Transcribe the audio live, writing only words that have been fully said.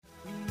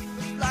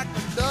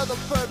the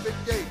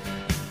perfect date.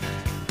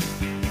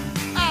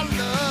 I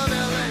love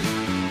LA.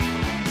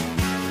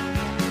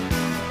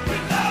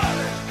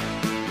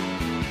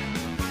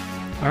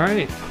 All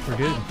right, we're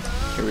good.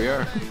 Here we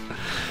are.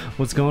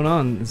 What's going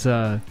on? It's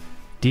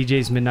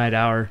DJ's Midnight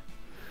Hour.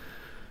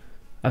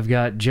 I've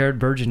got Jared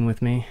Burgin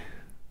with me.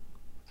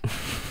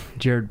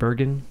 Jared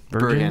Burgin?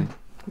 Burgin.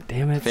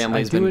 Damn it.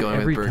 Family's I do been it going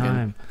every with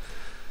Burgin.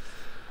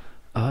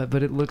 time.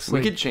 But it looks We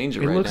like... could change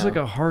it It right looks now. like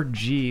a hard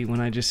G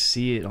when I just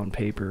see it on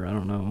paper. I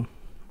don't know.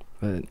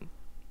 But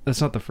that's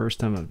not the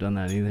first time I've done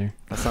that either.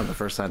 That's not the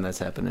first time that's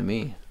happened to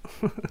me.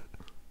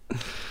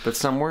 But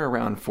somewhere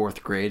around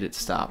 4th grade, it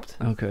stopped.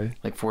 Okay.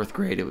 Like 4th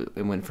grade,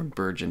 it went from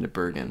Burgin to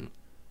Burgin.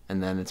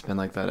 And then it's been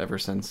like that ever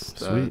since,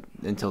 Sweet.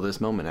 until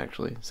this moment,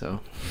 actually.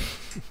 So,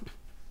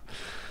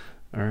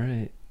 All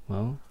right.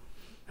 Well,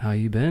 how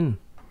you been?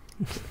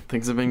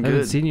 things have been I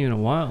haven't good. seen you in a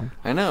while.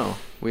 I know.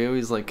 We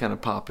always like kind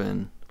of pop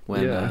in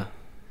when, Yeah.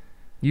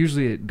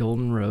 Usually at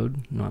Golden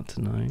Road. Not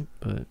tonight,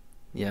 but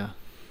yeah.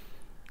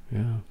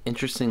 yeah.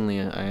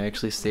 Interestingly, I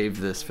actually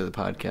saved this for the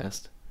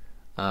podcast.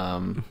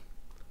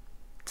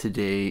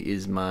 Today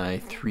is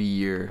my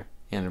 3-year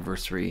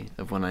anniversary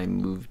of when I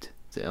moved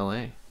to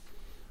LA.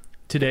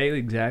 Today,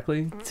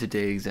 exactly?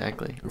 Today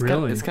exactly.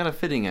 Really? It's kind of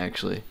fitting,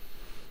 actually.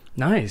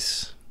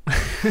 Nice.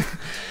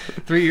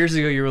 3 years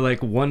ago, you were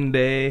like, one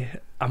day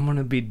I'm going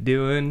to be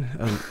doing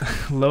a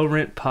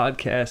low-rent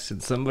podcast in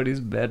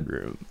somebody's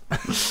bedroom.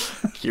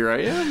 Here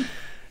I am.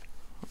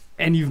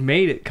 And you've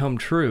made it come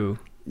true.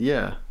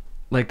 Yeah.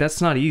 Like,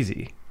 that's not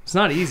easy. It's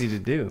not easy to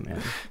do,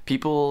 man.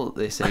 People,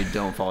 they say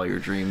don't follow your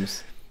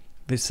dreams.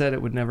 They said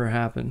it would never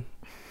happen.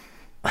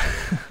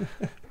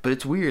 But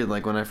it's weird,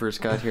 like when I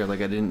first got here, like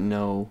I didn't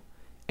know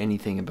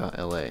anything about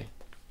LA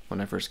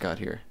when I first got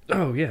here.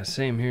 Oh, yeah,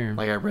 same here.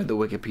 Like I read the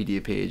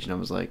Wikipedia page and I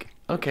was like,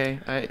 okay,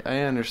 I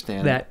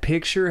understand. That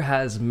picture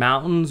has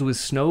mountains with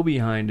snow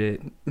behind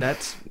it.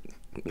 That's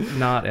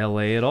not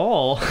LA at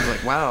all. I was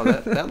like, wow,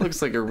 that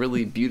looks like a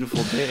really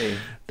beautiful day.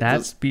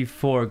 That's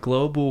before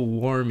global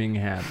warming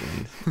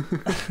happened.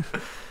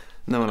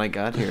 No, when I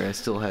got here, I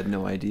still had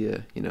no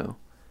idea, you know.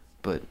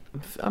 But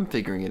I'm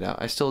figuring it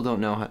out. I still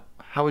don't know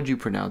how would you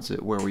pronounce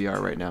it where we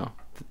are right now?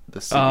 The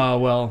city.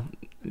 Well,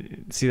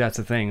 see, that's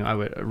the thing. I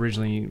would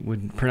originally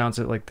pronounce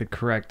it like the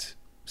correct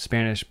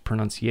Spanish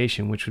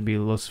pronunciation, which would be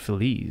Los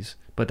Feliz,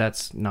 but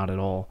that's not at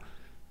all,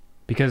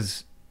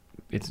 because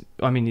it's.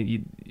 I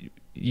mean,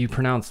 you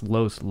pronounce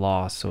Los,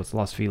 so it's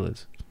Los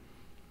Feliz,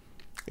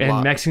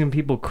 and Mexican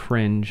people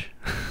cringe.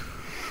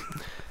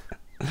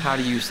 How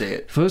do you say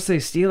it? First they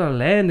steal our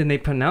land and they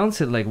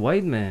pronounce it like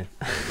white men.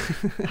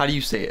 How do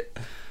you say it?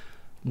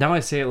 Now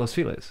I say it Los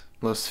Feliz.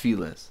 Los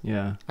Feliz.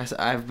 Yeah.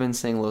 I've been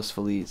saying Los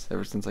Feliz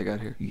ever since I got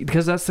here.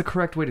 Because that's the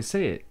correct way to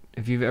say it.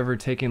 If you've ever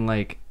taken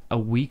like a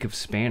week of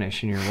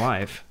Spanish in your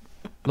life,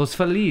 Los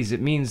Feliz, it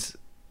means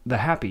the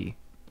happy.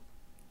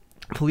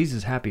 Feliz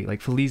is happy,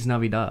 like Feliz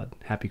Navidad,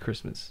 happy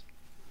Christmas.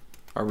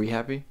 Are we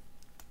happy?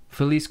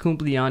 Feliz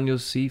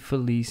cumpleaños y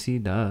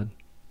felicidad.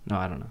 No,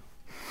 I don't know.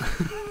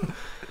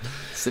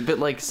 It's a bit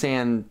like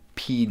San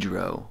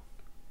Pedro.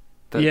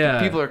 Yeah.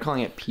 People are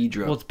calling it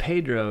Pedro. Well, it's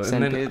Pedro.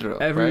 San and then Pedro,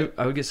 right?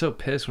 I would get so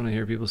pissed when I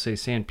hear people say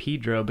San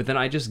Pedro, but then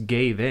I just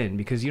gave in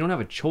because you don't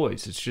have a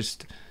choice.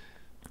 It's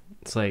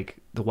like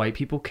the white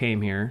people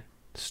came here,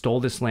 stole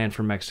this land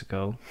from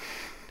Mexico,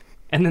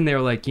 and then they were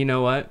like, you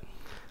know what?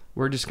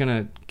 We're just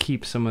going to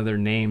keep some of their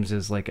names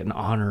as like an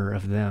honor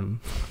of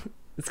them.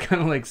 It's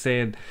kind of like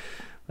saying,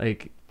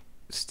 like,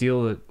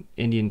 steal the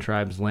Indian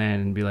tribe's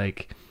land and be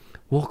like,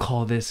 we'll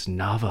call this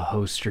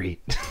Navajo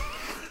Street.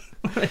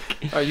 Like,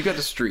 oh, you got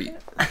the street.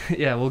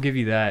 Yeah, we'll give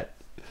you that.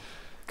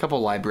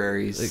 Couple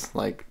libraries.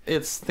 Like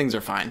things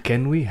are fine.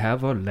 Can we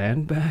have our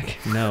land back?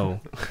 No.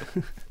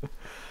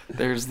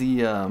 There's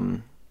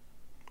the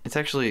it's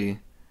actually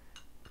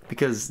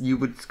because you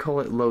would call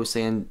it Los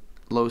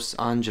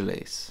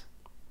Angeles,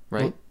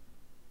 right?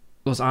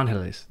 Los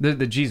Angeles.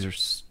 The G's are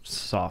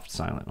soft,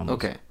 silent. Almost.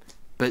 Okay,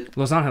 but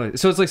Los Angeles.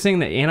 So it's like saying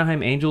the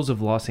Anaheim Angels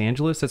of Los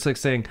Angeles. That's like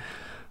saying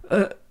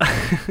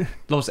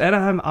Los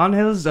Anaheim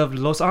Angels of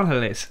Los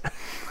Angeles.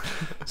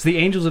 It's the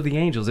Angels of the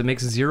Angels. It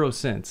makes zero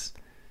sense.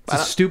 It's the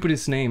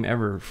stupidest name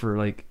ever for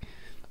like.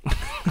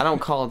 I don't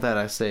call it that.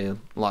 I say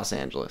Los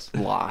Angeles.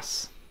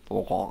 Los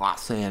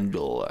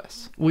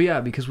Angeles. Well,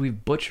 yeah, because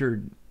we've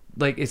butchered.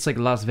 Like it's like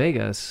Las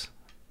Vegas.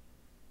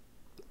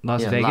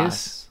 Las Vegas.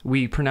 Las.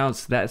 We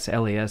pronounce that's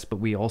LAS, but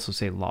we also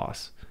say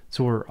Los.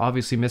 So we're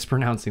obviously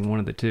mispronouncing one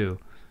of the two.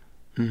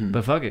 Mm-hmm.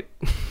 But fuck it.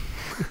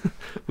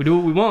 We do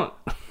what we want.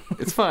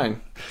 It's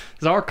fine.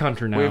 It's our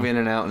country now. We're in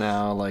and out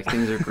now. Like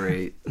things are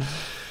great.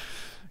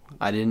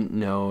 I didn't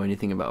know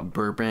anything about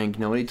Burbank.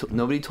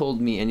 Nobody told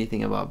me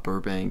anything about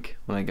Burbank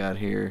when I got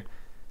here,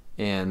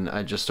 and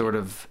I just sort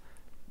of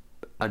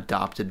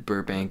adopted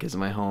Burbank as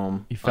my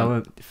home. You fell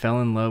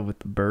in love with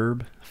the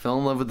burb. Fell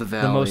in love with the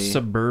valley. The most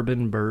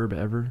suburban burb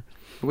ever.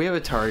 We have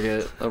a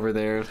Target over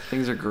there.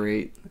 Things are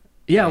great.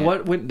 Yeah,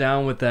 what went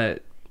down with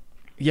that?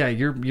 Yeah,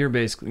 you're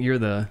basically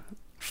the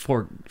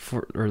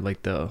or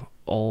like the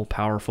all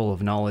powerful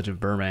of knowledge of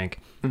Burbank.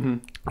 Mm-hmm.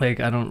 Like,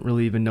 I don't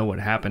really even know what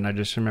happened. I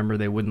just remember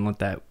they wouldn't let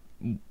that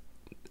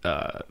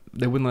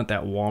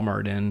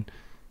Walmart in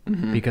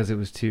because it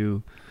was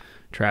too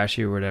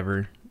trashy or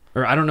whatever.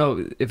 Or I don't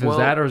know if it was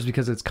that or it was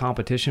because it's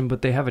competition,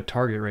 but they have a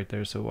Target right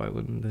there, so why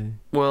wouldn't they?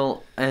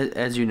 Well,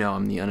 as you know,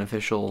 I'm the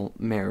unofficial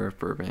mayor of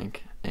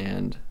Burbank,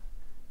 and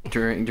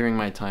during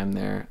my time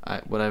there,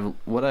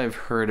 what I've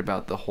heard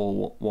about the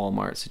whole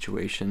Walmart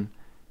situation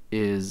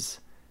is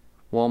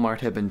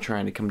Walmart had been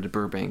trying to come to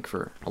Burbank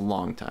for a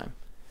long time,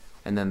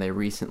 and then they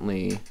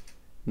recently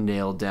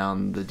nailed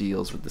down the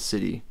deals with the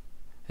city,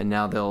 and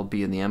now they'll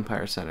be in the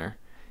Empire Center.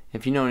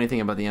 If you know anything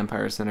about the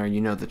Empire Center,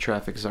 you know the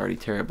traffic is already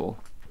terrible.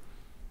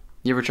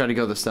 You ever try to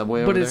go to the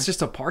subway over there? But it's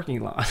just a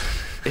parking lot.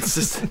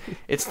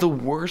 It's the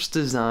worst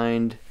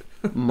designed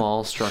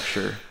mall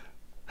structure.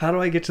 How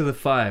do I get to the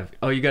 5?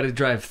 Oh, you got to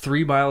drive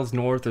 3 miles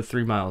north or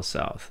 3 miles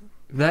south.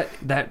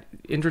 That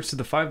entrance to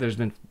the 5 there's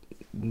been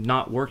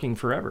not working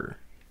forever,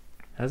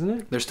 hasn't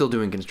it? They're still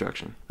doing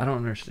construction. I don't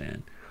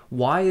understand.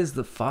 Why is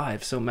the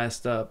 5 so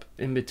messed up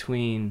in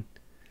between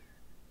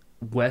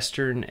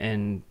Western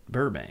and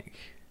Burbank?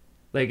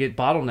 Like, it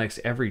bottlenecks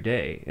every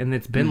day, and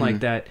it's been like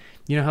that.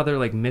 You know how they're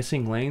like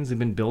missing lanes? They've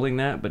been building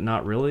that, but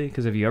not really.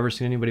 Because have you ever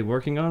seen anybody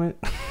working on it?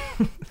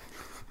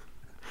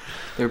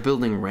 They're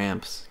building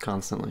ramps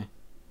constantly.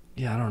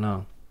 Yeah, I don't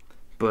know.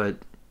 But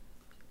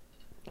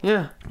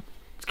yeah,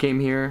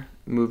 came here,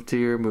 moved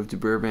to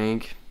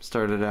Burbank,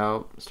 started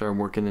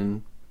working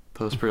in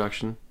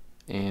post-production,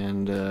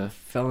 and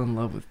fell in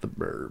love with the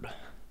burb.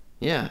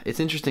 Yeah, it's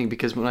interesting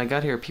because when I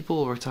got here,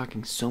 people were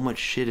talking so much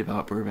shit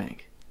about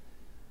Burbank.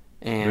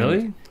 And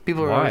really?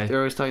 People are they're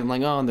always talking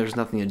like, oh, there's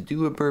nothing to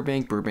do at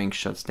Burbank. Burbank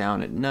shuts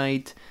down at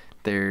night.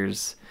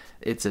 It's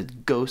a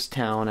ghost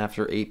town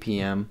after 8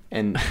 p.m.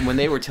 And when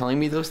they were telling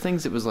me those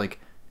things, it was like,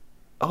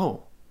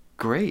 oh,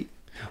 great.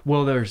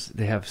 Well,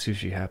 they have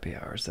sushi happy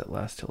hours that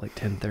last till like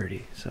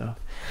 10:30. So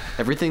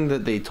everything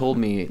that they told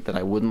me that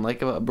I wouldn't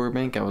like about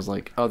Burbank, I was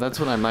like, oh, that's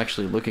what I'm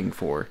actually looking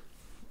for.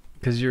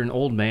 Because you're an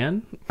old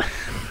man?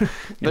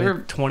 They're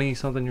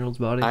 20-something-year-old's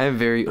body? I have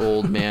very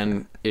old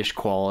man-ish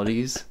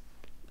qualities,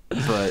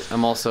 but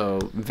I'm also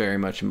very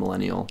much a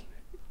millennial.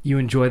 You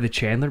enjoy the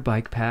Chandler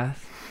bike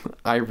path?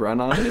 I run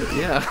on it,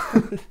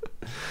 yeah.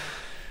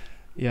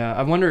 Yeah,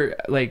 I wonder,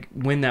 like,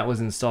 when that was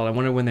installed. I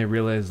wonder when they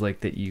realized, like,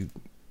 that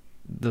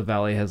the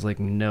valley has, like,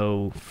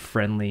 no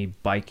friendly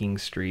biking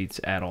streets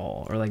at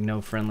all. Or, like,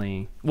 no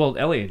friendly... Well,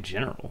 LA in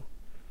general.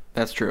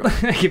 That's true.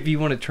 Like, if you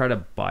want to try to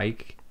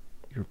bike...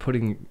 You're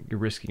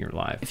risking your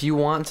life. If you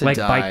want to like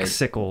die,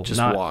 bicycle, just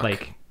not walk.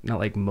 not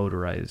like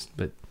motorized,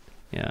 but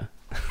yeah.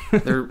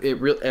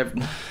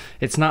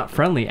 It's not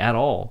friendly at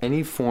all.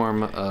 Any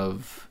form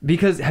of...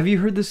 Because have you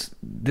heard this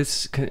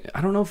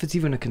I don't know if it's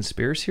even a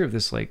conspiracy or if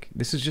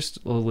this is just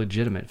a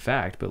legitimate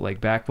fact, but like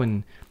back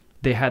when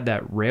they had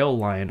that rail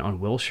line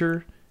on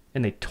Wilshire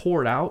and they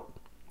tore it out,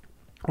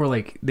 or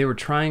like they were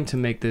trying to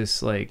make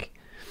this like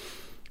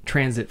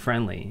transit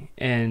friendly,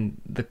 and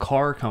the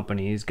car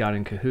companies got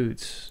in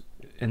cahoots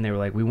and they were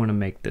like, we want to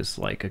make this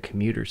like a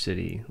commuter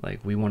city,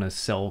 like we want to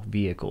sell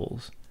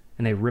vehicles,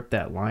 and they ripped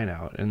that line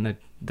out, and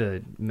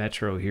the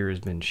metro here has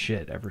been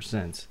shit ever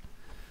since.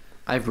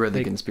 I've read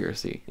the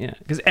conspiracy. Yeah,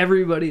 because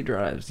everybody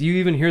drives. You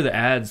even hear the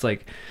ads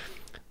like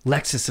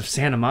Lexus of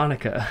Santa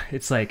Monica.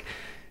 It's like,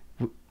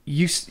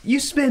 you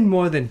spend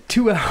more than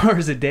 2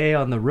 hours a day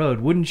on the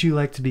road. Wouldn't you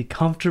like to be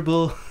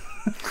comfortable?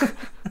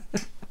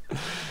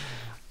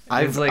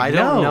 I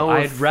don't know.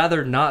 I'd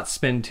rather not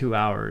spend 2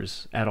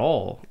 hours at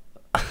all.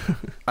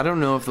 I don't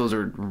know if those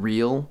are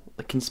real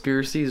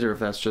conspiracies or if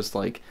that's just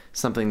like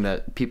something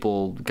that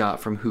people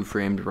got from Who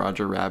Framed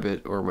Roger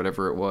Rabbit or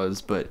whatever it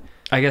was, but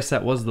I guess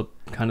that was the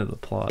kind of the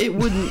plot. It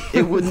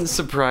wouldn't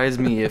surprise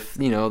me if,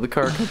 the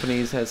car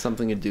companies had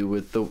something to do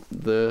with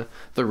the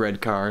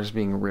red cars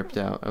being ripped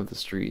out of the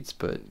streets,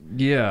 but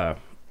yeah.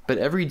 But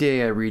every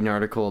day I read an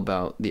article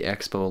about the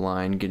Expo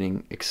line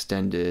getting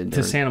extended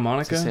to Santa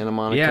Monica.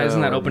 Yeah,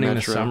 isn't that opening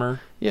this summer?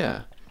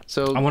 Yeah.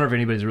 So I wonder if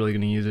anybody's really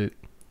going to use it.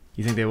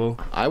 You think they will?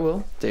 I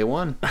will. Day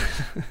one.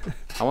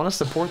 I want to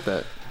support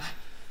that.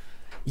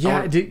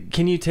 Yeah.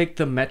 Can you take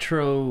the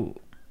Metro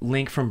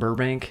link from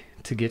Burbank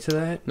to get to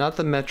that? Not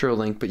the Metro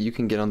link, but you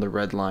can get on the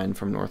red line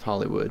from North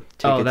Hollywood.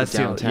 That's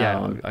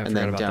downtown, I and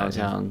then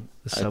downtown.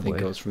 That, yeah. The I think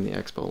goes from the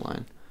Expo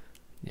line.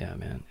 Yeah,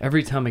 man.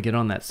 Every time I get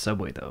on that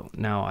subway, though,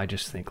 now I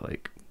just think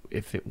like,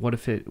 what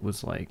if it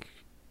was like,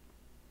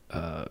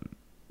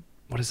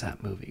 what is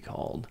that movie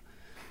called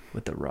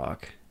with The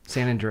Rock?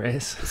 San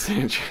Andreas.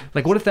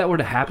 Like, what if that were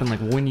to happen?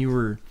 Like when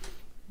you'd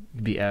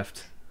be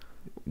effed.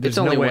 It's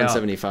only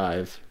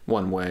 175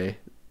 one way,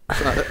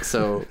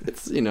 so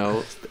it's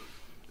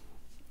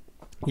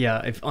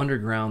Yeah, if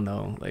underground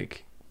though,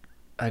 like,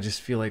 I just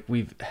feel like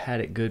we've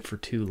had it good for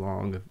too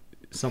long.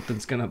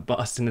 Something's gonna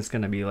bust and it's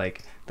gonna be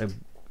like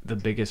the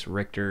biggest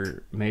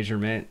Richter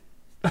measurement.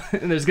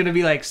 And there's gonna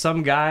be like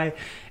some guy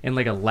in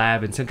like a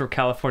lab in Central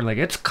California, like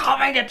it's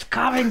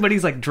coming, but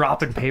he's like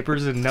dropping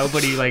papers and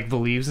nobody like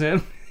believes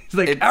him.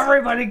 He's like,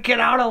 everybody get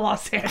out of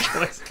Los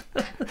Angeles.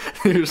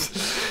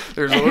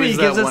 there's And always he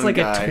gives that us one like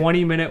guy. a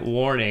 20-minute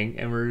warning,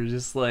 and we're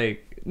just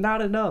like,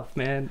 not enough,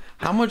 man.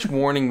 How much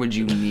warning would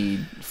you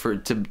need for you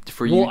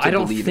to I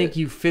don't believe think it?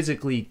 you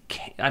physically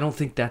can, I don't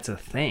think that's a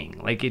thing.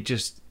 Like, it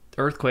just,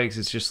 earthquakes,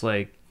 it's just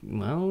like,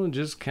 well,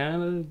 just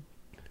kind of,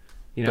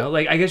 you know,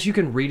 like, I guess you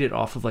can read it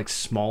off of like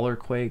smaller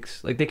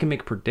quakes. Like, they can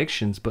make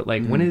predictions, but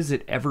like, when has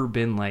it ever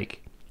been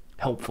like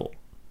helpful?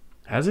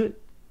 Has it?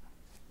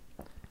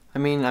 I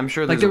mean, I'm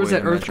sure there's Like, there a was way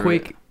that to measure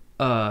earthquake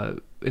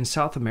it. in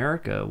South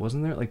America,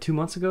 wasn't there? Like 2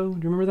 months ago. Do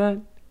you remember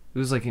that? It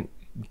was like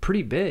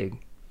pretty big.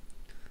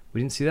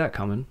 We didn't see that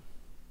coming.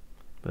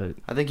 But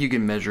I think you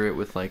can measure it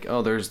with like,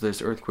 oh, there's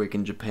this earthquake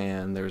in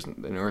Japan. There's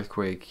an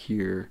earthquake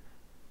here.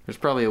 There's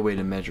probably a way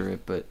to measure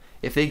it, but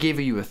if they gave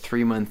you a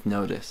 3-month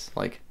notice,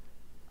 like,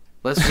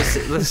 let's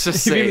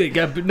just say,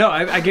 no,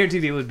 I guarantee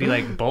you it would be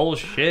like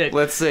bullshit.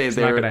 let's say It's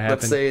not gonna happen.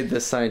 let's say the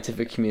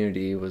scientific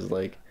community was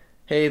like,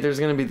 hey, there's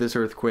gonna be this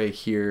earthquake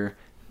here.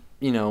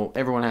 You know,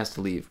 everyone has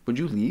to leave. Would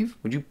you leave?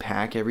 Would you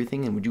pack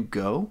everything and would you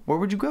go? Where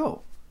would you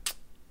go?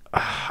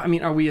 I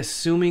mean, are we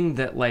assuming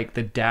that like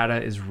the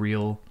data is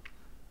real?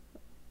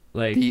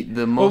 Like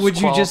The most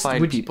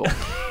qualified people.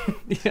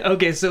 Yeah,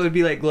 okay, so it would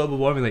be like global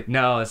warming. Like,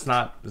 no, it's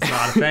not a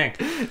thing.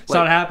 It's Like,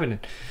 not happening.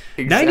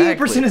 exactly.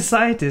 98% of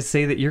scientists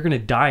say that you're gonna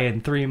die in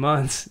 3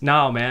 months.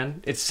 No,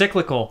 man, it's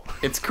cyclical.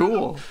 It's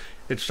cool.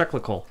 It's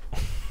cyclical.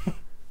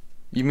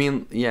 You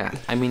mean, yeah.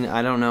 I mean,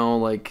 I don't know,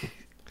 like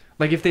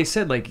Like, if they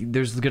said like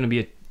there's gonna be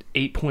a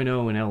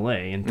 8.0 in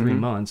LA in 3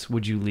 months,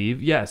 would you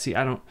leave? Yeah. See,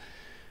 I don't.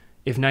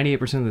 If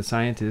 98% of the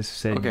scientists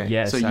said okay,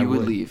 yes, so I you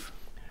would leave.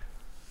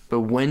 But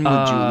when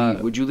would you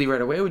leave? Would you leave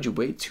right away? Would you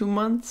wait 2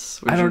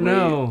 months? I don't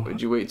know.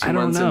 Would you wait 2 I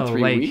don't months know. and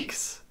 3 Like,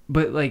 weeks?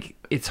 But like,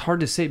 it's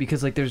hard to say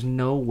because like, there's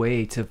no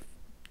way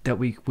that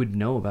we would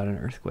know about an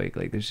earthquake.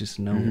 Like, there's just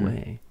no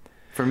way.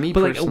 For me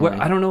But like, personally,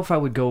 I don't know if I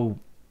would go.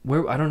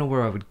 I don't know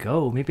where I would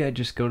go. Maybe I'd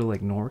just go to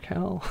like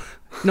NorCal.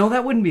 No,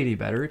 that wouldn't be any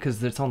better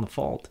because it's on the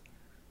fault.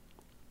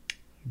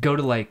 Go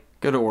to like,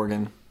 go to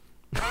Oregon.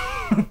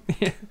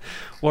 yeah.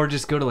 Or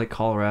just go to like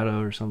Colorado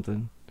or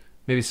something.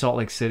 Maybe Salt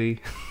Lake City.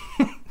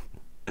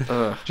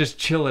 Ugh. Just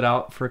chill it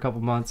out for a couple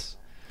months.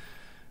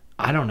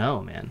 I don't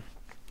know, man.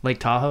 Lake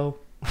Tahoe.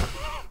 I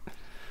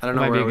don't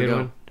know Might where be I a would good go.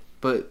 one.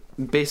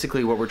 But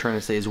basically what we're trying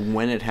to say is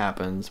when it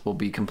happens, we'll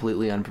be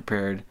completely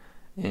unprepared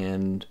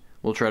and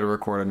we'll try to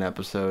record an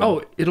episode.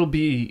 Oh, it'll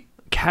be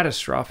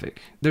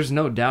catastrophic. There's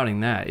no doubting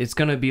that. It's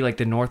going to be like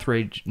the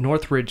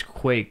Northridge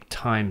quake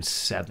times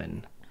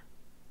 7.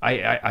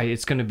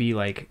 It's going to be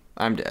like,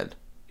 I'm dead.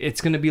 it's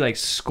going to be like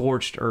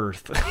scorched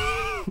earth.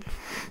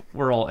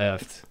 We're all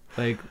effed.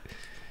 Like,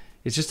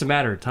 it's just a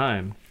matter of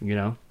time, you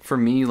know? For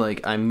me,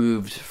 like, I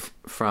moved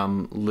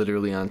from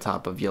literally on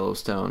top of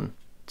Yellowstone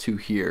to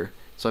here.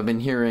 So I've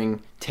been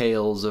hearing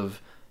tales of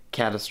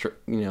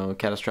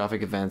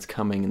catastrophic events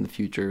coming in the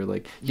future.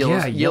 Like,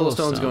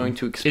 Yellowstone's going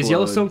to explode. Is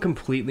Yellowstone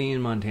completely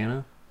in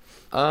Montana?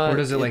 Or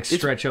does it like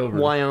stretch over?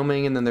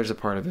 Wyoming, and then there's a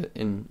part of it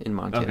in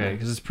Montana. Okay,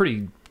 because it's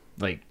pretty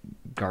like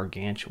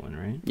gargantuan,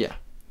 right? Yeah.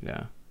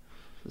 Yeah.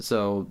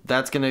 So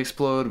that's gonna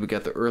explode. We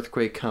got the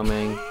earthquake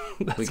coming.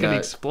 That's gonna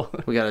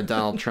explode. We got a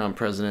Donald Trump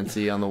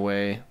presidency on the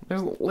way.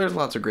 There's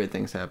lots of great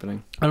things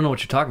happening. I don't know what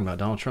you're talking about.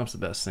 Donald Trump's the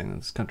best thing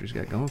this country's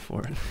got going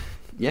for it.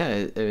 Yeah,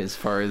 as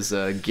far as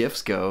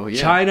gifts go,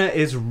 yeah. China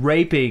is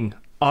raping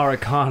our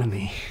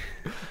economy.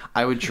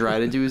 I would try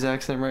to do his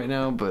accent right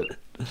now, but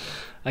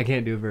I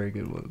can't do a very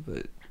good one,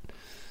 but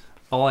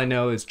all I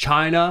know is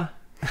China.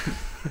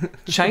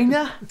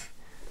 China?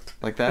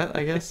 Like that,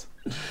 I guess.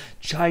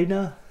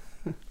 China.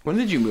 When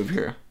did you move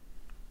here?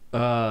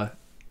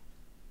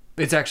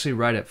 It's actually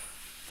right at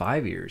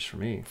 5 years for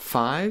me.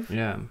 5?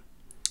 Yeah.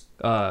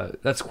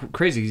 That's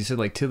crazy. You said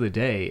like to the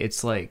day.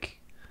 It's like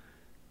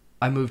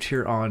I moved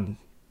here on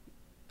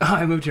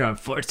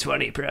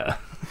 420, bro.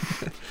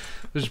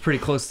 Which is pretty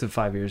close to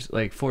 5 years.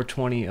 Like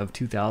 420 of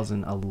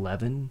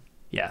 2011.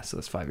 Yeah, so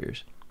that's 5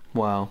 years.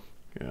 Wow.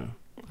 Yeah.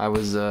 I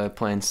was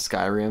playing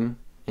Skyrim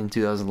in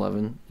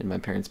 2011 in my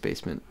parents'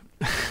 basement.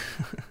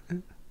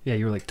 Yeah,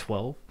 you were like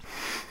 12.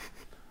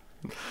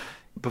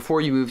 Before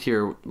you moved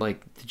here,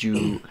 like, did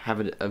you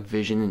have a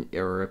vision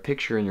or a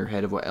picture in your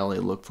head of what LA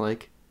looked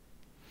like?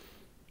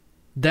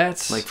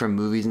 That's Like from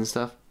movies and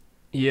stuff?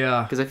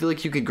 yeah. Because I feel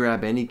like you could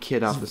grab any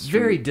kid off the It's street.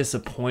 very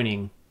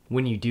disappointing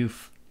when you do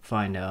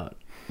find out,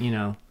 you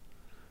know,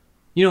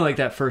 like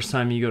that first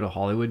time you go to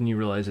Hollywood and you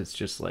realize it's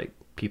just like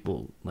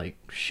people like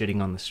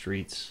shitting on the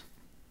streets.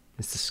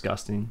 It's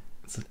disgusting.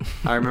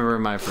 I remember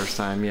my first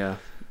time, yeah.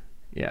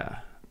 Yeah.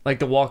 Like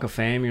the Walk of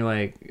Fame, you're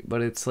like,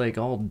 but it's like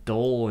all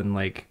dull and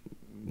like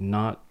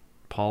not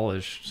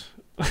polished.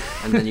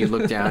 And then you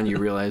look down, you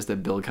realize that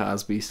Bill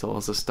Cosby still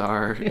has a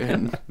star. Yeah.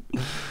 And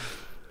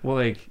Well,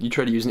 like, you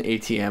try to use an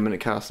ATM and it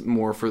costs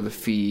more for the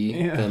fee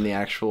Yeah. than the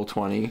actual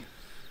 20.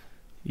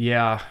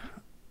 yeah.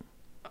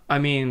 I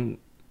mean,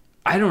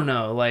 I don't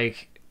know,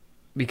 like,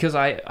 because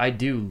I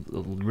do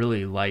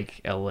really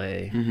like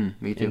LA Mm-hmm,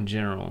 me too. in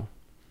general.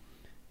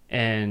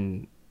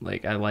 And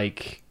like I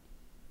like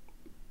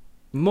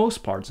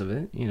most parts of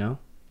it,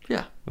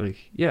 Yeah.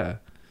 like, yeah,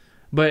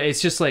 but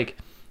it's just like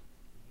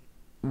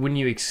when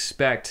you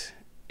expect,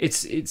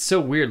 it's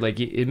so weird. Like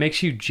it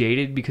makes you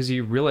jaded because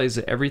you realize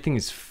that everything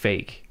is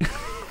fake.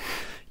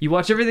 You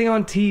watch everything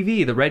on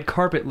TV. The red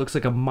carpet looks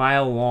like a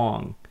mile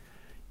long,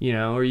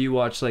 or you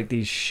watch like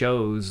these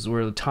shows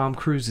where Tom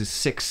Cruise is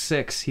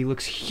 6'6". He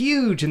looks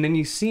huge, and then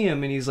you see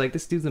him and he's like,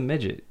 this dude's a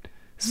midget.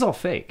 This is all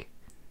fake.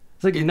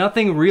 It's like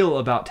nothing real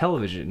about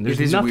television.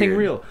 There's nothing weird.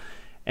 real.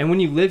 And when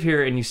you live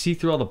here and you see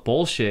through all the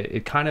bullshit,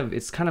 it's kind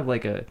of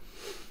like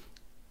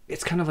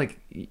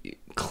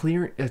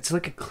clear. It's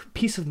like a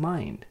peace of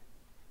mind.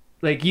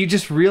 Like you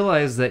just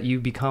realize that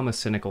you become a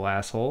cynical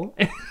asshole,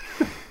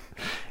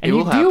 and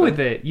you deal with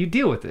it. You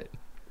deal with it.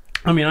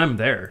 I mean, I'm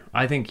there.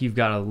 I think you've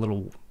got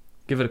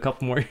give it a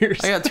couple more years.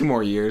 I got 2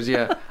 more years.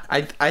 Yeah.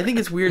 I think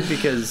it's weird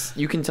because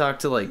you can talk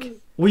to like.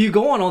 Well, you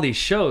go on all these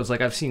shows.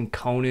 Like I've seen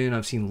Conan,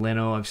 I've seen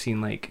Leno, I've seen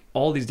like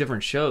all these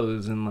different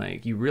shows, and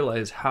like you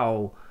realize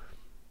how,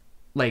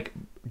 like,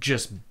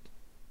 just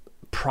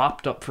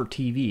propped up for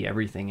TV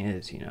everything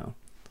is.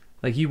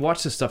 Like you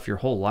watch this stuff your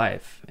whole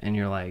life, and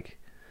you're like,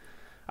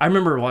 I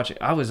remember watching.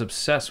 I was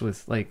obsessed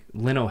with like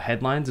Leno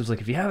headlines. It was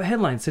like, if you have a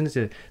headline, send it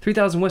to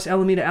 3000 West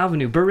Alameda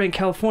Avenue, Burbank,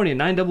 California,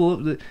 90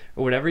 or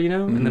whatever,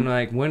 Mm-hmm. And then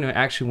like when I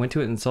actually went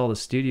to it and saw the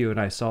studio, and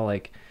I saw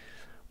like,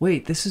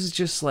 wait, this is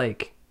just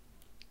like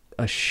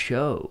a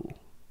show.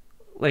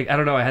 Like I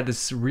don't know. I had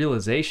this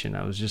realization.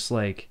 I was just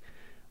like,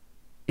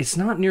 it's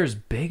not near as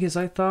big as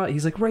I thought.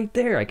 He's like right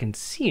there. I can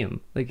see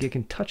him. Like I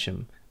can touch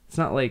him. It's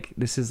not like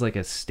this is like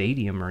a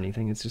stadium or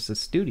anything. It's just a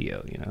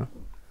studio,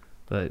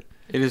 But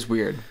it is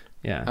weird.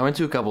 Yeah. I went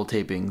to a couple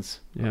tapings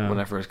when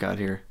I first got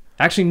here.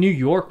 Actually, New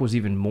York was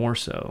even more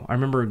so. I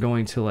remember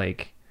going to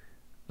like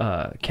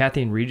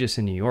Kathy and Regis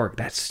in New York.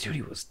 That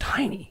studio was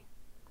tiny.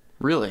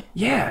 Really?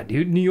 Yeah,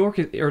 dude. New York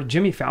or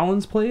Jimmy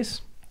Fallon's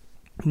place.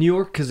 New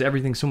York, because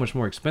everything's so much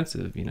more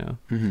expensive,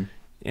 Mm-hmm.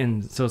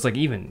 And so it's like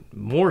even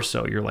more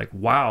so. You're like,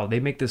 wow, they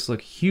make this look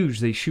huge.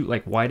 They shoot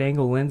like wide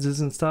angle lenses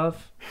and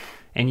stuff.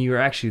 And you're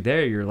actually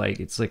there. You're like,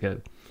 it's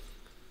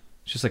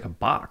just like a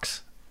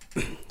box.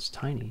 It's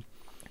tiny.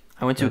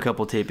 I went to a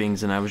couple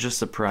tapings, and I was just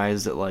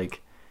surprised at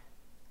like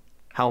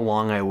how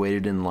long I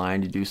waited in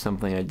line to do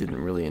something I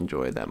didn't really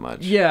enjoy that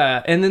much.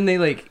 Yeah, and then they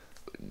like,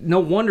 no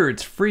wonder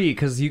it's free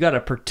because you got to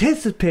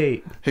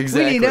participate.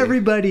 Exactly. We need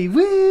everybody.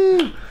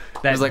 Woo!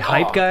 That was like,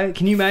 hype guy.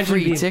 Can you imagine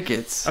free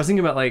tickets? I was thinking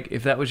about like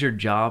if that was your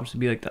job to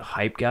be like the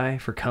hype guy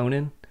for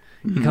Conan.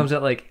 He comes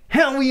out like,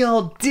 how we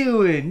all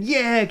doing?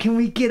 Yeah, can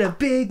we get a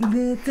big...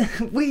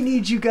 We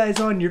need you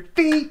guys on your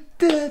feet.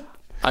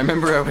 I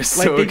remember I was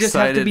so like, they just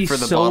have to excited be for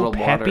the so bottled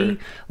peppy. water.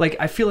 Like,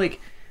 I feel like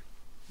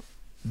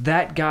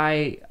that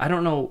guy, I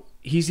don't know,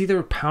 he's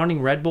either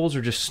pounding Red Bulls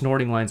or just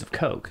snorting lines of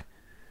Coke.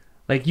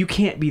 Like, you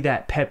can't be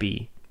that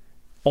peppy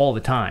all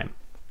the time,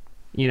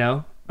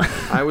 I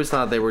always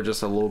thought they were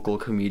just a local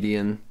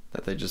comedian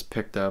that they just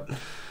picked up.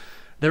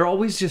 They're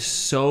always just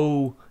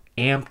so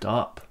amped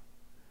up.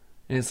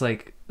 And it's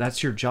like,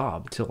 that's your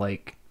job to,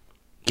 like,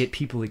 get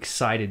people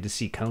excited to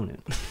see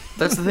Conan.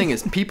 That's the thing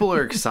is, people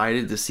are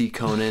excited to see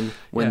Conan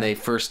when they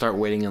first start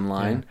waiting in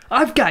line. Yeah.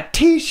 I've got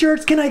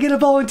T-shirts. Can I get a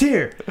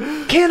volunteer?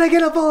 Can I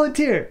get a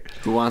volunteer?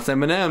 Who wants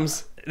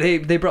M&Ms? They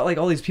brought, like,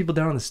 all these people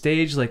down on the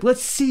stage, like,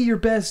 let's see your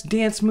best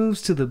dance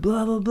moves to the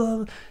blah, blah,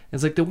 blah.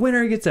 It's like, the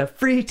winner gets a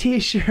free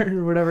T-shirt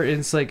or whatever. And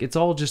it's like, it's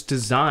all just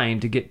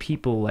designed to get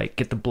people, like,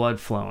 get the blood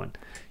flowing,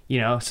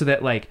 so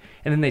that, like,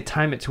 and then they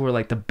time it to where,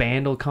 like, the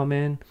band will come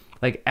in.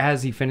 Like,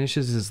 as he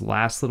finishes his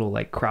last little,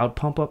 like, crowd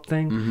pump-up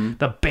thing,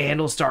 the band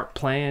will start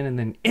playing, and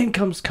then in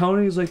comes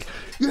Conan. He's like,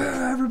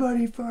 yeah,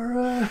 everybody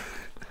for...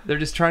 They're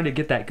just trying to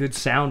get that good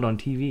sound on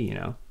TV,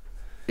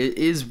 It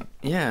is,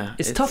 yeah.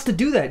 It's tough to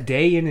do that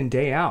day in and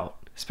day out.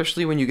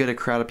 Especially when you get a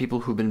crowd of people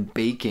who've been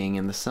baking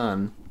in the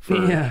sun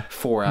for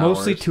 4 hours.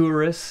 Mostly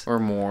tourists. Or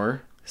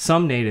more.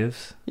 Some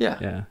natives. Yeah.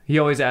 Yeah. He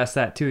always asks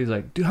that, too. He's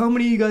like, dude, how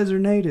many of you guys are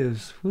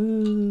natives?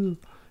 Woo.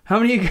 How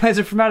many of you guys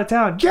are from out of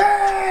town?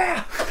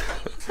 Yeah!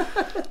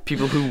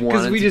 People who wanted to be on a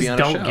show. Because we just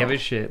don't give a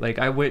shit. Like,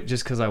 I went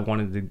just because I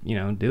wanted to,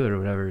 do it or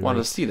whatever. Wanted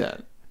like, to see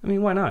that. I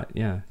mean, why not?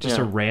 Yeah. Just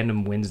a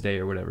random Wednesday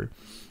or whatever.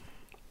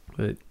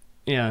 But,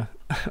 yeah.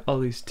 All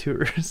these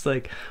tourists,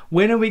 like,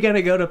 when are we going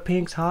to go to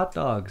Pink's Hot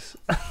Dogs?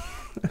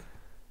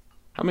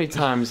 How many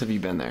times have you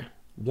been there?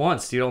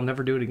 Once, dude. I'll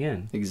never do it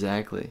again.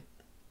 Exactly.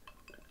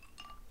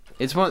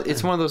 It's one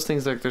of those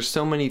things, like, there's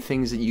so many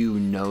things that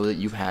that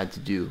you've had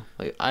to do.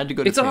 Like, I had to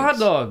go to It's a hot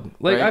dog.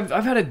 Like, right?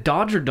 I've had a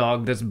Dodger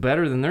dog that's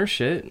better than their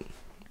shit.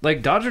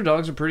 Like, Dodger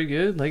dogs are pretty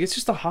good. Like, it's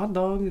just a hot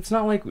dog. It's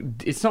not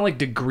like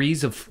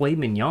degrees of filet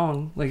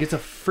mignon. Like, it's a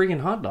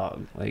friggin' hot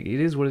dog. Like,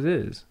 it is what it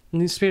is. And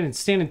you stand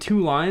in 2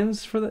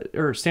 lines for that,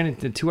 or stand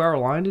in a 2-hour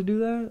line to do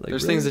that. Like,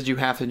 there's things that you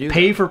have to do.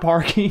 Pay for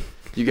parking.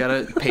 You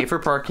gotta pay for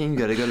parking. You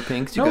gotta go to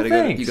Pink's. You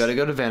Thanks. gotta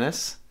go to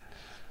Venice.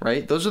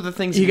 Right? Those are the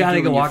things you gotta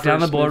do go when you walk down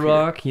the first move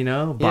here.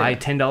 boardwalk. Buy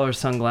 $10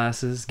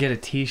 sunglasses, get a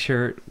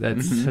T-shirt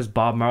that says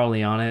Bob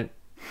Marley on it,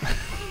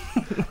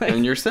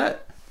 and you're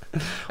set.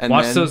 And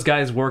watch those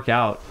guys work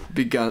out.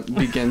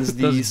 Begins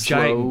the Those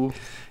slow.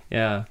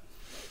 Yeah.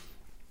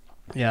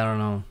 Yeah, I don't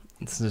know.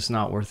 It's just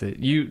not worth it.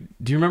 Do you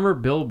remember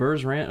Bill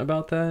Burr's rant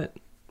about that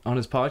on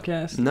his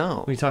podcast?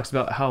 No. When he talks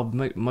about how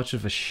much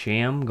of a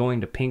sham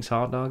going to Pink's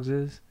Hot Dogs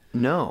is.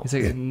 No. He's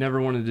like, I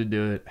never wanted to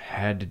do it,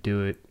 had to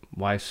do it.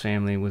 Wife's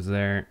family was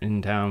there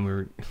in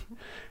town.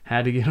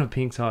 Had to get on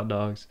Pink's Hot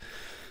Dogs.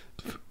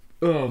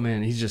 Oh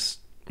man, he's just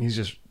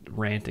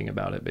ranting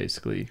about it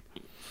basically.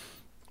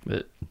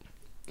 But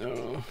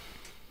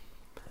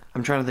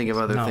I'm trying to think of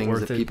other not things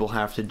worth that it. people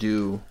have to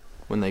do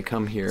when they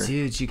come here.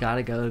 dude, you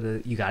gotta go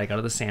to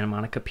the Santa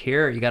Monica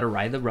Pier. You gotta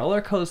ride the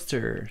roller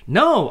coaster.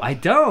 No, I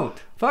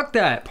don't. Fuck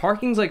that.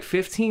 Parking's like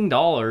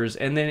 $15,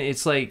 and then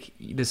it's like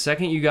the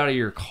second you got out of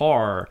your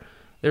car,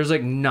 there's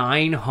like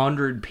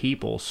 900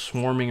 people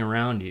swarming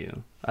around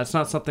you. That's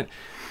not something.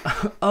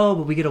 Oh,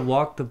 but we get to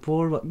walk the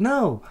boardwalk.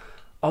 No,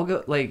 I'll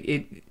go. Like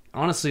it.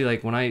 Honestly,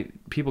 like when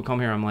people come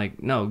here, I'm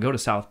like, no, go to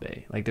South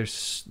Bay. Like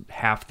there's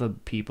half the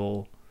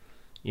people.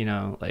 You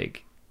know,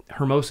 like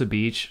Hermosa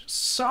Beach,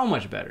 so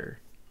much better.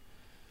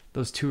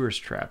 Those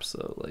tourist traps,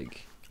 though,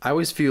 like I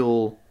always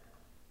feel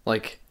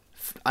like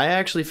I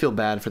actually feel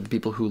bad for the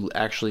people who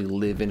actually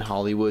live in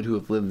Hollywood, who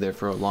have lived there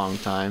for a long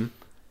time.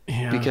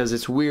 yeah. Because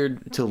it's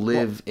weird to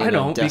live in I a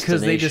don't destination.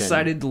 because they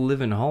decided to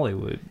live in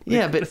Hollywood.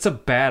 Yeah, but it's a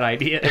bad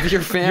idea. if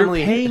your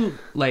family-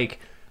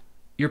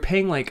 you're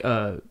paying like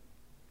a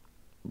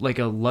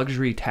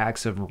luxury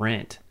tax of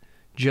rent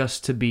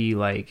just to be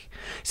like.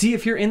 See,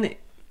 if you're in the,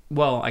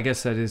 well, I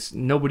guess that is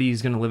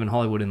nobody's gonna live in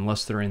Hollywood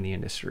unless they're in the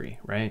industry,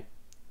 right?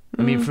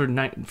 I mean, for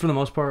the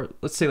most part,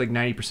 let's say like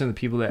 90% of the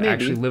people that Maybe.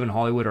 actually live in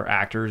Hollywood are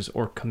actors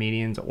or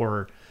comedians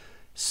or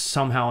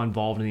somehow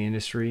involved in the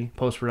industry,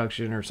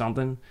 post-production or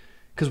something.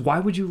 Because why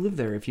would you live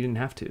there if you didn't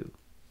have to?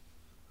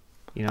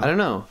 You know? I don't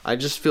know. I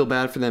just feel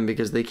bad for them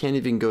because they can't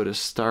even go to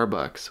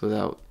Starbucks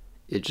without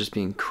it just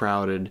being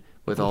crowded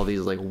with all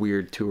these like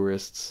weird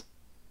tourists.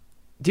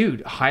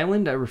 Dude,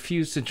 Highland, I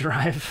refuse to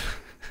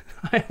drive.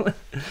 Highland.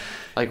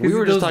 Like we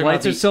were just Those talking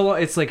lights about are so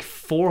long. It's like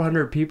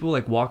 400 people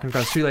like walking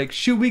across the street like,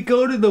 should we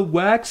go to the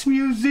wax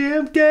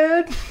museum,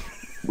 Dad?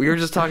 we were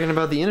just talking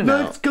about the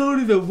In-N-Out. Let's go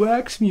to the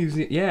wax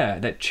museum. Yeah,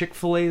 that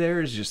Chick-fil-A there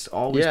is just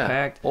always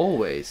packed.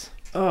 Always.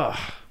 Ugh,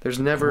 There's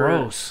never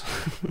gross.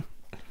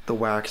 the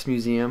Wax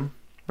Museum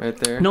right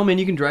there. No, man,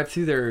 you can drive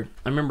through there.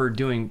 I remember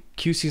doing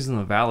QCs in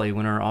the Valley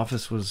when our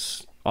office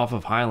was off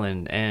of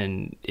Highland,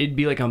 and it'd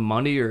be like a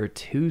Monday or a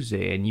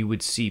Tuesday, and you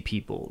would see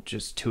people,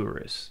 just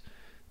tourists.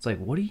 It's like,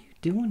 what are you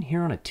doing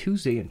here on a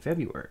Tuesday in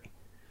February?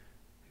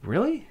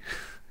 Really?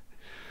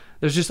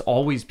 There's just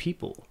always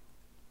people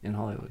in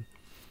Hollywood.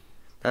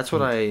 That's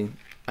what I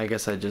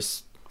guess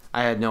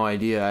I had no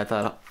idea. I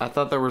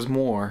thought there was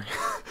more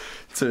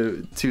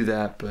to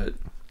that, but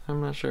I'm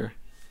not sure.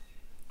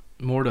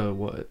 More to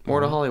what?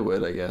 More to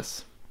Hollywood, I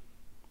guess.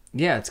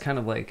 Yeah, it's kind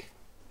of like,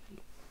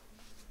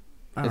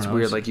 I don't It's know,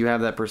 weird. Like you have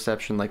that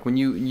perception. Like when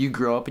you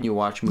grow up and you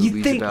watch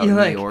movies think about you're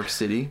New like, York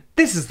City.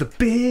 this is the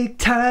big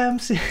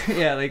times.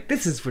 Yeah, like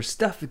this is where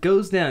stuff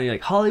goes down. You're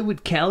like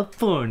Hollywood,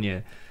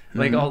 California.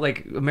 Like all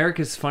like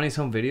America's Funniest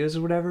Home Videos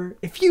or whatever.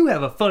 If you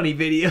have a funny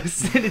video,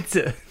 send it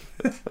to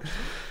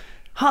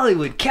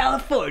Hollywood,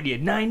 California,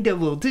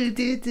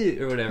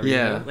 92222 or whatever.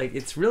 Yeah. You know? Like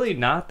it's really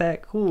not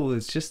that cool.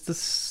 It's just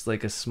this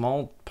like a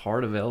small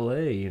part of LA,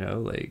 you know,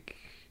 like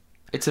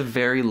It's a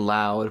very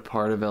loud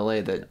part of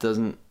LA that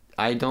doesn't.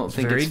 I don't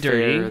think very it's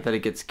dirty. fair that it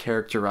gets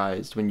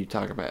characterized when you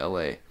talk about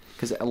LA,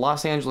 because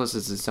Los Angeles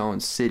is its own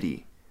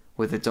city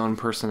with its own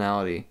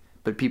personality,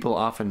 but people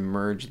often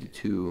merge the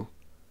two.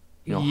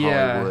 You know,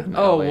 Hollywood and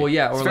oh LA. well,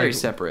 yeah. It's or very like,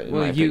 separate in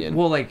well, my opinion.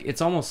 Well, like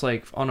it's almost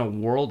like on a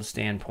world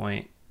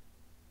standpoint,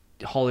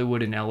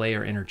 Hollywood and LA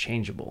are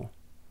interchangeable.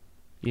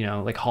 You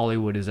know, like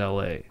Hollywood is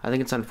LA. I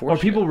think it's unfortunate.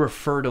 Or people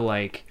refer to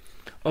like,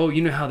 oh,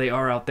 you know how they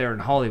are out there in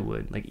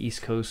Hollywood, like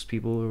East Coast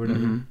people or whatever.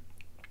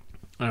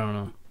 Mm-hmm. I don't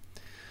know.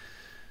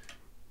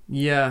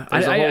 Yeah,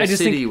 There's a whole I just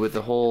city think, with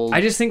the whole. I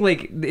just think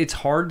like it's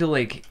hard to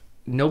like.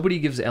 Nobody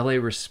gives LA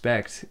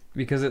respect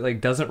because it like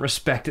doesn't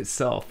respect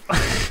itself.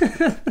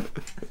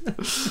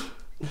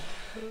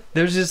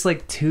 There's just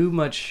like too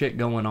much shit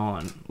going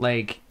on,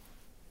 like,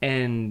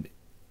 and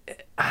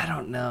I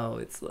don't know.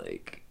 It's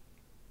like,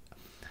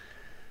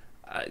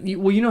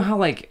 well, you know how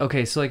like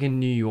okay, so like in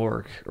New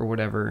York or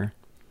whatever,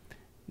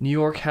 New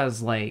York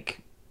has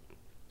like,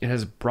 it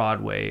has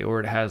Broadway or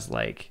it has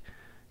like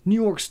New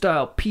York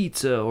style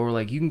pizza or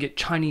like you can get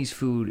Chinese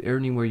food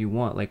anywhere you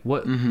want. Like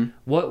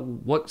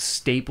what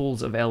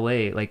staples of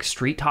LA, like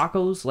street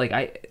tacos?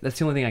 Like that's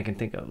the only thing I can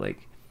think of.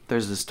 Like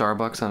There's the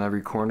Starbucks on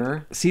every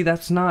corner. see,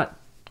 that's not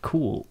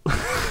cool.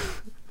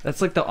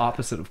 That's like the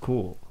opposite of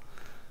cool.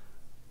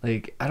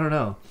 Like I don't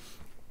know.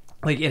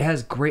 Like it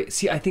has great.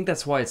 See, I think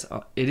that's why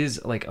it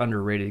is like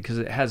underrated because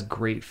it has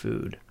great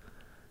food.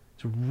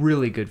 It's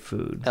really good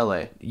food.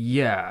 LA.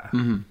 Yeah.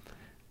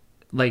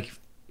 Like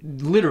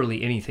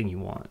literally anything you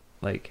want.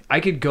 Like I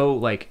could go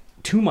like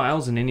 2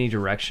 miles in any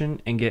direction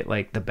and get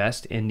like the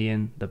best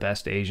Indian, the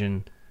best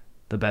Asian,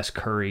 the best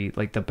curry,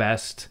 like the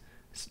best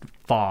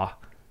pho,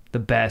 the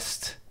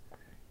best,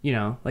 you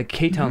know, like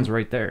K-Town's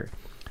right there.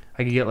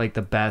 I could get like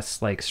the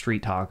best like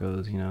street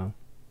tacos, you know.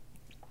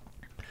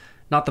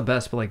 not the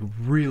best, but like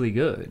really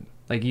good.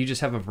 Like you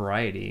just have a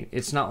variety.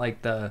 It's not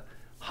like the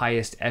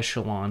highest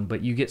echelon,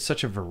 but you get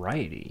such a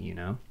variety, you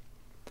know?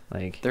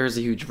 Like There's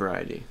a huge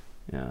variety.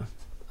 Yeah.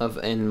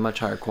 And much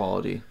higher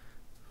quality.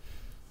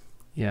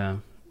 Yeah.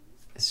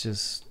 It's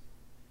just,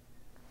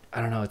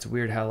 I don't know, it's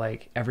weird how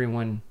like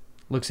everyone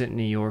looks at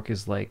New York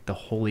as like the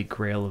holy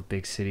grail of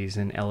big cities.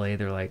 In LA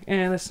they're like,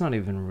 that's not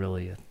even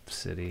really a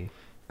city.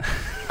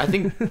 I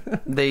think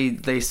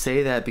they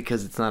say that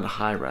because it's not a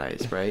high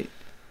rise, right?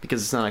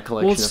 Because it's not a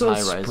collection it's of so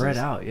high rises. spread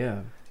out,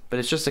 yeah. But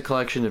it's just a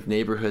collection of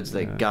neighborhoods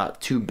that got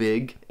too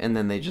big and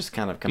then they just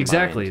kind of combined.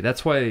 Exactly.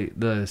 That's why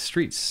the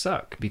streets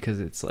suck, because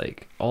it's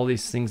like all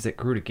these things that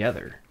grew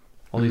together,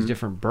 all these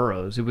different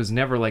boroughs. It was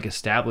never like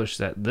established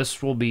that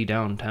this will be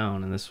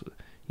downtown and this,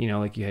 you know,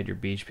 like you had your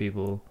beach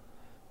people,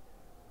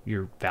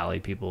 your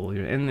valley people,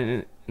 and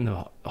then in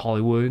the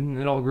Hollywood, and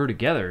it all grew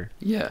together.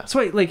 Yeah.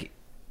 So like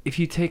if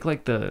you take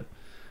like the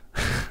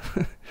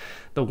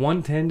the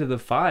 110 to the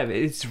 5,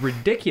 it's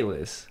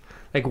ridiculous.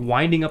 Like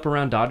winding up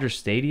around Dodger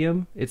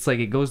Stadium, it's like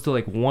it goes to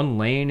like one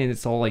lane and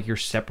it's all like you're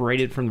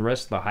separated from the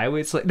rest of the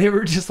highway. It's like they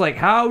were just like,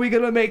 how are we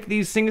gonna make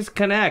these things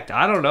connect?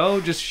 I don't know,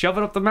 just shove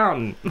it up the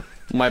mountain.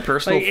 My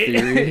personal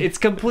theory, it's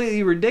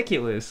completely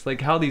ridiculous,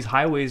 like how these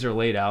highways are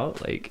laid out.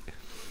 Like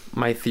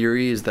my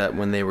theory is that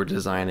when they were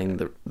designing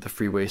the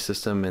freeway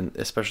system, and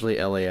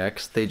especially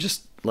LAX, they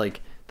just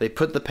like they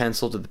put the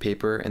pencil to the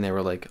paper and they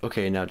were like,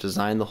 okay, now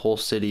design the whole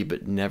city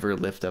but never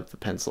lift up the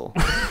pencil.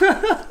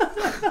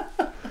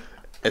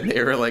 And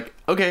they were like,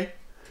 okay.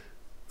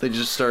 They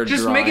just started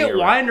just drawing make it around.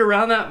 wind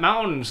around that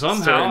mountain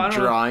somehow. Started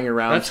drawing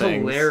around That's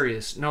things.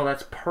 hilarious. No,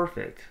 that's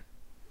perfect.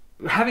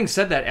 Having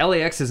said that,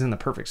 LAX is in the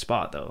perfect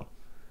spot, though.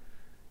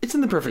 It's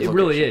in the perfect It location.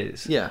 really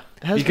is. Yeah.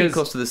 It has to be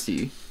close to the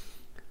sea.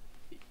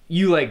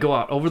 You, like, go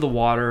out over the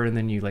water, and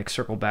then you, like,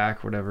 circle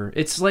back, whatever.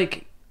 It's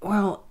like,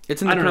 well...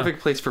 It's in the perfect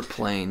place for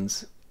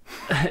planes.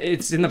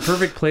 It's in the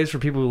perfect place for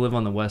people who live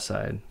on the west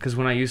side. Because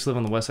when I used to live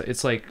on the west side,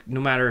 it's like, no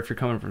matter if you're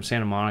coming from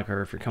Santa Monica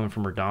or if you're coming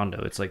from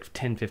Redondo, it's like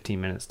 10, 15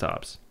 minutes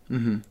tops.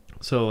 Mm-hmm.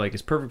 So, like,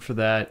 it's perfect for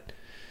that.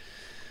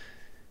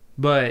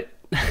 But,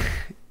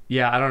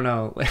 yeah, I don't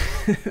know.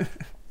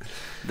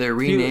 They're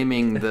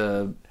renaming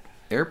the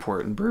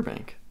airport in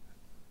Burbank.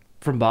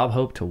 From Bob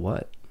Hope to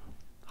what?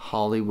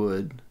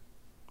 Hollywood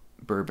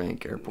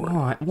Burbank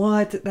Airport.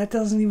 What? That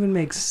doesn't even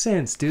make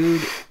sense,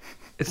 dude.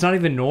 It's not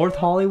even North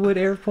Hollywood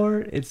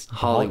Airport. It's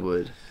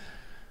Hollywood.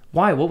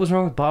 Why? What was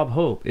wrong with Bob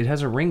Hope? It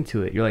has a ring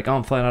to it. You're like, oh,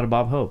 I'm flying out of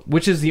Bob Hope,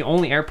 which is the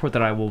only airport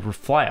that I will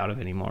fly out of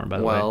anymore, by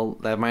the way. Well,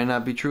 that might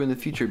not be true in the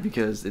future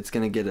because it's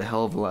going to get a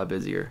hell of a lot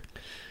busier.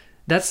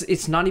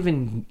 It's not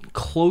even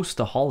close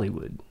to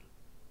Hollywood.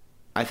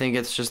 I think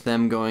it's just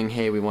them going,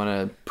 hey, we want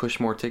to push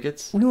more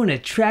tickets. We want to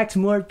attract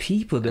more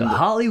people to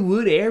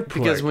Hollywood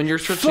Airport. Because when you're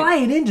searching...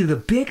 Flying into the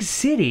big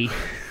city.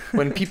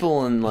 When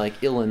people in,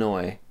 like,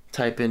 Illinois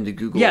type into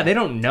Google... Yeah, they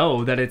don't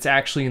know that it's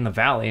actually in the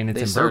valley and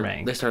it's in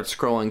Burbank. They start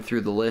scrolling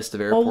through the list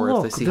of airports. Oh,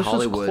 look, they see this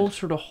Hollywood. is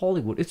closer to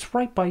Hollywood. It's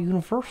right by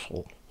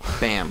Universal.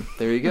 Bam.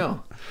 There you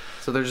go.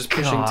 So they're just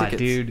pushing tickets.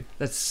 Dude,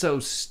 that's so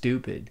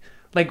stupid.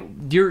 Like,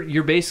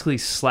 you're basically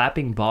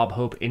slapping Bob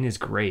Hope in his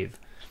grave.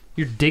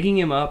 You're digging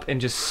him up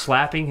and just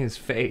slapping his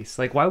face.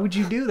 Like, why would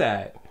you do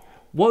that?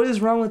 What is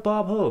wrong with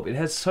Bob Hope? It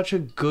has such a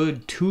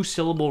good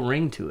 2-syllable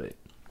ring to it.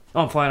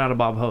 Oh, I'm flying out of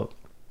Bob Hope.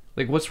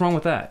 Like, what's wrong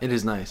with that? It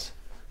is nice.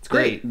 It's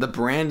great. The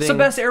branding... It's the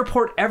best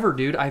airport ever,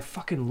 dude. I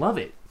fucking love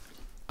it.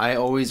 I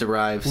always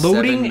arrive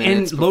loading 7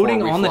 minutes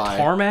loading on fly.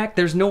 The tarmac.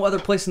 There's no other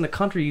place in the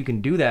country you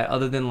can do that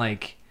other than,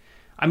 like...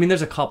 I mean,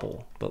 there's a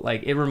couple. But,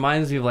 like, it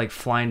reminds me of, like,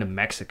 flying to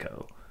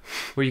Mexico.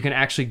 Where you can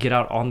actually get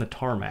out on the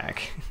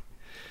tarmac.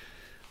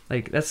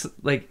 Like, that's,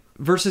 like,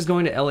 versus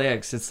going to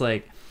LAX, it's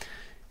like,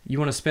 you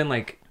want to spend,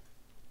 like,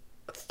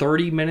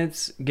 30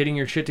 minutes getting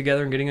your shit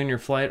together and getting on your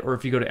flight, or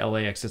if you go to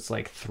LAX, it's,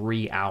 like,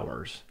 3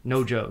 hours.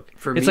 No joke.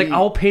 It's like,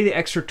 I'll pay the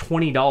extra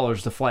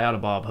 $20 to fly out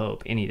of Bob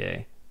Hope any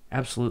day.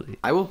 Absolutely.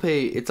 I will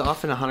pay, it's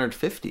often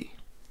 $150,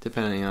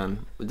 depending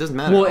on, it doesn't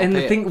matter. Well, and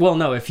the thing, well,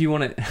 no, if you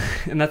want to,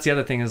 and that's the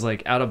other thing is,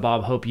 like, out of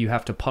Bob Hope, you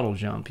have to puddle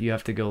jump. You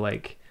have to go,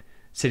 like,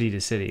 city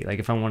to city. Like,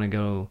 if I want to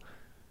go...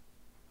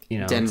 You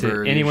know,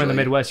 Denver, anywhere in the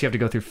Midwest, you have to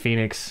go through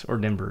Phoenix or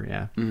Denver,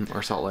 yeah,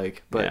 or Salt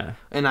Lake. But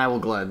and I will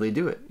gladly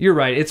do it. You're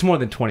right; it's more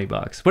than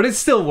 $20, but it's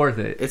still worth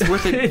it. It's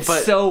worth it. It's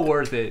but So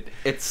worth it.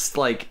 It's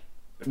like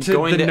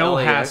going to no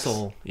LAX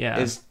hassle. Yeah,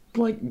 is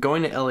like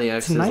going to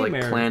LAX is like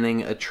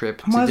planning a trip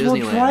to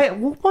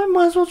Disneyland. I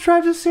might as well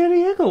drive to San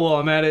Diego while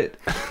I'm at it.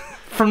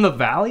 From the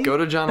valley. Go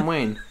to John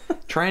Wayne.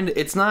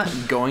 It's not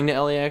going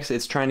to LAX.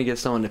 It's trying to get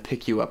someone to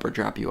pick you up or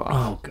drop you off.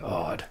 Oh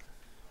God.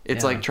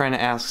 It's like trying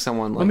to ask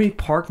someone, like... Let me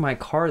park my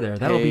car there.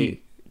 That'll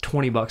be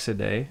 $20 a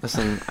day.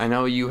 Listen, I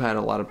know you had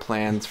a lot of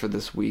plans for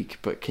this week,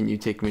 but can you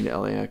take me to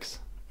LAX?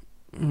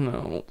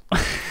 No.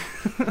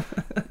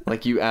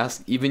 Like, you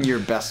ask... Even your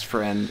best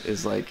friend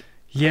is like...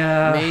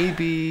 Yeah.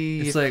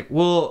 Maybe... It's like,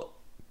 well...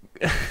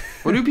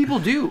 What do people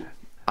do?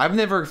 I've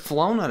never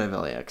flown out of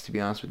LAX, to be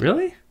honest with you.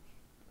 Really?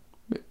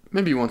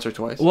 Maybe once or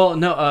twice. Well,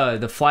 no,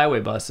 the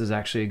flyaway bus is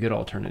actually a good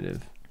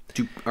alternative.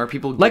 Are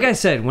people Like I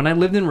said, when I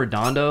lived in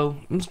Redondo,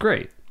 it was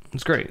great.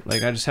 It's great.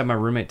 Like, I just had my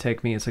roommate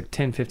take me. It's like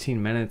 10,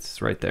 15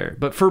 minutes right there.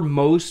 But for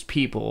most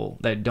people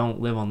that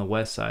don't live on the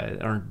west side,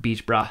 that aren't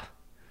beach brah,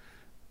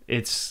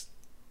 it's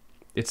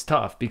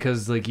tough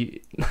because,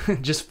 like,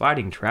 just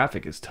fighting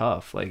traffic is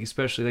tough. Like,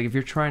 especially, like, if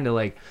you're trying to,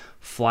 like,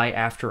 fly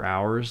after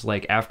hours,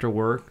 like, after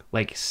work,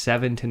 like,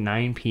 7 to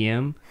 9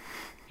 p.m.,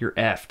 you're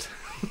effed.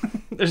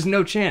 There's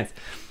no chance.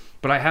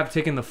 But I have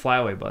taken the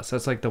flyaway bus.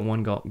 That's, like, the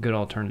one good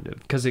alternative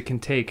because it can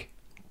take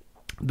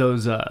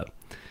those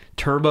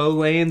turbo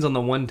lanes on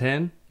the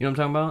 110. You know what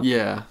I'm talking about?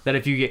 Yeah. That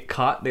if you get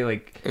caught, they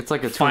like it's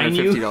like a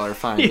 $250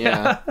 fine.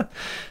 Yeah.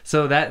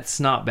 So that's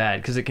not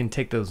bad because it can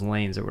take those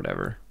lanes or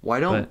whatever. Why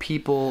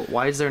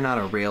is there not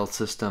a rail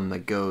system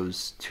that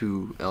goes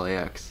to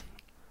LAX?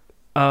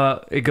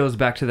 It goes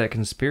back to that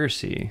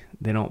conspiracy.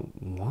 They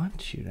don't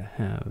want you to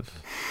have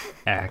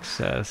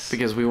access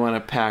because we want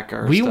to pack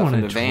our stuff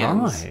into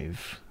vans.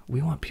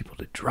 We want people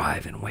to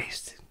drive and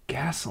waste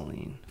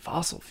gasoline,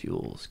 fossil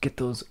fuels, get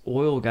those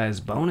oil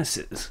guys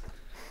bonuses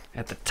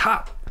at the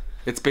top.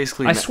 It's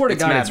basically. I swear to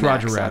God, it's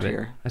Roger Max Rabbit.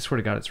 here. I swear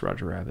to God, it's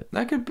Roger Rabbit.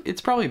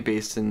 It's probably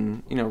based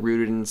in,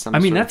 rooted in some. I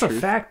mean, sort that's of a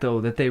truth. fact though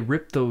that they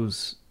ripped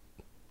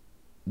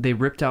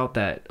out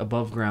that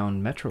above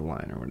ground metro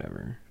line or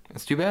whatever.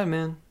 That's too bad,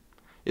 man.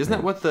 Isn't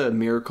that what the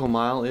Miracle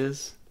Mile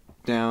is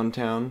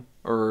downtown?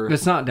 Or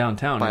it's not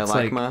downtown. By it's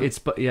LACMA? like it's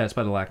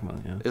by the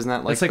LACMA. Yeah. Isn't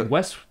that like it's like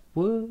West?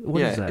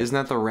 What is that? Isn't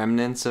that the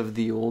remnants of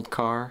the old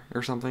car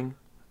or something?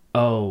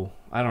 Oh,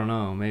 I don't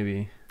know.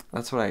 Maybe.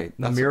 That's what I.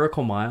 The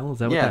Miracle Mile? Is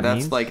that what that means? Yeah,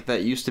 that's like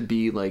that used to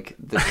be like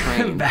the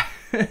train.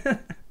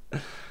 That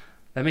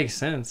makes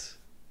sense.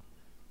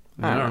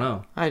 I don't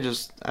know. I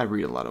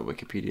read a lot of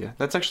Wikipedia.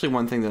 That's actually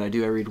one thing that I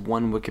do. I read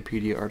one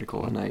Wikipedia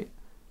article a night.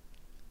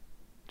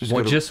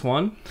 Just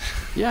one?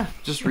 Yeah,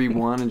 just read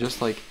one and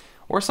just like,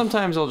 or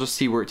sometimes I'll just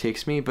see where it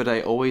takes me. But I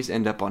always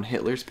end up on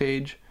Hitler's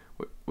page,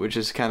 which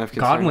is kind of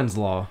concerning. Godwin's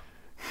law.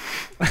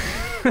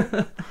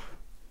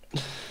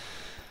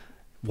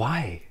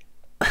 Why?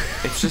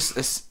 It's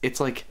just it's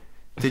like,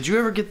 did you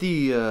ever get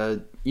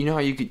the you know how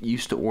you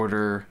used to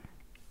order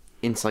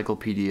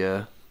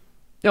encyclopedia?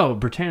 Oh,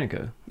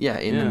 Britannica. Yeah,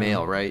 in the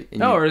mail, right?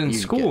 And or in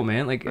school,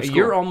 man. Like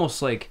you're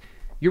almost like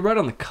you're right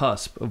on the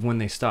cusp of when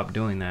they stopped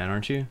doing that,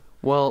 aren't you?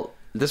 Well,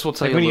 this will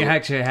tell like you when you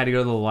actually had to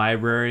go to the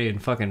library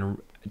and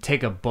fucking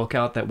take a book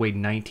out that weighed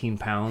 19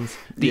 pounds.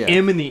 The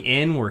M and the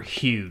N were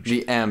huge.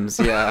 The M's,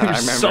 yeah, I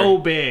remember. So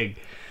big.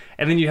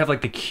 And then you have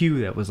like the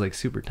Q that was like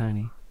super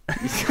tiny.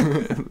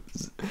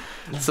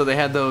 So they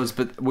had those,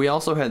 but we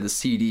also had the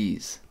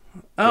CDs.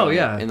 Oh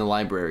yeah, in the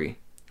library,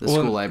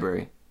 school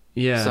library.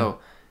 Yeah. So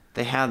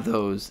they had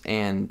those,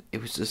 and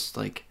it was just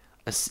like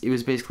it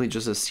was basically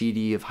just a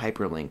CD of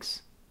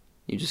hyperlinks.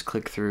 You just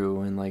click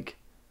through, and like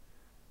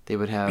they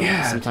would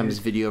have sometimes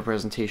video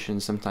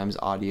presentations, sometimes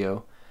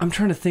audio. I'm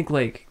trying to think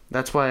like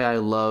that's why I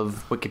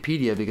love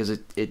Wikipedia, because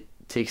it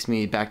takes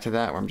me back to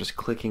that where I'm just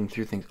clicking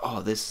through things.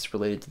 Oh, this is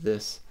related to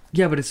this.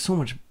 Yeah, but it's so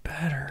much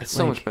better. It's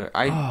so much better.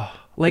 I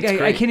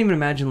can't even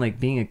imagine like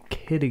being a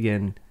kid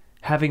again,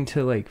 having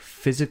to like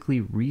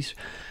physically research.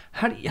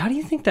 How do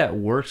you think that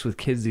works with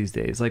kids these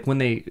days? Like when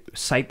they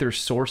cite their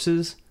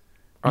sources,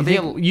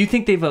 you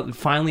think they've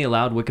finally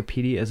allowed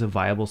Wikipedia as a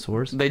viable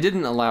source? They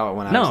didn't allow it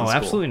when I was in school. No,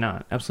 absolutely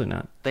not. Absolutely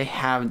not. They've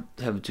had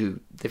to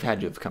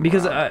have come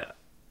because around.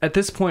 At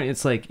this point,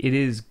 it's like it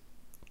is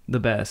the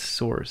best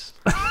source.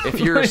 If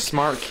you're a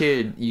smart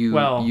kid, you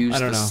use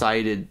the know.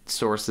 cited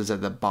sources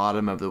at the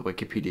bottom of the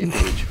Wikipedia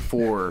page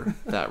for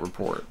that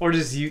report. Or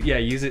just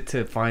use it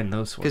to find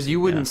those sources. Because you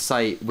wouldn't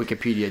cite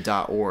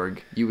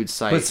wikipedia.org. You would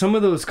cite... But some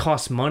of those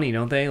cost money,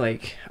 don't they?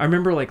 Like, I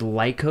remember like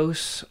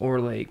Lycos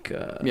or like...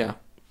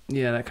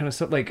 Yeah, that kind of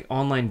stuff. Like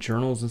online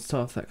journals and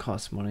stuff that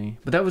cost money.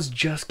 But that was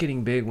just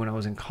getting big when I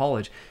was in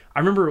college. I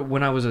remember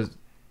when I was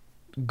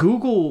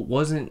Google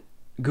was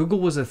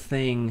a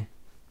thing...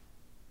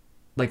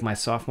 like my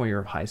sophomore year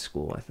of high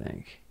school, I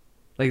think.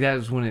 Like that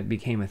was when it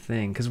became a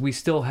thing, because we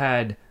still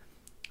had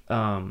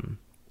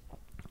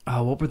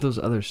what were those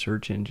other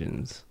search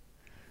engines?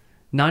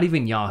 Not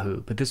even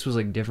Yahoo, but this was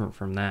like different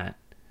from that.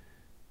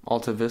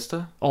 Alta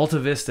Vista,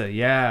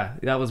 yeah,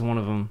 that was one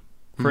of them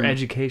for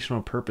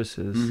educational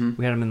purposes.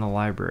 We had them in the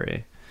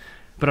library.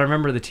 But I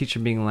remember the teacher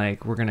being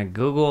like, we're gonna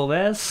Google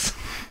this.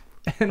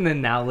 And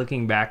then now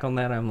looking back on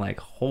that, I'm like,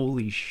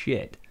 holy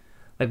shit.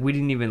 Like we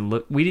didn't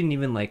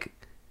even like,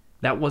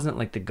 that wasn't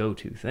like the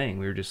go-to thing.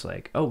 We were just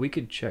like, oh, we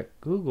could check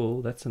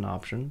Google. That's an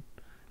option.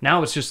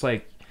 Now it's just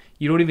like,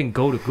 you don't even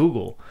go to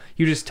Google.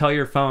 You just tell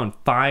your phone,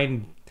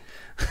 find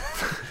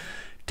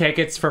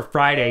tickets for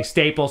Friday,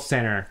 Staples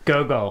Center,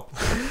 Google.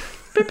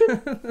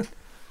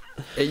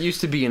 It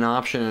used to be an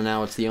option, and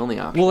now it's the only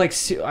option. Well, like,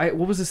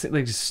 what was this?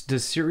 Like,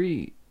 does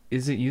Siri,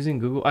 is it using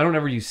Google? I don't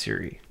ever use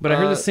Siri. But I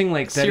heard this thing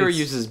like that. Siri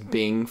uses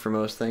Bing for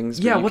most things.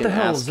 Yeah, what the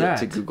hell is that?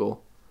 To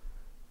Google.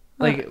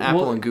 Like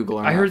Apple and Google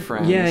are not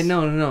friends. Yeah,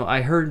 no.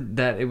 I heard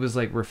that it was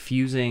like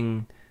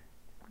refusing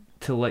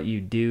to let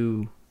you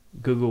do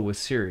Google with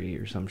Siri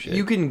or some shit.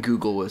 You can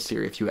Google with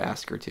Siri if you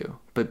ask her to,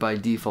 but by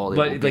default,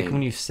 but like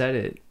when you set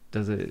it,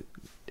 does it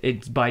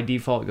it's by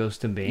default goes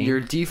to Bing. Your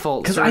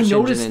default Because search I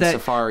noticed engine in that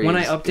Safari when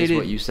I is updated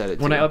what you set it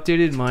to. when I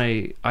updated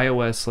my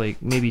iOS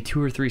like maybe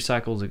 2 or 3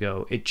 cycles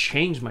ago, it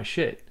changed my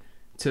shit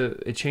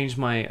it changed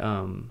my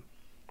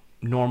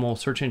normal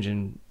search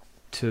engine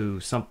to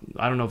some,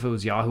 I don't know if it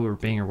was Yahoo or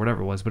Bing or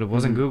whatever it was, but it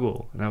wasn't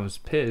Google, and I was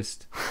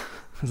pissed.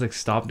 I was like,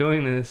 stop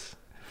doing this.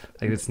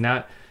 Like it's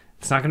not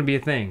going to be a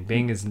thing.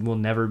 Bing will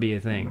never be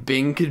a thing.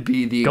 Bing could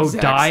be the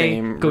exact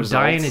same Go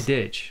die in a results,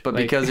 ditch. but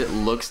like, because it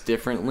looks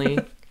differently,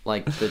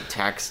 like the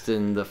text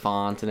and the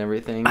font and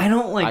everything, I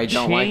don't like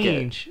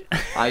change.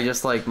 I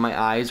just like, my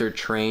eyes are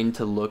trained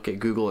to look at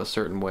Google a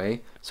certain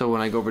way. So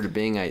when I go over to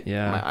Bing,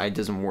 my eye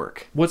doesn't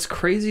work. What's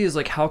crazy is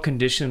like how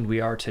conditioned we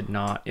are to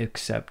not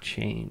accept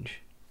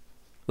change.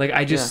 Like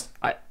I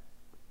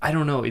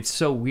don't know. It's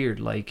so weird.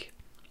 Like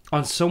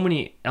on so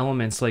many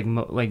elements, like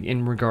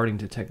in regarding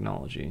to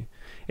technology,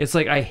 it's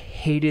like I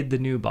hated the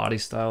new body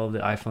style of the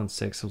iPhone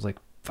 6. I was like,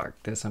 fuck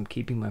this. I'm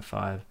keeping my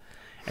 5.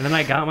 And then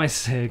I got my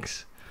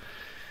 6.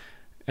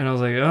 And I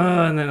was like,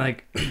 oh, and then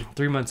like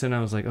 3 months in, I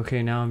was like,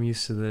 okay, now I'm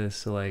used to this.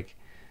 So like,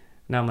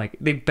 now I'm like,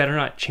 they better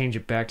not change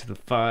it back to the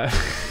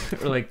 5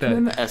 or like the. And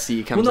then the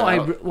SE comes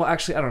out. Well,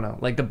 actually, I don't know.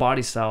 Like the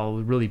body style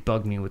would really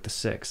bug me with the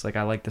 6. Like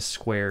I like the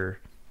square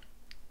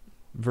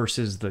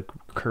versus the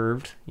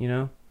curved, you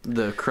know?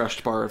 The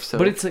crushed bar of soap.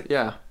 But it's like,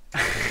 yeah.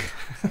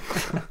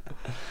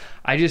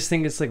 I just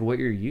think it's like what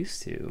you're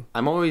used to.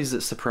 I'm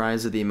always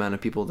surprised at the amount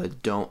of people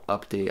that don't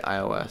update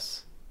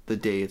iOS the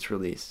day it's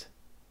released.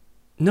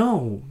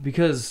 No,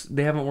 because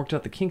they haven't worked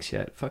out the kinks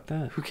yet. Fuck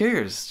that. Who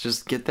cares?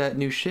 Just get that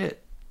new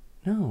shit.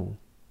 No.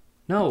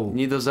 You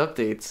need those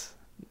updates.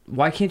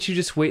 Why can't you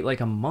just wait like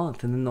a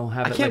month and then they'll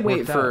have it? I can't like,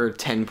 wait for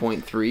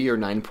 10.3 or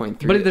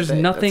 9.3. But there's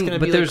nothing. That's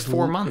But there's like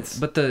 4 months.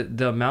 But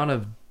the amount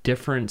of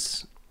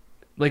difference,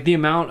 like the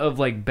amount of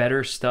like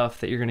better stuff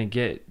that you're gonna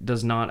get,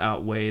 does not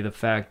outweigh the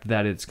fact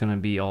that it's gonna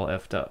be all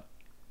effed up.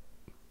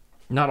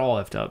 Not all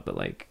effed up, but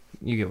like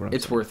you get what I'm saying.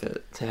 It's worth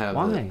it to have.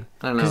 Why? I don't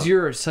know. Because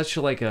you're such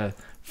like a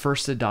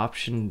first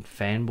adoption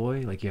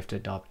fanboy. Like you have to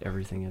adopt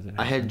everything as it happens.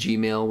 I had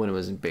Gmail when it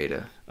was in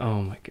beta.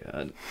 Oh my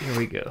god! Here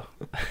we go.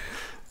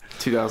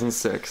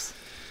 2006.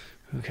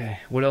 Okay,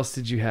 what else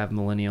did you have,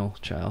 millennial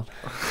child?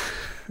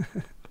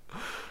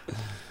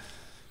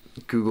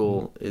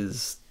 Google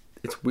is...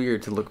 It's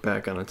weird to look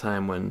back on a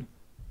time when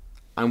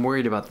I'm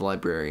worried about the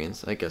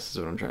librarians, I guess is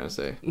what I'm trying to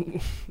say.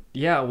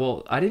 Yeah,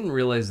 well, I didn't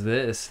realize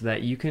this,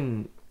 that you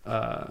can...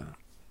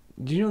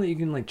 do you know that you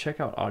can like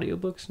check out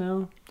audiobooks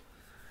now?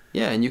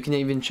 Yeah, and you can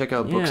even check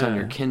out books on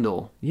your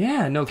Kindle.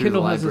 Yeah, no,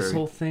 Kindle has this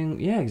whole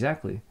thing. Yeah,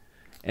 exactly.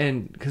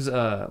 And because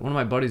one of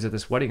my buddies at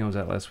this wedding I was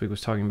at last week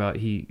was talking about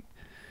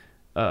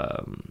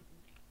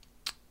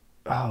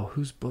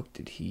whose book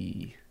did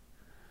he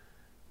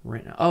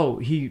rent? Oh,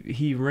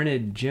 he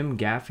rented Jim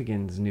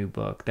Gaffigan's new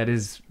book that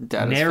is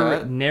that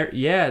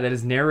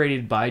is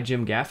narrated by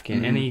Jim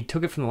Gaffigan, and he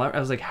took it from the library. I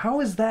was like, how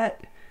is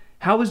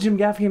Jim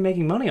Gaffigan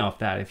making money off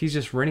that if he's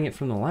just renting it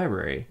from the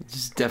library?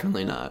 It's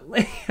definitely not.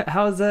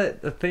 How is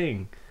that a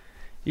thing?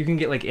 You can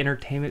get like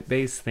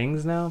entertainment-based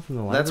things now from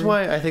the library. That's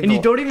why I think... And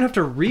you don't even have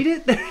to read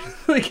it?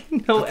 There's like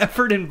no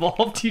effort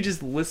involved. You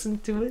just listen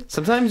to it?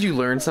 Sometimes you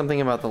learn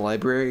something about the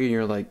library and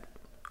you're like,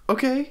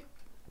 okay,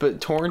 but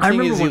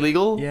torrenting is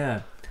illegal?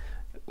 Yeah.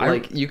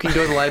 Like, you can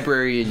go to the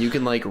library and you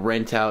can like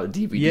rent out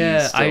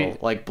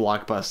DVDs like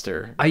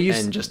Blockbuster,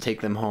 and just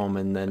take them home,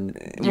 and then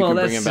you can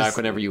bring them back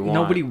whenever you want.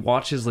 Nobody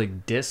watches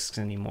like discs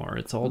anymore.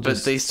 It's all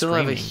just But they still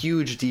streaming. have a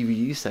huge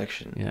DVD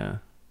section. Yeah.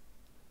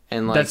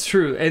 And like, that's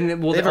true. And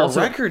they have also,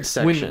 a record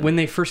section. When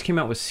they first came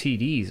out with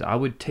CDs, I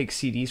would take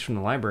CDs from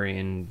the library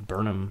and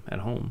burn them at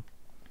home.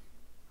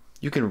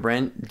 You can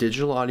rent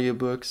digital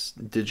audiobooks,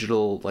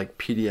 digital like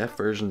PDF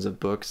versions of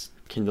books,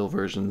 Kindle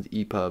versions,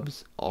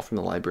 EPUBs, all from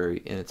the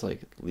library, and it's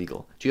like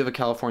legal. Do you have a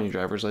California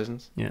driver's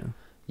license? Yeah.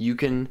 You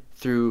can,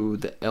 through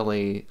the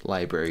LA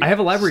library. I have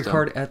a library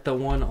card at the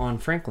one on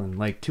Franklin,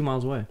 like 2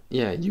 miles away.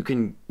 Yeah, you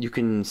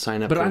can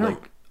sign up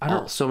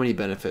for so many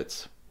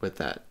benefits with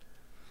that.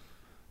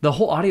 The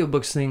whole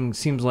audiobooks thing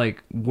seems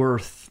like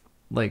worth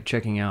like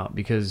checking out,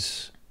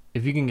 because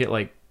if you can get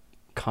like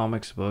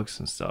comics books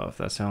and stuff,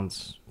 that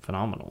sounds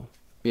phenomenal.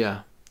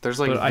 Yeah. There's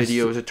like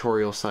video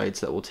tutorial sites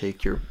that will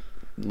take your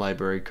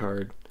library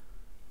card.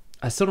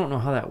 I still don't know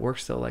how that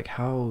works though. Like,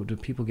 how do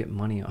people get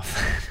money off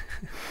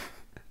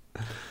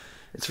that?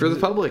 It's for the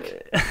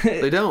public.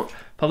 They don't.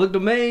 Public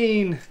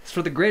domain. It's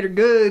for the greater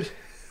good.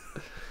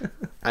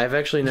 I've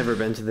actually never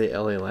been to the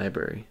LA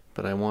library,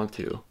 but I want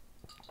to.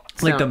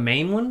 It's like the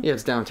main one? Yeah,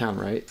 it's downtown,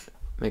 right?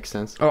 Makes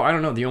sense. Oh, I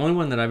don't know. The only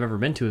one that I've ever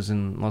been to is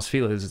in Los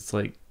Feliz. It's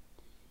like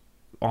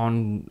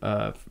on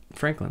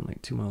Franklin,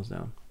 like 2 miles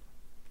down.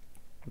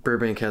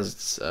 Burbank has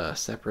its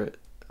separate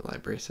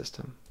library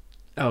system.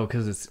 Oh,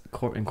 because it's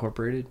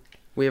incorporated?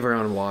 We have our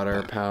own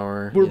water,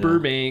 power. We're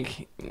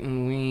Burbank,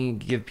 and we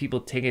give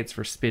people tickets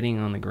for spitting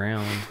on the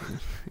ground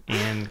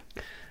and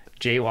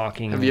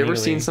jaywalking. Have you ever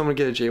seen someone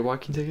get a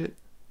jaywalking ticket?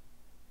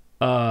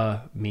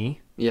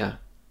 Me? Yeah.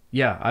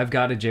 Yeah, I've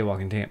got a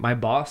jaywalking ticket. My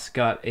boss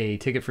got a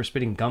ticket for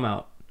spitting gum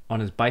out on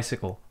his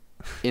bicycle.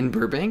 In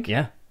Burbank?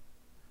 Yeah.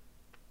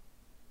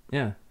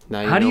 Yeah.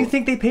 Now How do you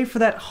think they pay for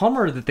that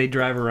Hummer that they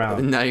drive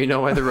around? Now you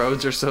know why the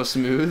roads are so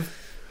smooth.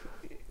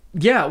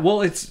 Yeah,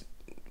 well, it's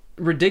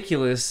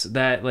ridiculous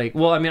that, like,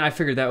 well, I mean, I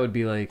figured that would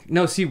be like,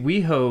 no, see,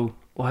 WeHo,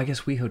 well, I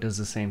guess WeHo does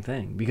the same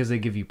thing because they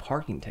give you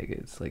parking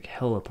tickets, like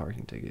hella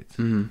parking tickets.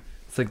 Mm-hmm.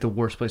 It's like the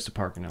worst place to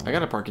park in LA. I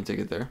got a parking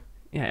ticket there.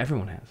 Yeah,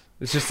 everyone has.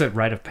 It's just a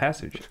rite of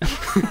passage.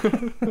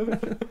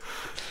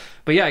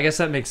 But yeah, I guess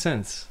that makes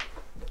sense.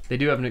 They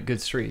do have good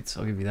streets.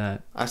 I'll give you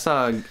that. I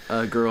saw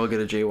a girl get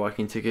a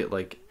jaywalking ticket,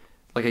 like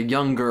a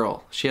young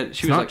girl. She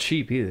was not like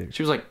cheap either.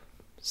 She was like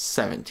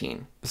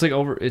 17. It's like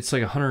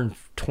 $120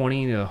 to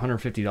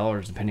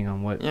 $150 depending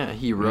on what. Yeah,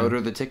 he wrote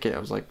her the ticket. I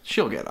was like,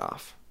 she'll get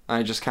off.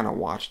 I just kind of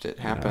watched it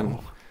happen.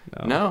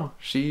 No,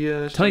 she.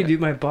 Tell you, dude,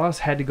 my boss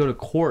had to go to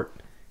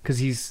court because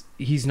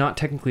he's not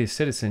technically a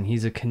citizen.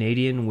 He's a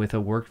Canadian with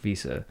a work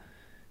visa,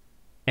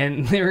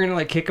 and they were gonna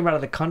like kick him out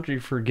of the country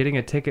for getting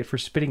a ticket for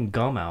spitting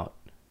gum out.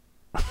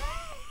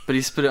 But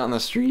he spit it on the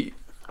street.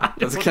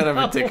 That's kind of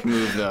a dick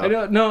move, though. I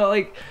don't know,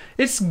 like,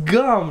 it's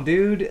gum,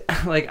 dude.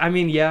 Like, I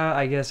mean, yeah,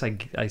 I guess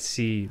I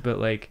see, but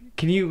like,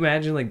 can you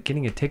imagine like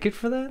getting a ticket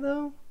for that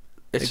though?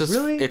 It's like, just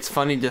really? It's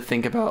funny to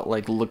think about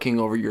like looking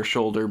over your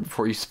shoulder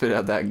before you spit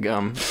out that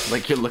gum,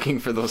 like you're looking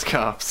for those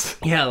cops.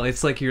 Yeah,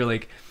 it's like you're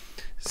like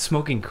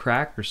smoking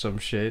crack or some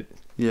shit.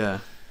 Yeah.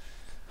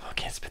 Oh, I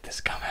can't spit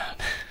this gum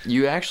out.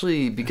 You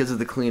actually, because of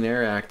the Clean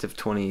Air Act of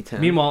 2010.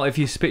 Meanwhile, if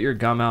you spit your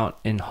gum out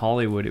in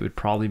Hollywood, it would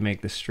probably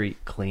make the street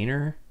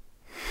cleaner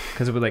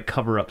because it would like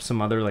cover up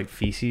some other like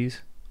feces.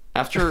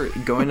 After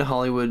going to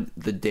Hollywood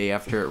the day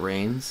after it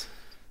rains.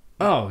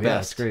 Oh, yeah,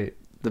 that's great.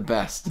 The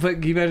best. But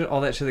can you imagine all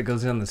that shit that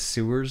goes down the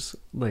sewers?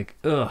 Like,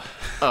 ugh.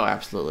 Oh,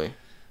 absolutely.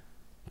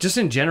 Just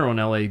in general in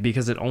LA,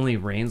 because it only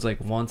rains like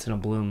once in a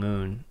blue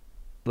moon,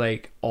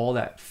 like all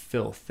that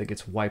filth that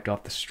gets wiped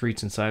off the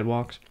streets and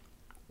sidewalks,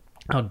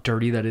 how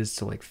dirty that is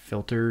to like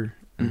filter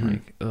and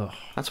like, ugh.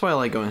 That's why I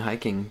like going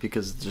hiking,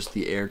 because just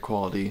the air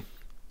quality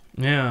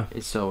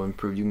is so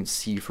improved. You can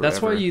see forever.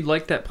 That's why you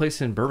like that place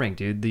in Burbank,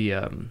 dude.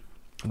 The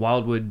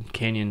Wildwood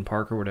Canyon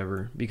Park or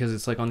whatever, because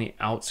it's like on the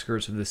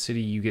outskirts of the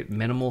city. You get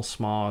minimal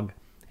smog,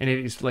 and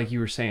it's like you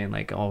were saying,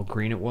 like all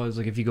green it was.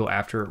 Like if you go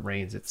after it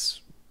rains, it's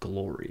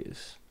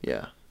glorious.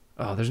 Yeah.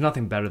 Oh, there's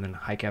nothing better than a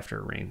hike after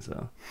it rains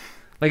though.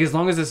 Like as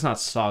long as it's not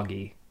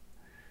soggy,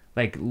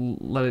 like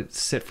let it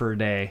sit for a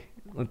day,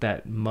 let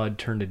that mud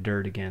turn to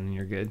dirt again, and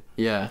you're good.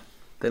 Yeah,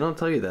 they don't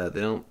tell you that.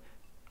 They don't.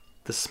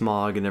 The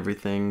smog and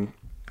everything.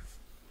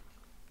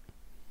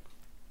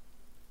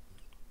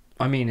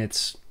 I mean,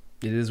 it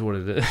is what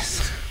it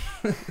is.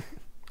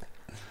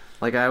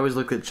 Like I always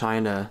look at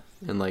China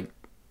and like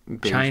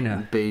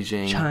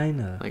Beijing.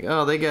 China. Like,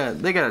 oh, they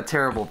got a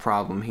terrible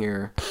problem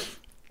here.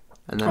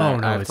 And then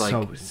I have to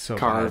like so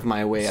carve bad.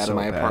 my way out of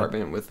my bad.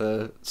 apartment with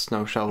a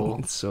snow shovel.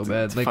 It's so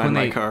bad. To Like find when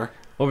my they car.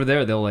 over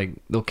there,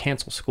 they'll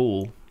cancel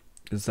school.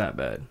 It's that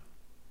bad.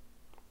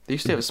 They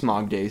used to have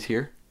smog days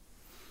here.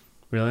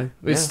 Really?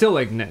 Yeah. It's still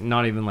like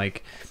not even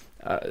like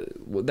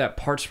that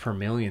parts per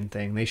million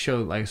thing. They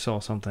showed. I saw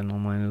something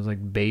online. It was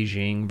like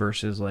Beijing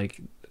versus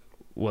like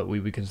what we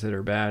would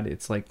consider bad.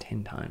 It's like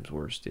 10 times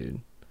worse,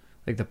 dude.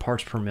 Like the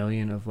parts per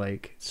million of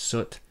like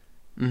soot.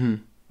 Mm-hmm.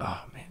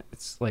 Oh man,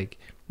 it's like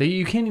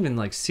you can't even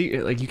like see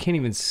it. Like you can't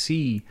even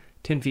see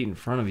 10 feet in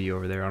front of you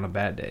over there on a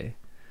bad day.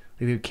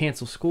 Like they would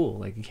cancel school.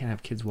 Like you can't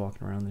have kids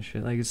walking around this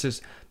shit. Like it's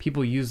just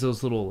people use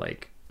those little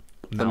like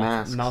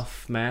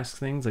mouth mask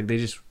things. Like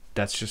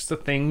that's just the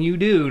thing you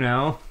do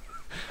now.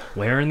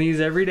 Wearing these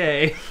every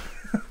day.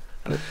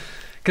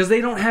 Because they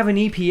don't have an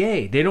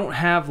EPA. They don't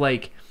have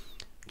like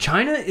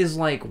China is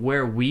like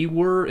where we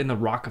were in the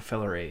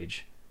Rockefeller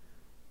age.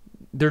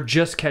 They're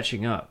just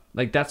catching up.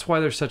 Like that's why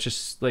they're such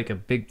a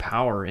big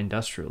power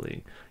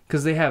industrially,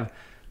 because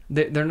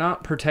they're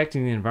not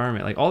protecting the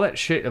environment. Like all that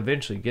shit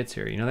eventually gets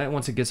here. You know that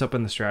once it gets up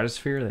in the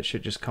stratosphere, that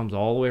shit just comes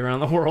all the way around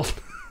the world.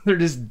 They're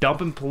just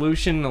dumping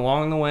pollution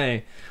along the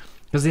way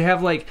because they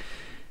have like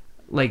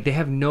they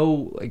have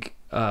no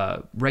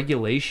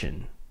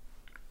regulation.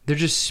 They're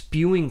just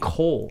spewing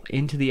coal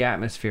into the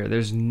atmosphere.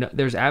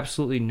 There's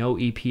absolutely no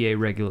EPA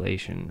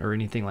regulation or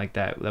anything like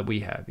that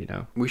we have, you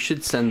know. We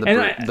should send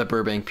the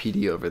Burbank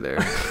PD over there.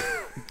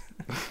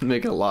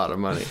 Make a lot of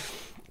money.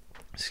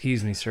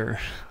 Excuse me, sir.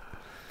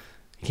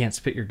 You can't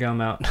spit your gum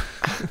out.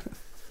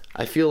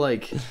 I feel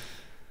like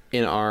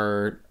in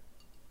our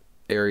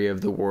area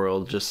of the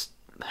world, just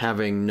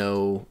having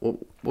what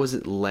was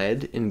it,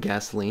 lead in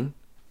gasoline?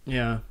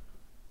 Yeah.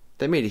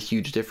 That made a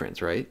huge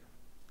difference, right?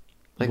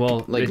 Like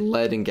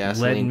lead in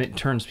gasoline. Lead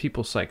turns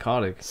people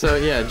psychotic. So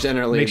yeah,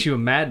 generally makes you a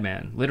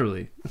madman,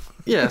 literally.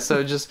 Yeah,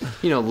 so just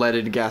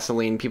leaded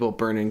gasoline, people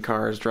burning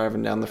cars,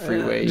 driving down the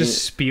freeway,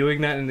 just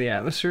spewing that in the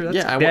atmosphere.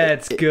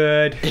 That's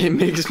good. It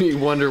makes me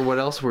wonder what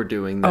else we're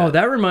doing. Oh,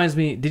 that reminds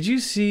me. Did you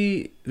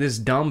see this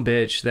dumb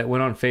bitch that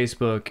went on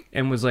Facebook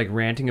and was like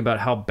ranting about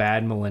how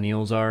bad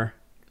millennials are?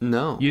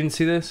 No, you didn't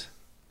see this?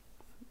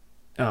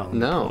 Oh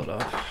no.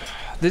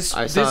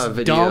 I saw a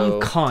video.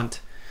 Dumb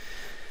cunt.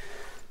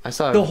 I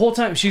saw the whole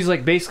time she's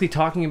like basically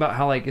talking about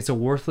how like it's a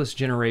worthless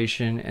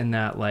generation and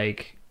that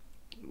like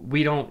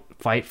we don't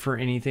fight for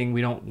anything.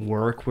 We don't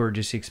work. We're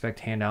just expect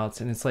handouts.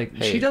 And it's like,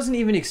 Hey. she doesn't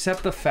even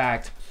accept the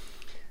fact,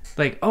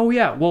 like, oh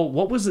yeah, well,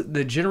 what was it,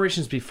 the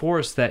generations before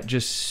us that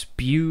just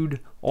spewed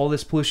all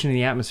this pollution in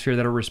the atmosphere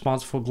that are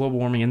responsible for global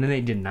warming, and then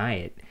they deny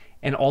it.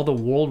 And all the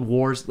world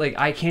wars, like,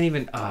 I can't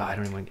even, I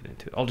don't even want to get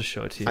into it. I'll just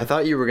show it to you. I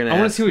thought you were going to I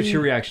want to see what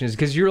your reaction is,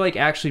 because you're, like,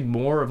 actually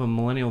more of a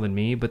millennial than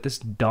me, but this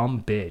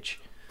dumb bitch.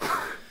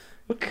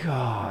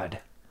 God.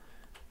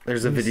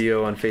 There's a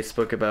video on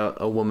Facebook about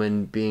a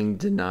woman being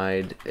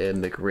denied a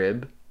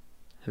McRib.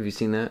 Have you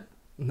seen that?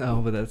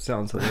 No, but that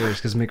sounds hilarious,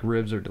 because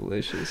McRibs are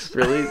delicious.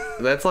 Really?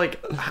 That's,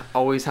 like,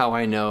 always how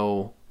I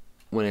know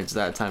when it's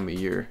that time of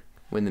year,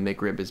 when the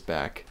McRib is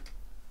back.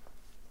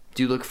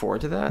 Do you look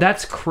forward to that?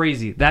 That's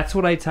crazy. That's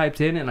what I typed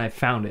in, and I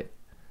found it.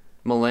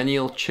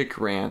 Millennial chick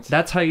rant.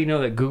 That's how you know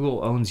that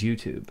Google owns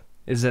YouTube.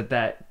 Is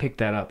that picked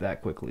that up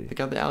that quickly? They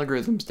got the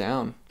algorithms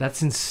down.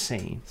 That's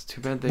insane. It's too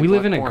bad they We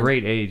live in block a porn.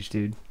 great age,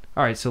 dude.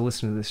 All right, so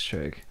listen to this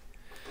chick.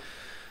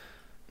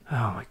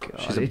 Oh my god,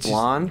 She's a it's just-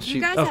 blonde. If you She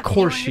guys Of have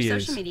course anyone on she your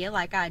is. social media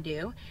like I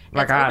do,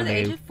 Like that's I over the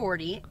age do. of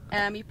 40,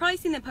 you've probably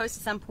seen them post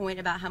at some point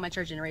about how much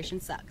our generation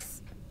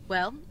sucks.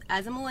 Well,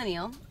 as a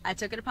millennial, I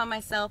took it upon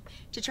myself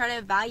to try to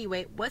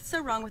evaluate what's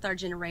so wrong with our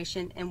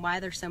generation and why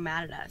they're so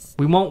mad at us.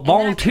 We won't And then I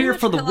volunteer pretty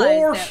for much the realized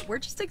wars. that we're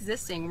just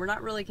existing. We're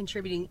not really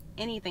contributing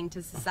anything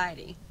to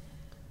society.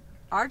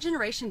 Our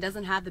generation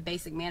doesn't have the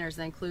basic manners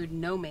that include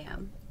no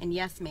ma'am and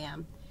yes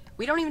ma'am.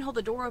 We don't even hold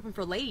the door open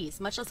for ladies,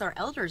 much less our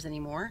elders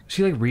anymore.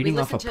 She like reading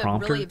We off a listen to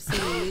prompter. really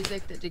obscene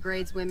music that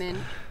degrades women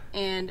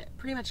and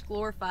pretty much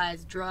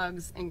glorifies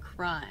drugs and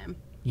crime.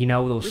 You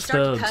know those We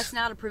start to cuss thugs.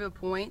 now to prove a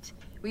point.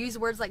 We use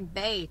words like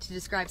bae to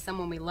describe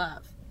someone we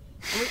love.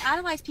 And we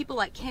idolize people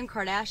like Kim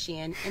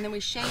Kardashian, and then we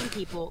shame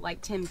people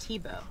like Tim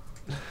Tebow.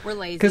 We're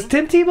lazy. 'Cause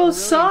Tim Tebow we're really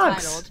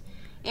sucks. entitled,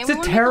 and He's we a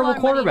wanna make terrible lot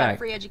of money and have quarterback.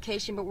 free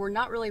education, but we're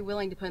not really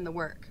willing to put in the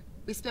work.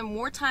 We spend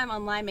more time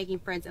online making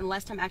friends and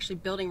less time actually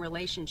building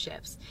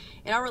relationships.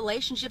 And our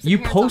relationships You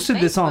appearance on posted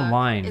this Facebook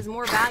online. is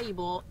more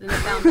valuable than the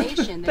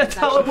foundation that That's is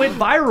how it actually went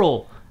built.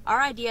 viral. Our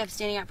idea of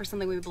standing up for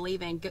something we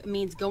believe in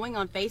means going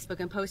on Facebook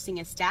and posting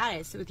a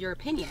status with your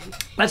opinion.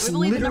 That's We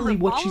believe literally the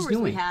number what of she's followers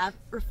doing. we have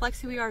reflects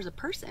who we are as a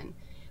person.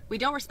 We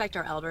don't respect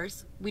our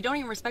elders. We don't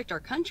even respect our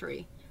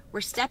country.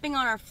 We're stepping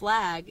on our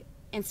flag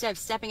instead of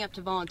stepping up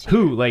to volunteer.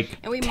 Who, like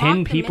And we 10 mock the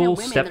men people and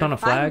women stepped that on are a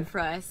fighting flag? for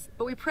us,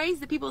 but we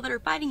praise the people that are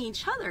fighting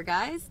each other,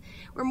 guys.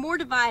 We're more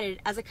divided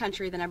as a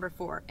country than ever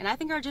before, and I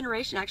think our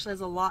generation actually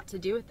has a lot to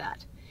do with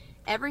that.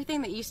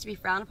 Everything that used to be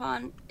frowned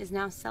upon is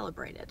now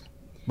celebrated.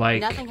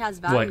 Like Nothing has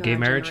value what? Gay in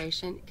our marriage?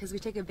 generation because we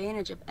take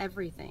advantage of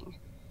everything.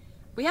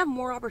 We have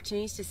more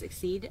opportunities to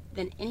succeed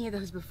than any of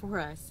those before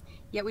us,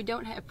 yet we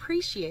don't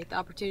appreciate the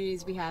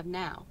opportunities we have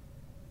now.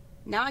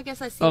 Now I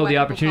guess I see Oh, why the people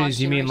call opportunities.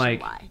 us You mean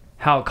Generation like Y.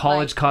 how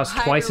college Like, costs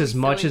why twice are as we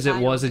much so as it was a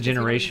entitled because we don't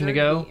generation deserve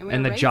to ago, be, and we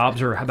and were the raised jobs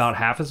like are this? about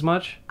half as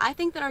much? I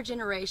think that our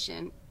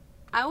generation,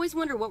 I always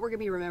wonder what we're going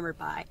to be remembered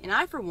by. And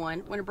I, for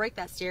one, want to break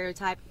that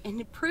stereotype and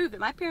to prove that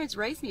my parents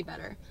raised me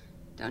better.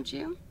 Don't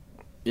you?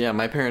 Yeah,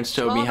 my parents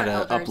showed all me of how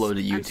our to elders, upload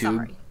to I'm YouTube.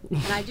 sorry.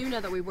 And I do know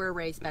that we were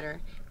raised better.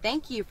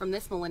 Thank you from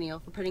this millennial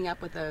for putting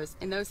up with those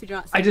and those who do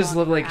not. I just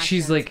love love like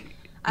she's like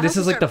I this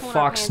hope is we like the start pulling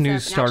our Fox pants News up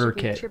and starter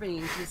actually kit.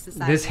 contributing to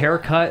society This more.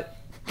 haircut,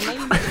 And maybe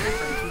make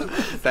a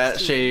difference That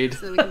shade so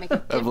that we can make a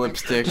of difference.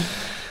 lipstick.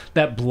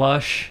 that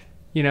blush,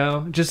 you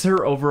know, just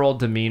her overall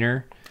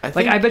demeanor. I Like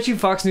think- I bet you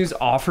Fox News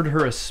offered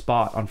her a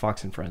spot on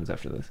Fox and Friends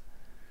after this.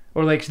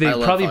 Or like they I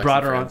love probably Fox brought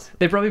and her on. Friends.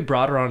 They probably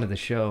brought her onto the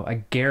show.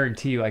 I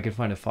guarantee you, I could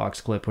find a Fox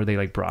clip where they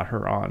like brought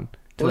her on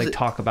to Was like it-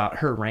 talk about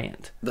her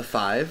rant. The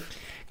 5.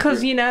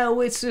 Cause you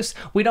know it's just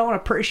we don't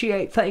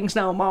appreciate things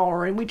no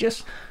more, and we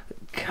just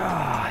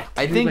God.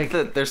 I dude, think like,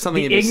 that there's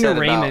something the to be said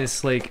about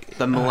ignoramus, like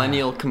the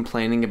millennial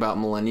complaining about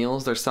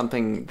millennials. There's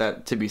something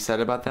that to be said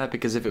about that,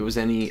 because if it was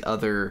any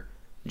other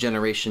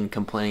generation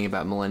complaining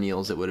about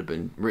millennials, it would have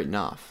been written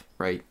off,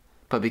 right?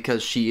 But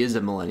because she is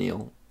a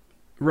millennial,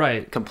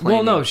 right.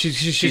 complaining. Well, no,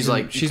 she's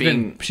like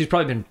being- she's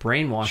probably been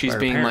brainwashed. she's by her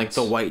being like parents.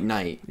 the white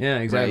knight. Yeah,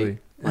 exactly. right?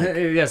 Like-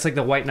 Yeah, it's like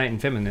the white knight in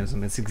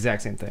feminism. It's the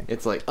exact same thing.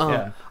 It's like, oh,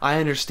 Yeah. I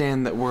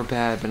understand that we're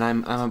bad, but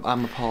I'm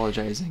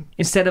apologizing.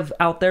 Instead of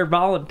out there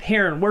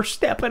volunteering, we're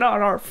stepping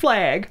on our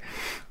flag.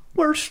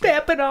 We're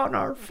stepping on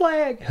our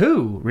flag.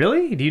 Who?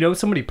 Really? Do you know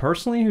somebody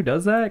personally who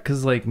does that?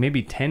 Because like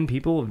maybe 10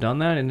 people have done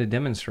that in a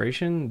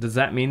demonstration. Does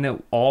that mean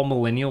that all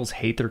millennials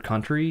hate their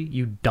country?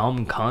 You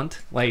dumb cunt.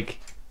 Like,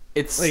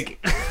 It's like,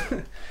 it's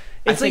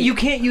like think- you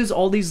can't use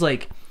all these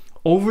like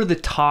over the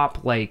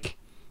top like.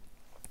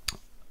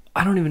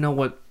 I don't even know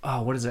what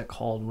is that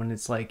called when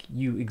it's like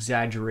you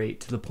exaggerate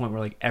to the point where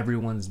like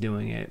everyone's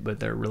doing it but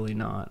they're really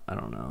not. I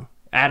don't know.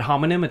 Ad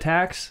hominem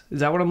attacks?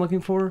 Is that what I'm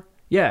looking for?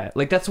 Yeah,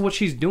 like that's what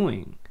she's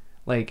doing.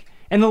 Like,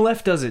 and the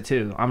left does it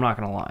too. I'm not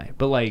gonna lie,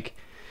 but like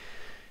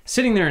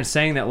sitting there and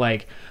saying that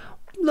like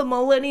the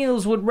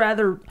millennials would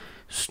rather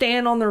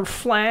stand on their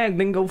flag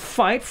than go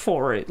fight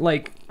for it.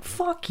 Like,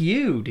 fuck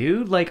you,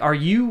 dude. Like, are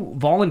you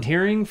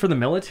volunteering for the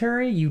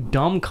military, you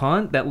dumb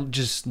cunt that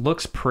just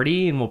looks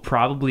pretty and will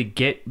probably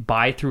get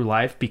by through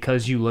life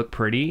because you look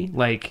pretty?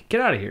 Like, get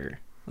out of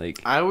here.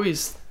 Like, I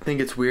always think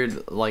it's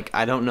weird. Like,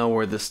 I don't know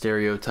where the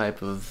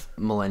stereotype of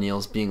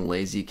millennials being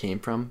lazy came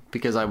from,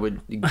 because I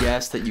would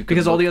guess that you could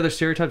because all the other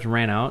stereotypes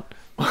ran out.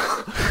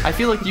 I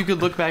feel like you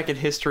could look back at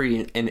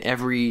history and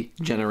every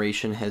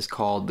generation has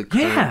called the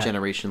current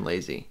generation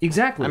lazy.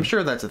 Exactly. I'm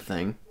sure that's a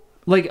thing.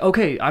 Like,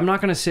 okay, I'm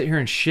not going to sit here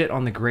and shit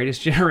on the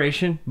greatest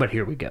generation, but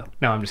here we go.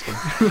 No, I'm just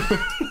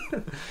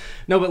kidding.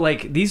 No, but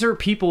like, these are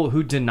people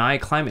who deny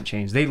climate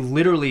change. They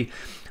literally,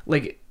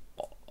 like,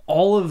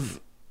 all of,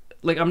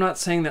 like, I'm not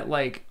saying that,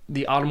 like,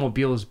 the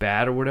automobile is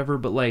bad or whatever,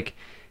 but, like,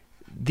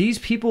 these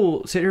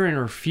people sit here and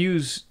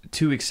refuse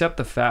to accept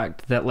the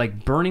fact that,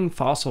 like, burning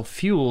fossil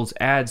fuels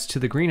adds to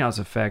the greenhouse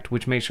effect,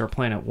 which makes our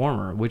planet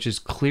warmer, which is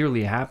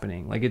clearly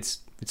happening. Like,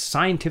 it's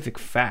scientific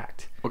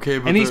fact. Okay,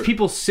 but and these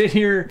people sit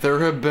here. There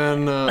have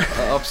been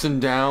ups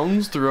and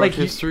downs throughout like,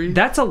 history.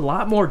 That's a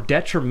lot more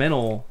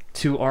detrimental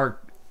to our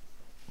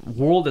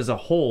world as a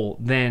whole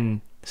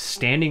than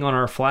standing on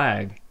our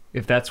flag,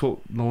 if that's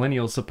what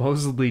millennials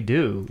supposedly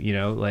do, you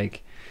know?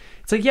 Like,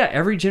 it's like, yeah,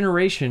 every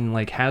generation,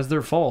 like, has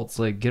their faults.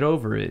 Like, get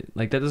over it.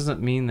 Like, that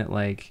doesn't mean that,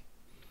 like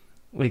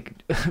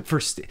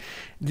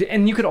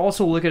and you could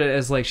also look at it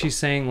as, like, she's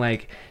saying,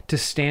 like, to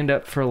stand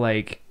up for,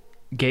 like,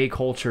 gay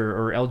culture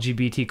or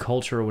LGBT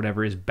culture or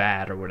whatever is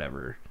bad or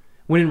whatever,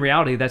 when in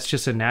reality that's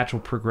just a natural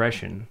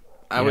progression.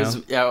 I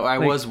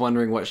was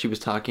wondering what she was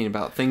talking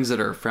about. Things that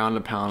are frowned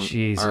upon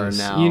are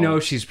now, you know,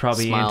 she's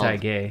probably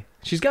anti-gay.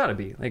 She's got to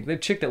be. Like, the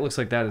chick that looks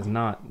like that is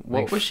not,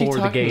 like, what was she for the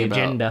talking gay about?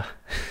 agenda.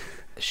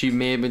 She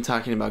may have been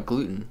talking about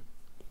gluten.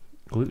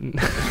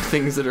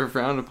 Things that are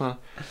frowned upon.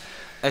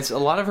 It's a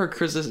lot of her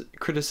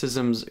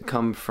criticisms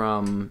come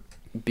from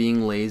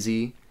being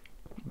lazy,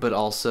 but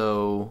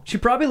also she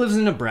probably lives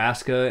in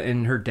Nebraska,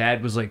 and her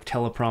dad was, like,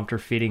 teleprompter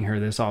feeding her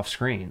this off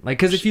screen. Like,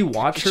 because if you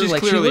watch her,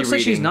 like, she looks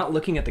like she's not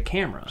looking at the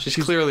camera. She's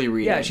clearly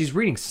reading. Yeah, she's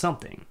reading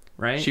something,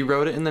 right? She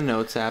wrote it in the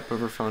notes app of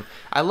her phone.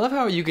 I love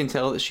how you can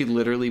tell that she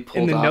literally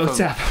pulled in the off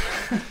notes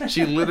app.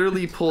 She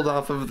literally pulled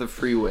off of the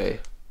freeway.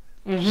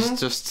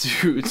 Just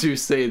to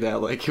say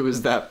that, like, it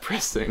was that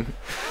pressing.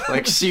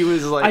 Like, she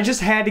was like, I just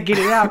had to get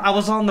it out. I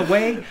was on the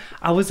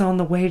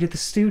way to the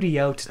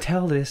studio to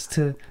tell this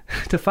to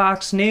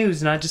Fox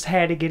News, and I just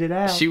had to get it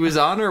out. She was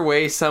on her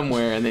way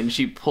somewhere, and then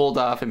she pulled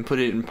off and put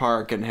it in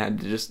park and had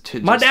to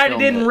just my daddy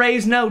didn't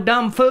raise no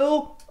dumb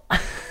fool.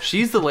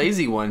 She's the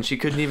lazy one. She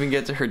couldn't even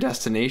get to her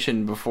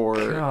destination before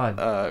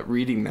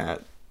reading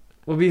that.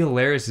 What would be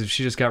hilarious if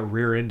she just got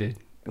rear-ended.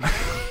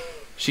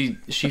 She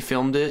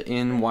filmed it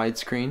in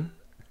widescreen,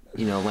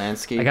 you know,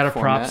 landscape. I got a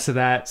format. props to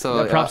that.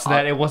 So props to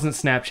that. It wasn't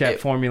Snapchat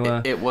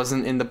formula. It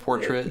wasn't in the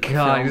portrait.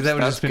 God, because that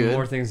would have just been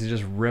more things to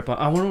just rip on.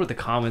 I wonder what the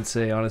comments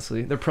say.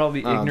 Honestly, they're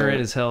probably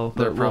ignorant as hell.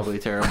 They're probably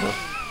terrible.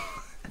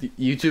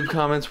 YouTube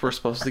comments were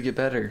supposed to get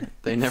better.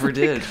 They never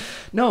did.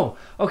 No.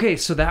 Okay,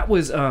 so that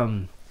was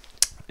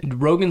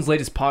Rogan's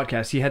latest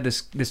podcast. He had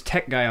this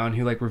tech guy on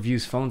who, like,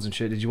 reviews phones and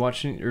shit. Did you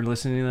watch it or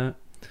listen to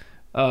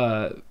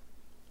that?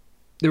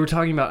 They were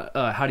talking about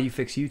how do you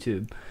fix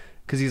YouTube,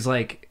 because he's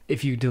like,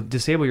 if you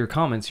disable your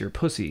comments, you're a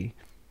pussy,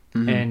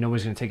 and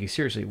nobody's gonna take you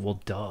seriously. Well,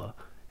 duh.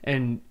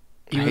 And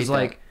he was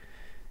like,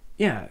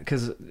 yeah,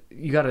 because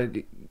you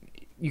gotta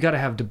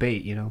have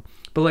debate, you know.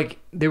 But, like,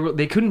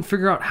 they couldn't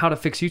figure out how to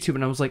fix YouTube,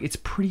 and I was like, it's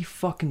pretty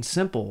fucking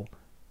simple.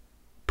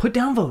 Put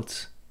down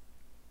votes,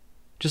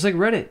 just like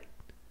Reddit.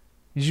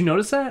 Did you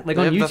notice that? Like,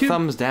 they on have YouTube, the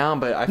thumbs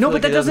down, but I feel no, but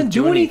like that doesn't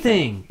do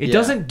anything. It Yeah.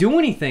 doesn't do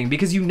anything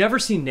because you never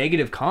see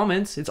negative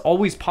comments. It's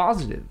always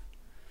positive.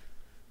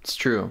 It's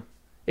true.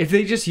 If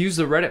they just use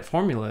the Reddit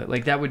formula,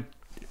 like, that would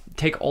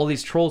take all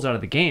these trolls out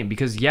of the game,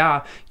 because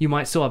yeah, you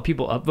might still have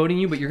people upvoting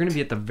you, but you're going to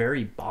be at the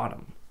very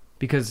bottom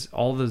because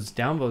all those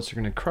downvotes are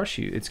going to crush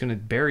you. It's going to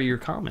bury your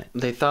comment.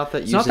 They thought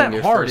that It's not using that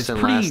your hard. first It's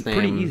and last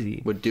pretty name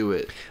easy. would do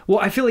it. Well,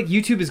 I feel like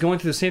YouTube is going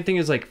through the same thing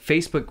as, like,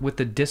 Facebook with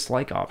the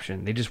dislike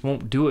option. They just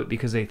won't do it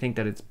because they think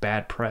that it's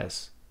bad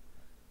press.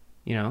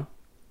 You know?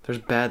 There's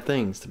bad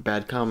things. The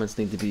bad comments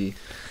need to be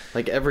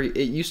like it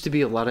used to be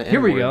a lot of Here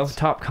we go. N-words.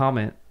 Top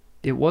comment.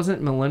 It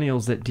wasn't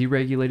millennials that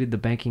deregulated the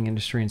banking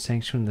industry and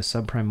sanctioned the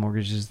subprime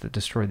mortgages that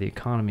destroyed the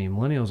economy.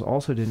 Millennials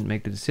also didn't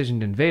make the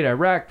decision to invade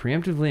Iraq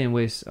preemptively and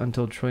waste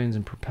untold trillions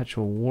in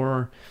perpetual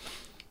war.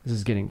 This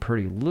is getting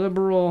pretty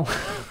liberal.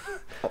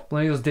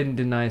 Millennials didn't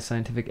deny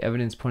scientific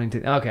evidence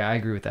pointing to... Okay, I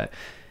agree with that.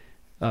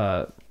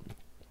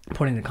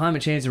 Pointing to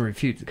climate change and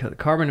refute the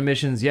carbon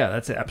emissions. Yeah,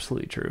 that's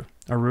absolutely true.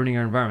 Are ruining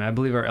our environment. I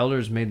believe our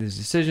elders made these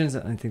decisions,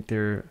 and I think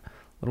they're a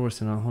little worse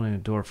than holding a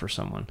door for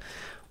someone.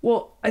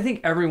 Well, I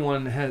think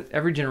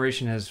every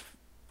generation has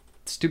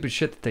stupid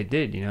shit that they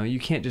did, you know? You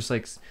can't just,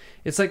 like...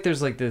 It's like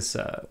there's, like, this...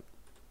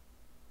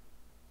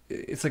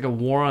 it's like a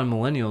war on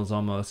millennials,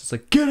 almost. It's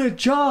like, get a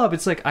job!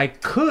 It's like, I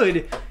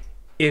could...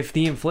 If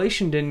the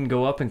inflation didn't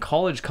go up and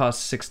college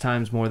costs 6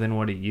 times more than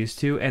what it used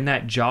to, and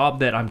that job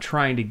that I'm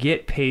trying to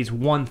get pays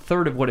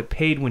 1/3 of what it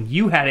paid when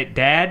you had it,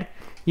 Dad,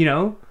 you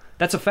know?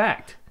 That's a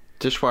fact.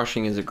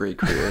 Dishwashing is a great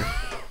career.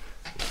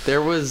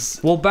 There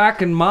was... Well,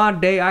 back in my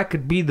day, I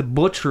could be the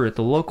butcher at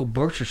the local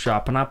butcher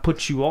shop, and I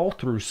put you all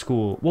through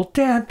school. Well,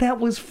 Dad, that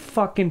was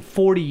fucking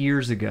 40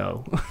 years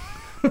ago.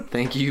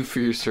 Thank you for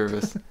your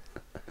service.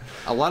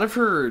 A lot of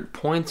her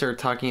points are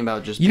talking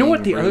about just You know being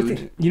what the other rude.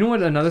 thing? You know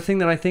what another thing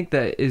that I think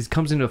that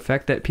comes into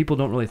effect that people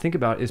don't really think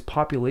about is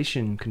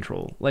population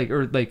control, like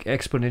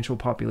exponential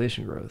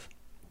population growth.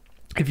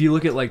 If you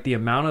look at like the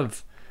amount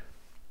of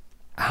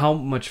how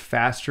much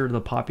faster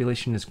the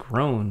population has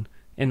grown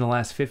in the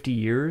last 50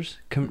 years,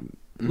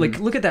 like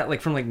look at that,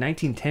 like from like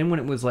 1910 when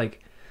it was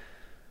like,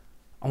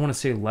 I want to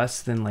say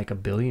less than like 1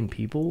 billion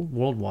people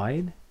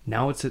worldwide.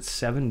 Now it's at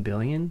 7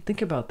 billion.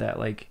 Think about that.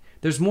 Like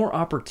there's more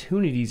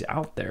opportunities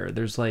out there.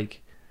 There's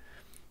like,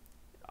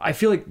 I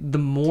feel like the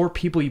more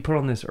people you put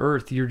on this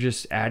earth, you're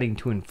just adding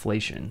to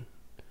inflation,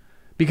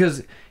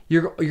 because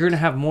you're going to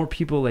have more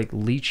people like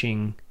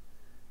leeching.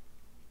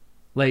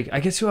 Like, I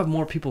guess you'll have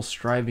more people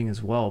striving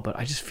as well, but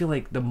I just feel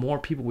like the more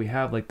people we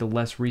have, like the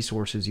less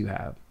resources you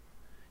have.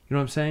 You know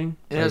what I'm saying?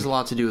 It has a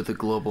lot to do with the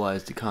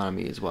globalized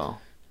economy as well.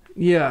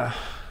 Yeah,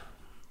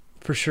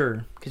 for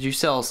sure. Because you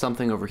sell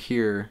something over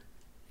here,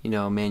 you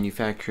know,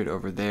 manufactured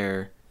over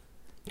there.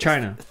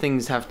 China.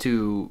 Things have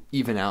to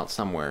even out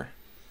somewhere.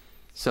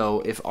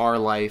 So if our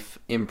life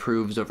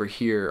improves over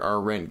here, our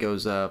rent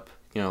goes up,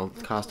 you know,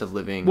 cost of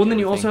living. Well, then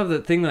you also have the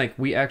thing, like,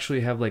 we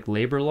actually have, like,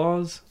 labor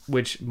laws,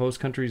 which most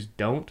countries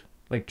don't,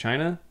 like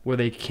China, where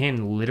they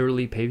can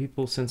literally pay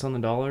people cents on the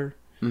dollar.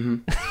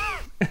 Mm-hmm.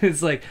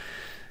 It's like,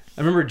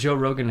 I remember Joe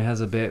Rogan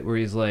has a bit where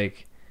he's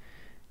like,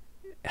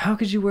 how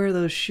could you wear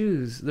those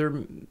shoes?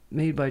 They're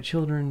made by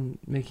children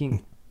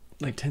making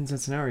like 10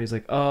 cents an hour. He's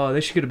like, oh,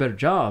 they should get a better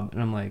job.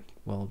 And I'm like,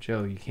 well,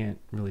 Joe, you can't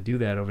really do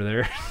that over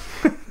there.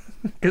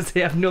 Because they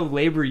have no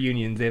labor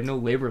unions. They have no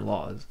labor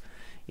laws.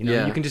 You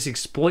know, you can just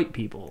exploit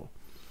people.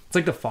 It's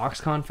like the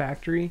Foxconn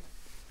factory,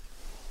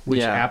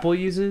 which Apple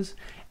uses.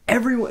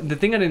 Everyone, the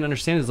thing I didn't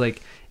understand is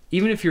like,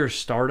 even if you're a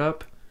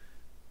startup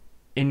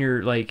and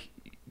you're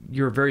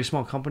a very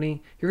small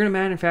company, you're going to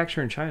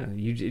manufacture in China.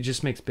 It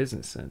just makes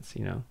business sense,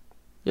 you know?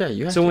 Yeah,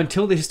 you have So to.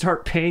 until they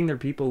start paying their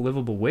people a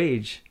livable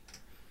wage,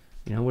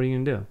 you know, what are you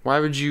going to do? Why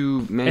would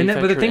you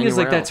manufacture But the thing is,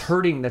 like,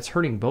 anywhere that's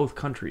hurting both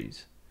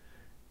countries,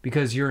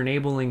 because you're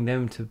enabling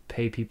them to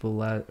pay people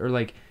less, or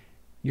like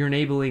you're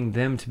enabling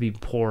them to be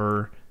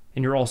poorer,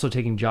 and you're also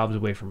taking jobs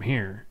away from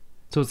here.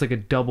 So it's like a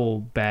double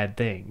bad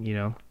thing, you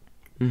know?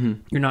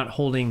 Mm-hmm. You're not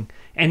holding,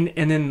 and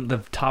then the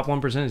top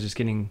 1% is just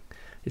getting,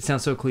 it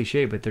sounds so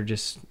cliche, but they're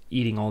just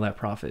eating all that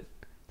profit.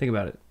 Think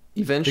about it.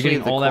 Eventually,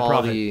 the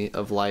quality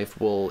of life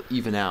will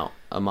even out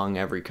among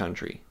every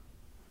country.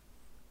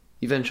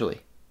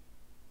 Eventually.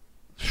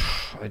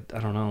 I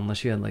don't know,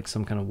 unless you had like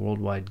some kind of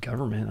worldwide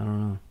government. I don't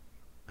know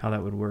how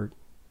that would work.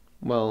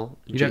 Well,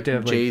 You'd have to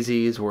have, like,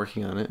 Jay-Z is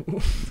working on it.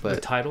 But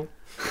the title?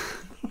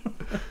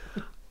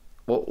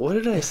 what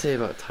did I say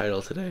about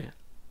title today?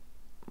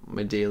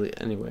 My daily,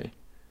 anyway.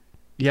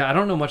 Yeah, I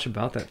don't know much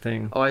about that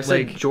thing. Oh, I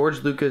said like,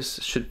 George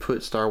Lucas should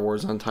put Star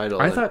Wars on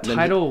title. I thought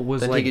title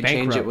was like he could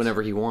bankrupt. change it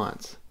whenever he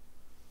wants.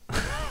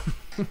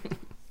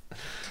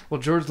 Well,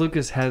 George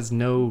Lucas has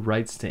no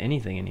rights to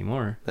anything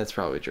anymore. That's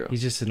probably true.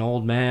 He's just an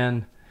old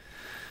man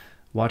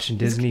watching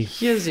Disney.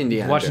 He has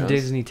Indiana watching Jones.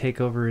 Disney take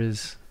over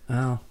his.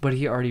 Oh, but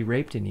he already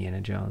raped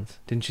Indiana Jones.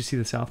 Didn't you see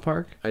the South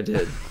Park? I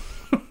did.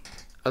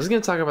 I was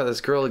going to talk about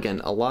this girl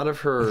again. A lot of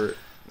her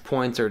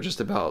points are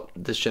just about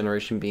this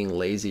generation being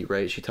lazy,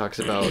 right? She talks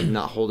about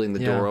not holding the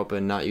door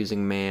open, not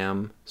using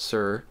ma'am,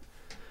 sir.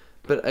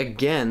 But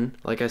again,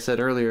 like I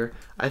said earlier,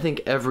 I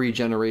think every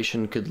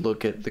generation could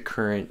look at the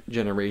current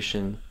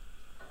generation.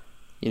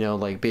 You know,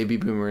 like baby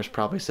boomers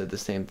probably said the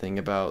same thing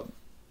about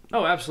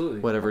Oh,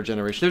 absolutely. whatever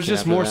generation. There's came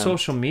just after more them.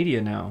 social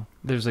media now.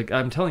 There's like,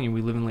 I'm telling you,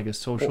 we live in like a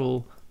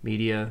social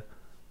media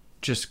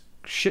just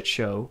shit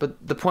show.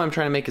 But the point I'm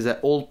trying to make is that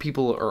old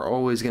people are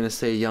always going to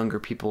say younger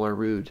people are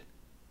rude.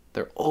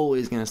 They're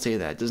always going to say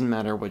that. It doesn't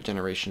matter what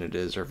generation it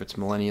is or if it's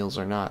millennials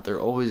or not. They're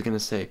always going to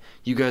say,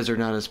 you guys are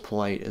not as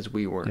polite as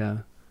we were. Yeah.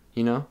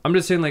 You know? I'm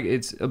just saying, like,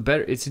 it's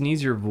an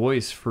easier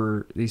voice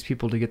for these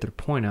people to get their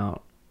point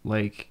out.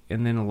 Like,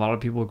 and then a lot of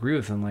people agree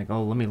with them. Like,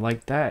 oh, let me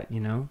like that, you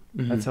know?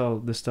 Mm-hmm. That's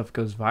how this stuff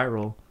goes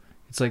viral.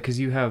 It's like, because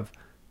you have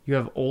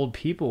old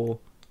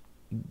people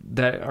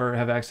that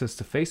have access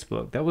to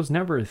Facebook. That was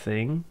never a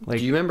thing. Like,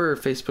 do you remember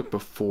Facebook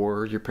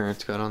before your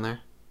parents got on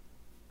there?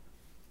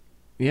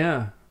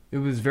 Yeah. It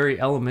was very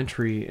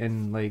elementary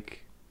and,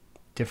 like,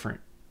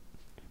 different.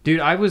 Dude,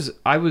 I was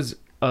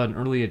an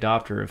early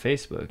adopter of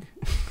Facebook.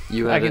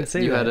 You had I can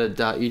say you that. had a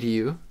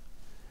 .edu?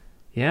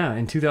 Yeah,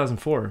 in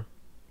 2004.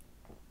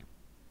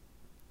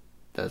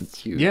 That's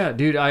huge. Yeah,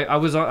 dude, I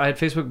had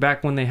Facebook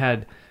back when they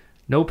had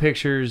no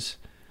pictures.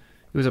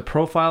 It was a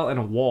profile and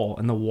a wall,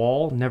 and the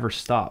wall never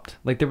stopped.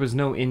 Like, there was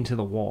no end to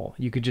the wall.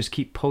 You could just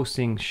keep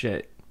posting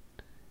shit,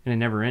 and it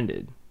never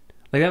ended.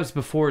 Like, that was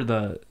before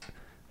the...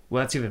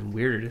 Well, that's even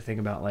weirder to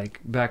think about. Like,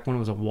 back when it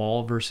was a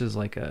wall versus,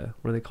 like, a...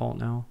 What do they call it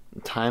now?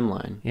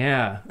 Timeline.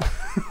 Yeah.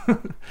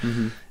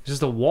 Mm-hmm. It's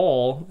just a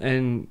wall,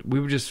 and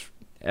we would just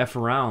F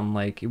around.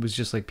 Like, it was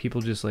just, like,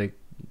 people just, like,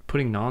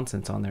 putting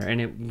nonsense on there.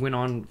 And it went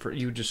on for...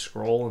 You would just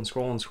scroll and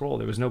scroll and scroll.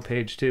 There was no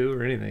page 2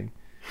 or anything.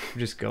 It would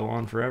just go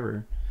on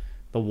forever.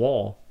 The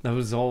wall. That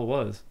was all it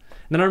was.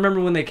 And then I remember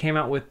when they came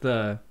out with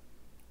the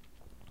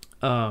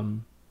where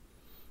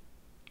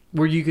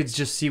you could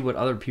just see what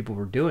other people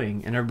were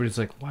doing, and everybody's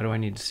like, why do I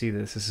need to see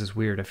this? This is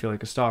weird. I feel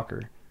like a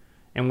stalker.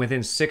 And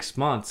within 6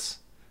 months,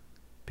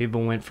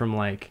 people went from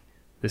like,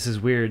 this is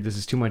weird, this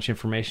is too much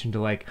information, to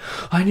like,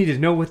 I need to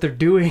know what they're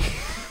doing.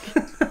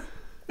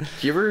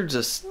 Do you ever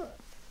just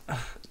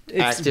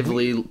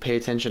actively pay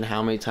attention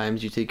how many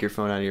times you take your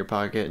phone out of your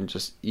pocket and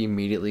just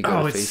immediately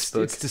go to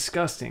Facebook? It's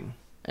disgusting.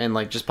 And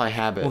like just by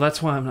habit. Well,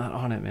 that's why I'm not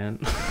on it, man.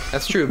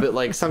 That's true, but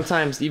like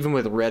sometimes even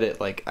with Reddit,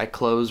 like I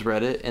close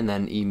Reddit and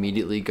then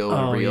immediately go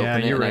and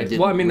reopen it. You're and right. I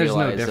didn't Well, I mean, there's no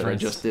realize that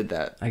difference. I just did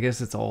that. I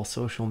guess it's all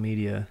social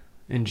media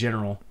in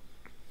general.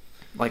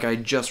 Like I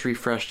just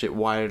refreshed it.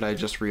 Why did I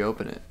just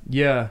reopen it?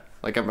 Yeah.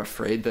 Like I'm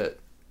afraid that.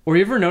 Or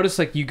you ever notice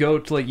like you go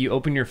to like you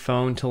open your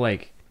phone to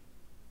like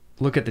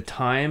look at the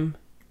time,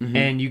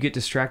 and you get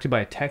distracted by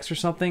a text or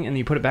something, and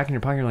you put it back in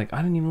your pocket. You're like, I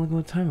didn't even look at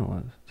what time it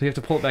was. So you have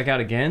to pull it back out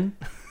again.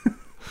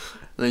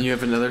 Then you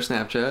have another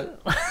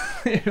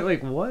Snapchat. You're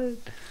like, what?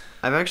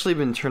 I've actually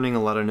been turning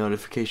a lot of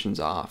notifications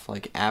off.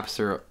 Like apps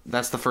are.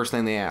 That's the first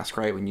thing they ask,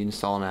 right? When you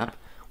install an app,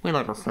 we'd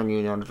like to send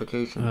you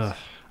notifications. Ugh.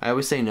 I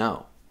always say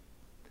no,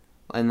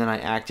 and then I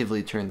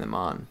actively turn them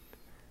on.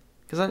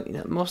 Because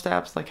most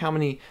apps, like how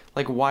many,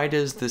 like why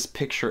does this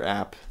picture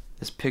app,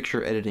 this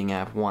picture editing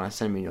app, want to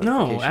send me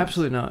notifications? No,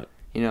 absolutely not.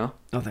 You know?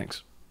 No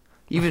thanks.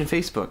 Even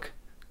Facebook.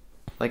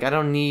 Like I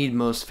don't need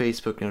most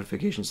Facebook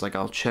notifications. Like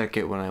I'll check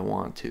it when I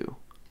want to.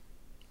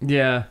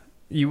 Yeah,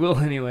 you will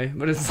anyway.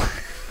 But it's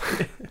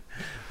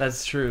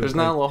that's true. There's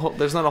not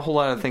a whole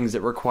lot of things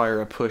that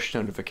require a push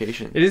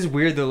notification. It is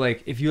weird though.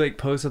 Like if you like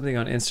post something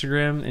on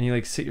Instagram and you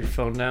like sit your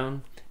phone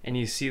down and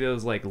you see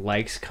those like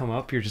likes come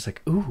up, you're just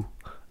like, ooh,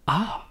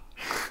 ah.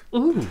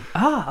 Ooh,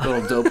 ah.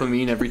 Little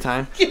dopamine every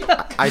time.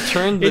 Yeah. I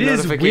turned the it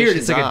is notifications weird.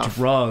 It's like off a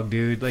drug,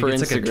 dude. Like for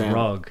it's Instagram. like a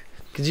drug.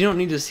 Because you don't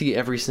need to see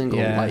every single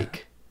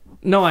like.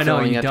 No, I know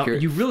filling you up don't. your-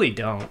 You really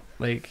don't.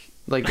 Like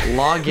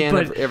log in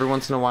But every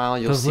once in a while.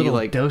 You'll those see little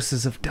like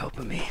doses of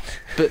dopamine.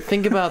 But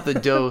think about the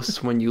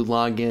dose when you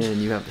log in and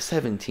you have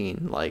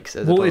 17 likes.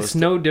 As Well, opposed it's to,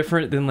 no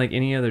different than like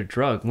any other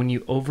drug. When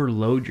you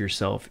overload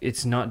yourself,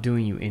 it's not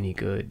doing you any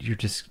good. You're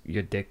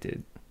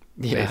addicted.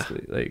 Yeah.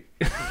 Basically,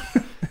 like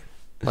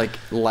like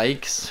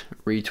likes,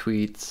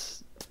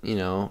 retweets,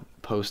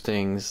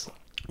 postings.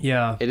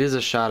 yeah, It is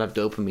a shot of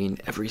dopamine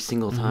every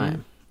single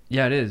time.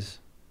 yeah, it is.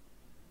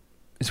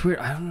 It's weird.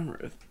 I don't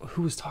remember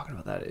who was talking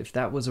about that. If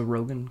that was a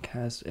Rogan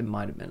cast, it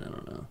might have been. I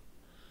don't know.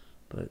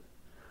 But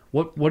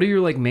what are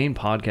your like main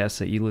podcasts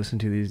that you listen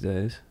to these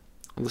days?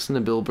 I listen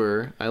to Bill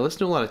Burr. I listen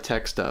to a lot of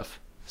tech stuff.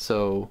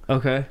 So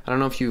Okay. I don't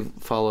know if you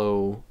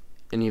follow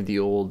any of the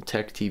old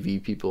tech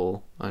TV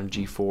people on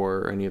G4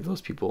 or any of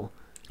those people.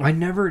 I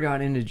never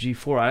got into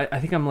G4. I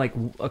think I'm like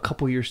a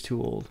couple years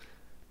too old.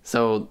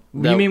 So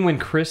You mean when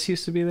Chris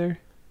used to be there?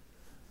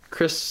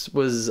 Chris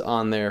was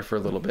on there for a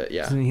little bit,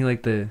 yeah. Isn't he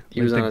like the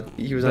He was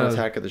on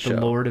Attack of the Show.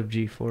 The Lord of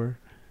G4.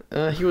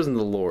 He wasn't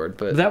the Lord,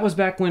 but That was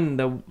back when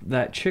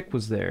that chick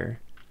was there.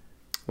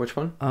 which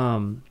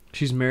one?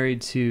 She's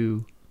married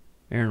to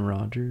Aaron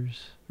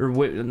Rodgers, or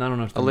wait, I don't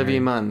know if they're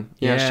Olivia married. Munn.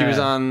 Yeah, she was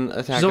on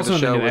Attack of also the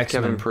in the Show new with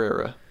X-Men. Kevin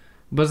Pereira.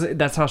 But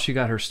that's how she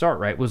got her start,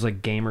 right? Was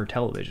like gamer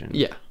television.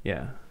 Yeah.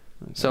 Yeah.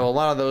 Okay. So a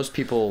lot of those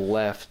people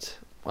left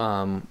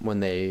when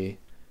they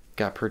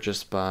got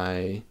purchased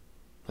by,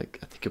 like,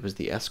 I think it was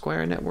the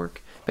Esquire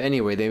network. But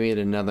anyway, they made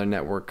another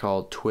network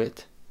called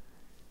Twit,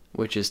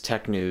 which is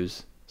tech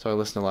news. So I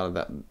listen to a lot of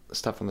that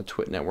stuff on the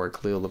Twit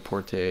network. Leo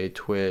Laporte,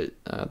 Twit,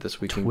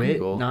 This Week in Twit,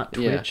 Google. not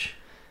Twitch.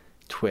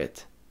 Yeah.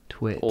 Twit.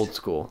 Twit. Old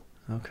school.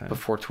 Okay.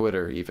 Before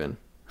Twitter, even.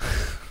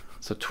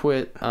 So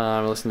Twit,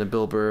 I listen to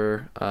Bill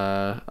Burr,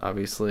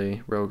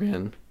 obviously,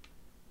 Rogan,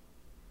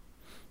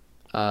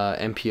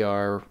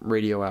 NPR,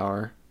 Radio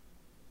Hour,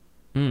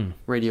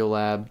 Radio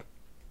Lab.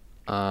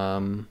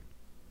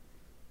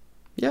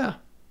 Yeah,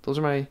 those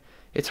are my...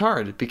 It's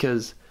hard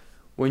because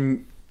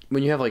when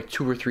you have like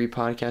 2 or 3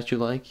 podcasts you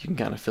like, you can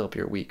kind of fill up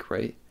your week,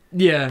 right?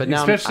 Yeah, But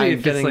now especially I'm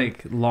if getting-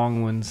 it's like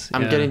long ones.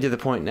 I'm yeah. getting to the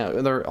point now.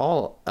 They're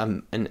all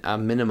a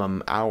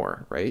minimum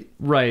hour, right?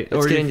 right. It's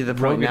or getting if to the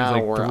point Rogan's now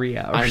like where 3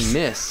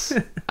 hours.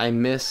 I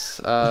miss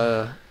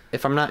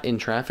if I'm not in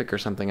traffic or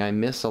something, I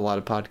miss a lot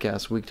of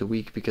podcasts week to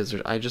week because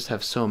I just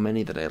have so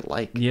many that I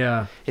like.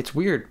 Yeah. It's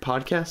weird.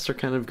 Podcasts are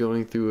kind of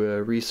going through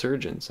a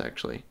resurgence,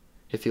 actually.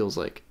 It feels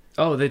like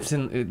Oh, this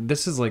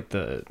is like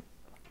the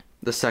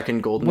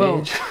second golden Well,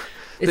 age.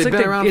 It's They've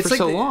like been around for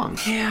so the- long.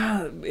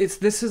 Yeah,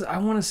 I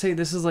want to say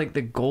this is like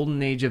the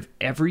golden age of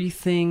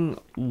everything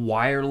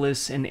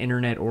wireless and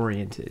internet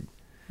oriented.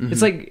 Mm-hmm.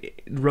 It's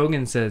like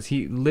Rogan says,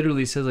 he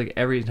literally says like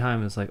every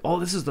time it's like,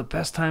 "Oh, this is the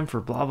best time for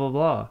blah blah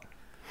blah."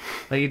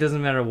 Like it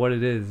doesn't matter what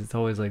it is, it's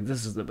always like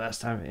this is the best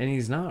time, and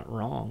he's not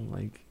wrong.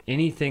 Like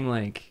anything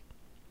like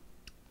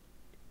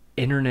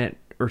internet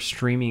or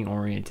streaming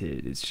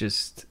oriented,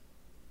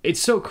 it's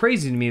so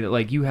crazy to me that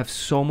like you have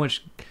so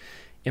much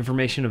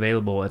information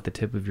available at the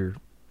tip of your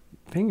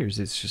fingers.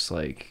 It's just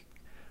like,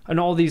 and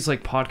all these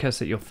like podcasts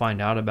that you'll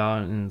find out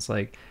about, and it's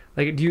like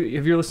have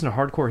you listened to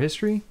Hardcore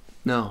History?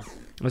 No.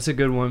 That's a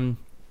good one.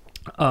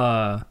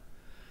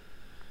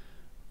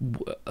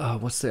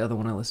 what's the other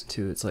one I listen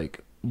to? It's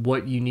like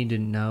what you need to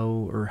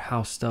know or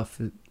how stuff.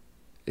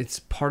 It's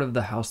part of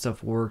the How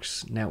Stuff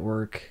Works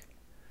network.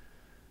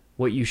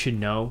 What you should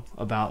know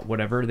about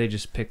whatever. They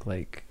just pick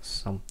like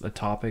a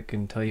topic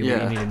and tell you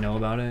what you need to know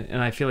about it.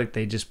 And I feel like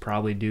they just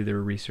probably do their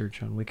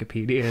research on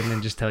Wikipedia and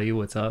then just tell you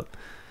what's up.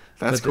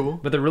 That's cool.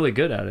 But they're really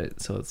good at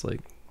it. So it's like,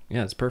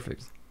 yeah, it's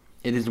perfect.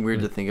 It is weird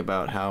to think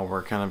about how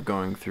we're kind of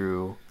going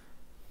through.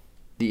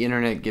 The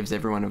internet gives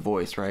everyone a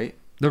voice, right?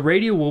 The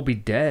radio will be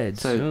dead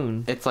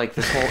soon. It's like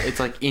this whole. It's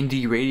like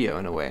indie radio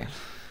in a way.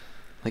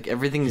 Like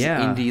everything's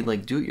indie.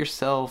 Like do it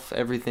yourself.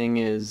 Everything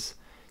is.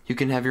 You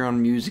can have your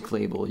own music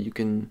label. You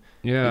can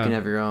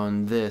have your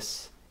own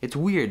this. It's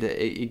weird that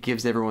it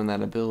gives everyone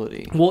that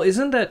ability. Well,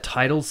 isn't that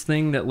Title's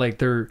thing that like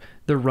they're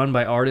run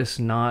by artists,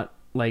 not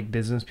like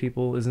business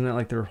people? Isn't that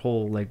like their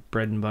whole like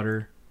bread and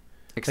butter?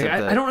 Except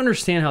like, I don't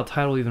understand how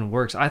Tidal even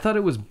works. I thought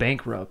it was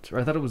bankrupt, or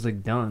I thought it was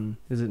like done.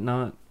 Is it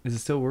not? Is it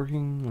still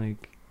working?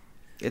 Like,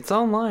 it's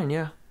online,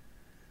 yeah.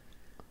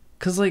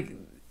 Cause like,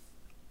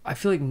 I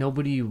feel like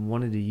nobody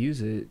wanted to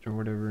use it or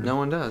whatever. No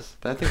one does.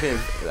 I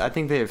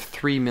think they have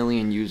 3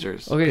 million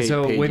users. Okay,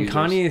 so when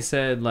Kanye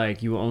said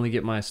like you will only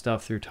get my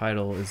stuff through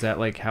Tidal, is that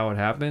like how it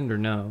happened or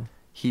no?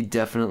 He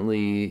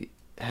definitely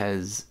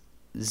has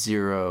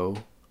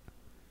zero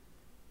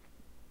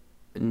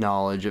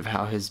knowledge of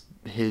how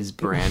his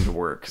brand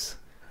works.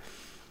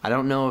 I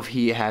don't know if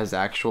he has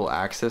actual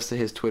access to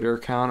his Twitter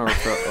account or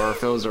if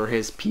those are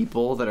his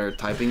people that are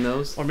typing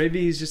those. Or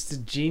maybe he's just a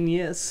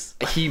genius.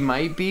 He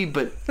might be,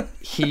 but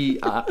he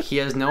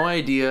has no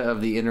idea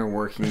of the inner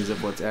workings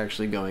of what's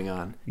actually going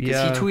on.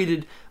 Because he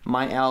tweeted,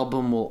 "My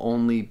album will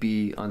only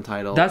be on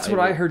Tidal." That's what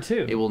I heard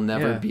too. It will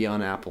never be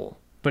on Apple.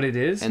 But it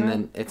is? And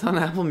then it's on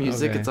Apple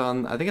Music. Okay.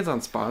 I think it's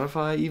on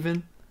Spotify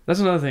even. That's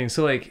another thing.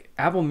 So like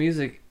Apple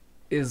Music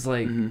is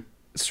like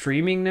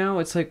streaming now.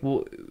 It's like,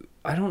 well,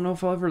 I don't know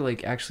if I'll ever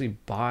like actually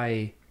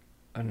buy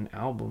an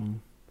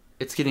album.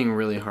 It's getting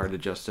really hard to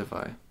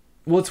justify.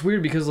 Well, it's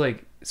weird because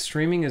like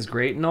streaming is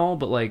great and all,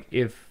 but like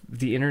if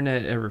the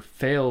internet ever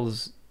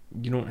fails,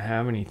 you don't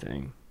have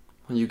anything.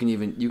 Well, you can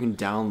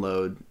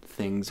download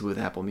things with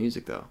Apple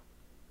Music though.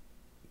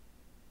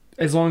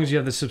 As long as you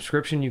have the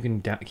subscription, you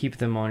can keep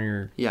them on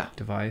your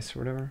device or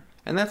whatever.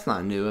 And that's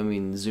not new. I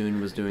mean,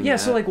 Zune was doing that. Yeah,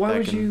 so like, why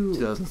would you?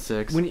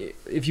 2006.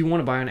 If you want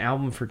to buy an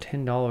album for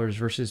 $10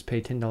 versus pay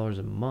 $10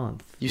 a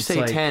month, you say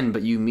like, 10,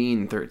 but you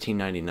mean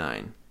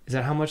 $13.99. Is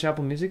that how much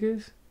Apple Music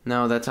is?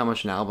 No, that's how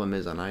much an album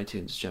is on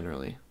iTunes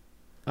generally.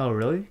 Oh,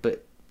 really?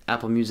 But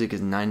Apple Music is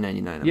 $9.99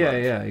 a month.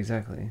 Yeah,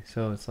 exactly.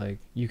 So it's like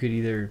you could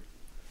either.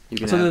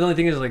 The only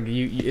thing is like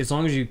you, as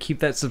long as you keep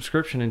that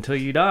subscription until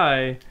you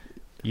die,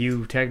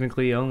 you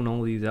technically own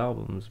all these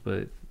albums,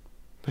 but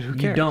who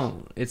cares? You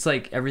don't. It's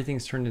like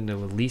everything's turned into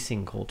a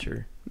leasing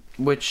culture.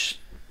 Which,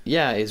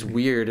 is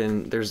weird,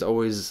 and there's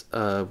always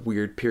a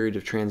weird period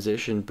of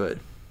transition, but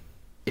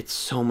it's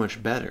so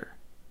much better.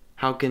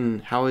 How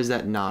is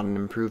that not an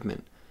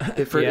improvement?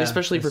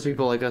 Especially for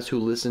people like us who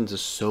listen to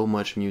so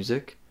much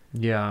music.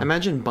 Yeah.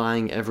 Imagine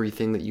buying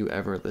everything that you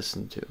ever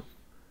listened to.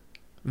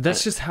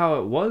 That's just how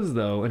it was,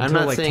 though,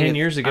 until like 10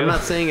 years ago. I'm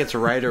not saying it's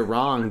right or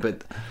wrong,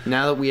 but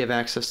now that we have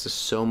access to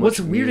so much What's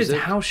weird is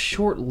how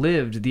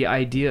short-lived the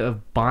idea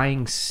of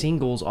buying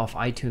singles off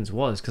iTunes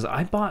was, because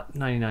I bought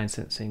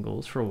 99-cent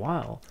singles for a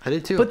while. I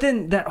did too. But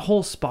then that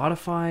whole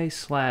Spotify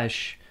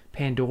 /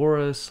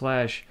 Pandora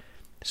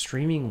 /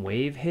 streaming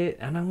wave hit,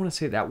 and I want to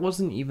say that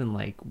wasn't even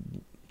like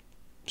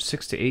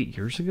 6 to 8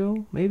 years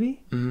ago,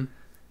 maybe? Mm-hmm.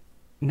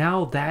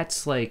 Now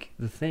that's like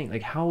the thing.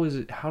 Like, how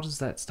does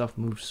that stuff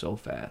move so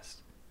fast?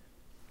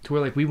 To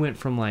where like we went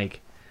from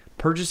like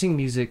purchasing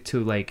music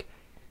to like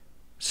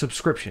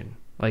subscription,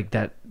 like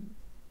that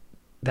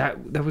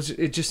was,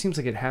 it just seems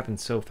like it happened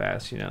so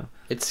fast, you know.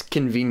 It's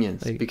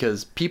convenience, like,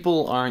 because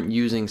people aren't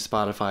using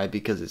Spotify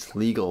because it's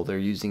legal, they're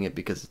using it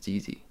because it's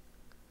easy.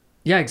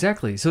 Yeah,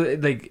 exactly. So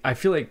like I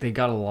feel like they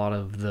got a lot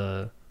of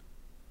the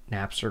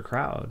Napster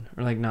crowd,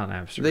 or like not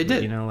Napster. They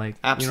did, you know, like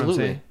absolutely.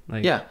 You know what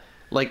I'm saying? Like,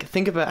 like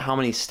think about how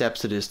many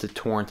steps it is to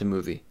torrent a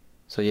movie.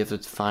 So you have to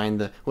find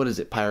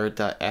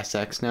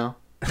pirate.sx now.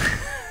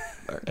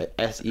 Or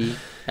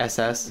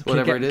SESS,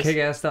 whatever it is.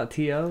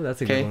 Kickass.to,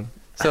 that's a good one.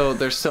 So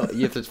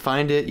you have to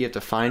find it. You have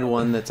to find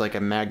one that's like a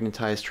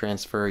magnetized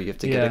transfer. You have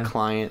to get a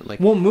client.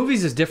 Like, well,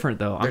 movies is different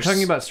though. I'm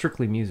talking about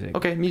strictly music.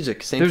 Okay,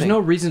 music, same There's thing. no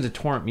reason to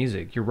torrent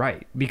music. You're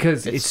right,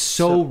 because it's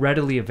so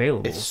readily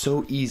available. It's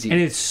so easy,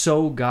 and it's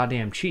so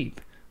goddamn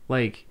cheap.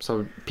 Like,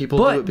 so people.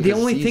 But do it because the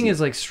only it's thing easy.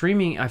 is like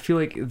streaming. I feel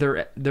like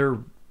they're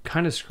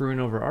kind of screwing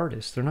over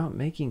artists. They're not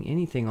making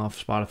anything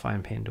off Spotify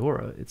and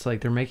Pandora. It's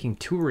like they're making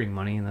touring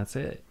money and that's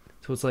it.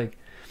 So it's like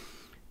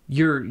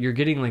you're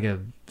getting like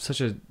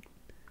such a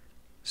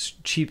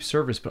cheap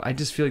service, but I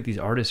just feel like these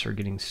artists are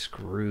getting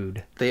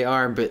screwed. They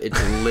are, but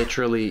it's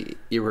literally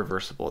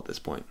irreversible at this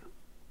point.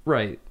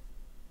 Right.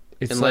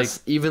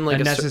 It's even like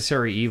a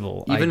necessary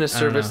evil. Even a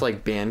service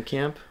like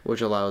Bandcamp,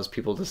 which allows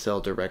people to sell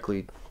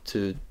directly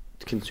to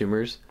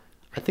consumers,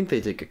 I think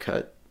they take a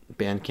cut.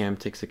 Bandcamp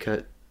takes a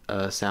cut.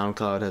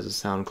 SoundCloud has a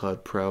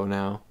SoundCloud Pro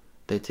now.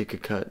 They take a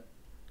cut.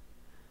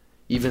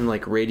 even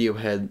like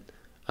Radiohead,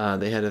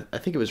 they had I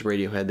think it was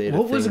Radiohead. They had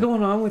what was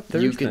going on with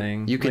their you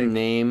thing? You can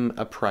name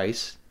a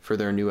price for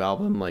their new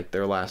album, like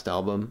their last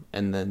album,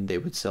 and then they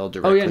would sell Oh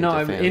directly yeah, no,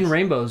 to fans. In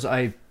Rainbows,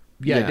 I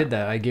did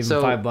that. I gave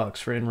them $5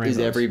 for In Rainbows.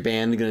 Is every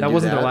band gonna? That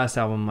wasn't their last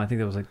album. I think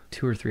that was like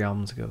 2 or 3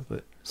 albums ago.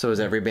 But so is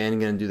every band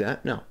gonna do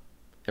that? No.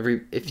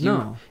 If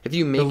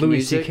you make the Louis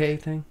music, C.K.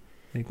 thing.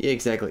 Yeah,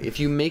 exactly. If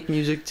you make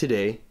music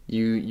today,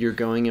 you're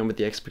going in with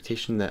the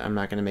expectation that I'm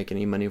not gonna make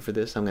any money for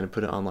this. I'm gonna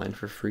put it online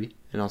for free,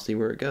 and I'll see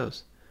where it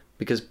goes,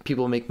 because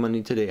people make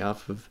money today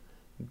off of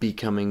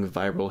becoming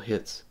viral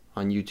hits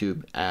on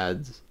YouTube,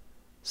 ads,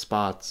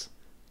 spots,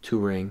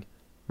 touring,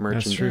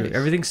 merchandise. That's true.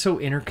 Everything's so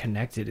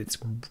interconnected. It's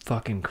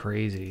fucking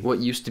crazy. What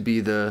used to be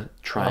the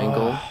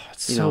triangle,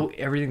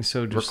 everything's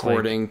so just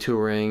recording,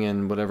 touring,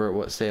 and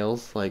what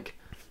sales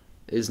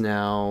is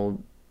now,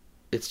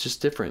 it's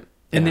just different.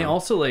 And they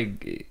also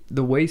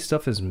the way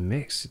stuff is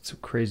mixed. It's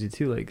crazy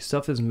too. Like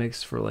stuff is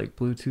mixed for like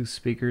Bluetooth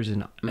speakers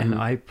and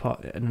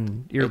iPod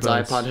and earbuds.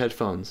 It's iPod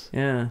headphones.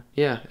 Yeah.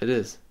 Yeah, it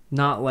is.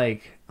 Not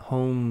like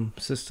home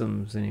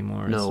systems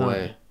anymore. No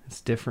way.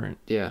 It's different.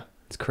 Yeah.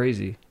 It's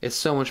crazy. It's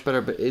so much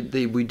better, but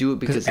we do it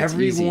because it's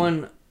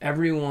easy.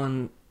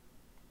 Everyone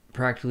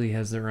practically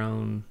has their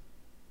own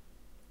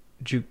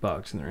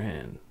jukebox in their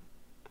hand,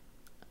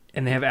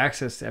 and they have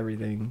access to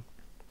everything.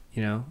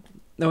 You know,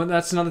 no,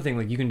 that's another thing.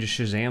 Like you can just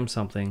Shazam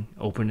something,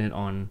 open it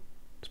on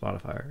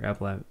Spotify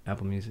or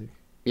Apple Music.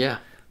 Yeah,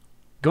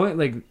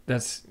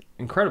 that's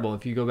incredible.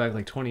 If you go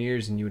back 20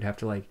 years, and you would have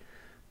to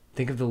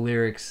think of the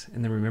lyrics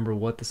and then remember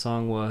what the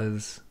song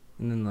was,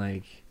 and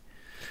then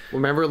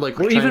remember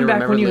even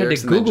back when you had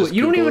to Google it.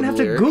 You don't even have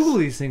to lyrics. Google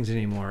these things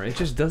anymore. It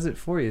just does it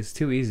for you. It's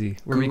too easy.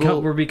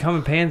 We're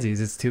becoming pansies.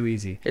 It's too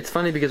easy. It's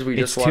funny because we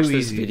just watched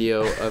this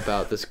video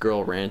about this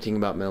girl ranting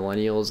about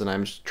millennials, and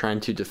I'm just trying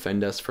to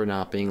defend us for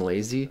not being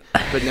lazy,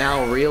 but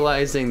now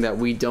realizing that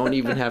we don't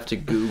even have to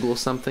Google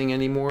something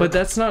anymore. But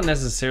that's not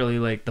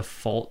necessarily the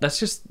fault. That's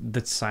just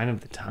the sign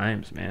of the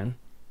times, man.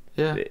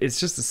 Yeah, it's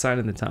just the sign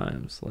of the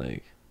times.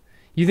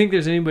 You think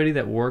there's anybody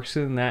that works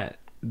in that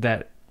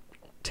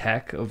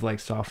tech of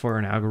software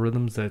and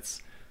algorithms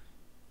that's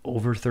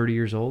over 30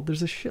 years old?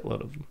 There's a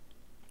shitload of them.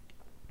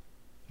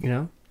 You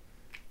know,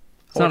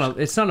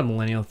 it's not a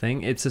millennial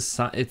thing.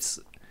 It's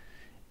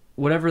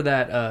whatever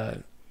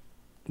that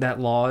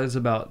law is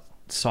about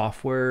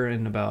software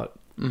and about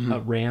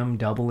RAM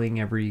doubling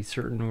every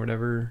certain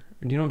whatever.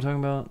 Do you know what I'm talking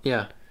about?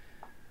 Yeah,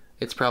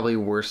 it's probably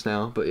worse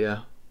now, but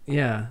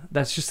yeah,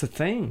 that's just a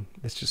thing.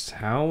 That's just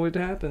how it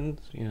happens.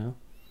 You know,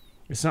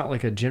 it's not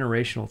like a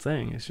generational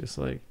thing. It's just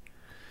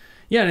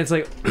yeah, and it's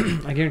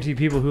I guarantee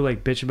people who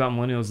bitch about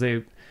millennials,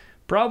 they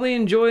probably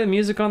enjoy the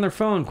music on their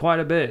phone quite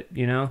a bit,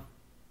 you know?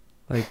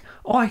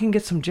 Oh, I can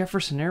get some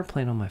Jefferson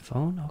Airplane on my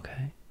phone,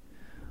 okay.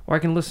 Or I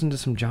can listen to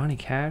some Johnny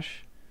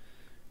Cash,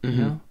 you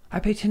know?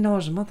 I pay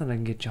 $10 a month and I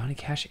can get Johnny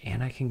Cash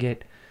and I can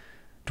get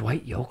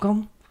Dwight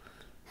Yoakam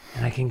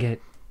and I can get,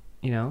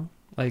 you know,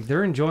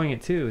 they're enjoying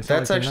it too. It's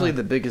that's actually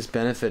the biggest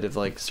benefit of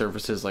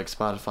services like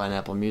Spotify and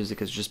Apple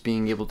Music, is just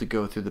being able to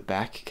go through the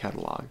back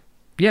catalog.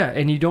 Yeah,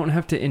 and you don't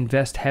have to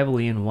invest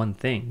heavily in one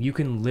thing. You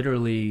can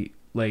literally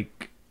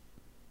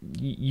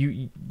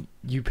you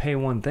pay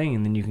one thing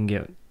and then you can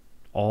get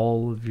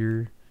all of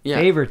your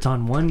favorites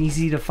on one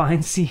easy to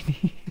find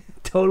CD.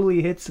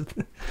 Totally hits.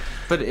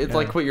 But it's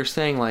like what you're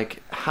saying.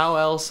 How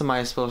else am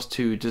I supposed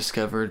to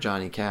discover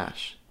Johnny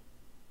Cash?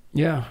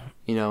 Yeah,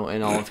 you know,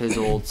 and all of his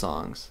old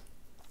songs.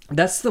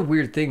 That's the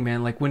weird thing,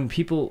 man. When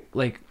people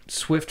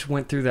Swift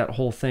went through that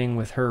whole thing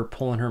with her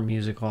pulling her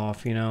music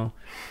off, you know,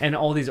 and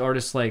all these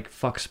artists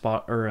fuck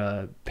Spot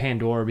or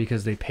Pandora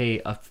because they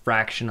pay a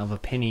fraction of a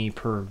penny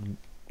per,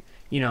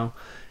 you know.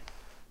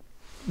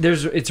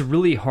 It's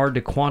really hard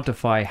to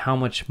quantify how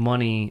much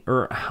money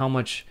or how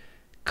much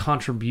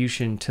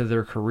contribution to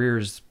their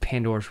careers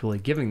Pandora's really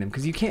giving them,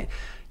 because you can't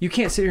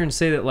sit here and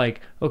say that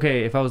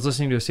okay, if I was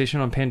listening to a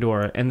station on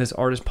Pandora and this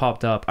artist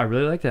popped up, I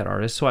really like that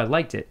artist, so I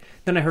liked it.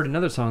 Then I heard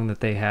another song that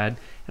they had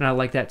and I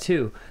liked that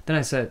too. Then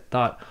I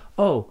thought,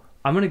 oh,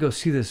 I'm gonna go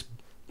see this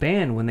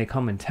band when they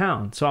come in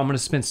town, so I'm gonna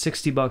spend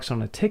 $60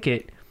 on a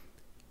ticket.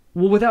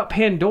 Well, without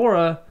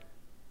Pandora,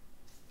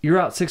 you're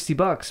out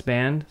 $60,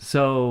 band.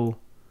 So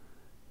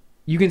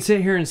you can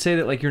sit here and say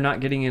that you're not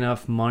getting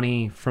enough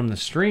money from the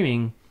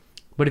streaming,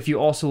 but if you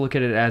also look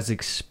at it as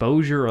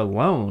exposure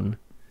alone,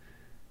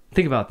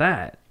 think about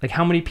that.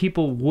 How many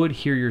people would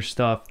hear your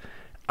stuff?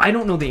 I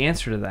don't know the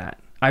answer to that.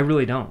 I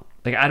really don't.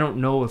 I don't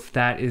know if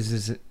that is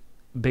as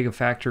big a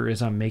factor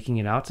as I'm making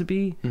it out to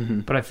be,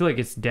 but I feel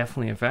it's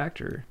definitely a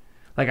factor.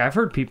 I've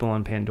heard people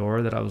on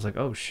Pandora that I was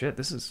oh shit,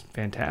 this is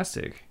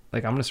fantastic.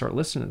 I'm going to start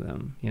listening to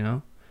them, you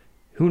know?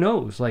 Who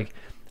knows?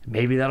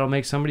 Maybe that'll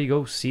make somebody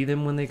go see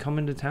them when they come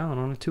into town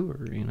on a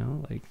tour, you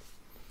know?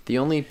 The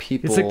only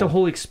people... It's the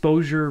whole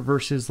exposure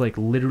versus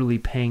literally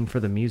paying for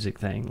the music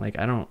thing.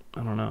 I don't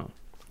know.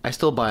 I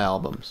still buy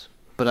albums,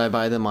 but I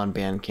buy them on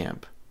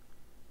Bandcamp.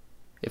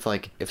 If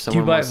someone do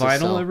you buy wants to vinyl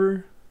sell...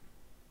 ever?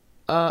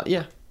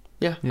 Yeah,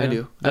 I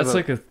do. That's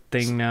a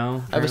thing now.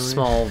 Apparently. I have a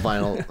small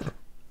vinyl,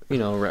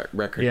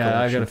 record. Yeah, collection.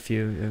 I got a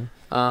few. Yeah.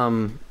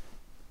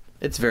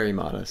 It's very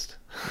modest.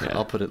 Yeah.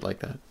 I'll put it like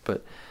that.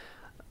 But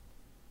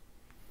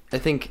I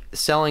think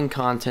selling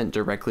content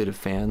directly to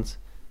fans,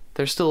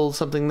 there's still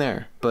something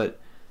there. But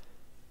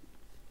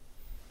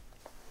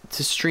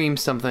to stream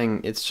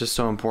something, it's just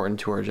so important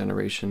to our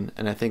generation.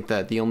 And I think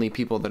that the only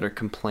people that are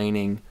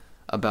complaining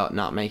about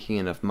not making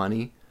enough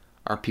money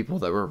are people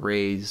that were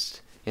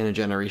raised in a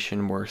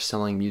generation where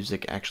selling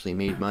music actually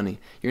made money.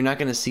 You're not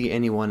going to see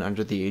anyone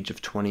under the age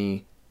of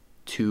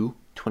 22,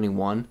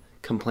 21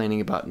 complaining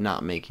about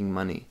not making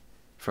money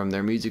from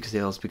their music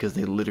sales because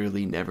they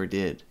literally never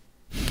did.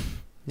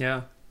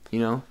 Yeah. You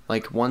know,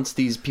 like once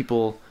these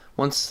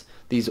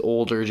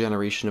older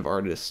generation of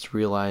artists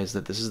realize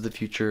that this is the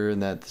future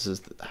and that this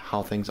is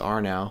how things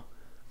are now,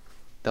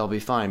 they'll be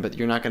fine. But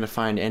you're not going to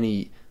find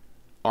any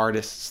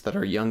artists that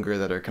are younger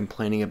that are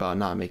complaining about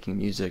not making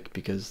music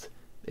because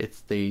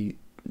they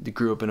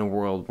grew up in a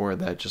world where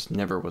that just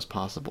never was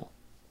possible.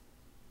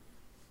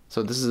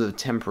 So this is a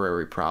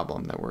temporary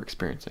problem that we're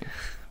experiencing.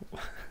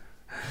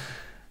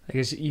 I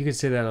guess you could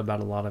say that about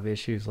a lot of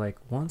issues. Like,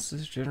 once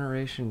this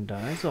generation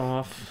dies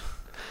off...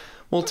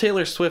 Well,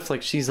 Taylor Swift,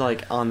 like, she's,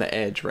 like, on the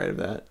edge, right, of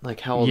that. Like,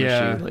 how old is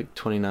she? Like,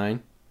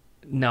 29?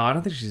 No, I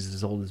don't think she's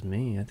as old as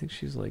me. I think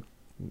she's, like,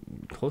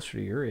 closer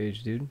to your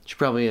age, dude. She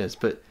probably is,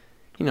 but,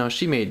 you know,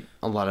 she made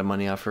a lot of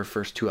money off her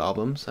first 2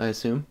 albums, I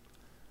assume.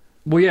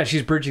 Well, yeah,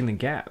 she's bridging the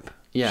gap.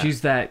 Yeah.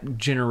 She's that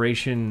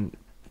generation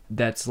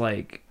that's,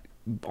 like,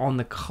 on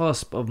the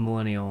cusp of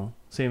millennial,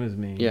 same as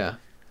me. Yeah.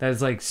 That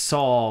is, like,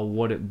 saw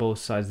what both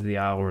sides of the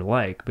aisle were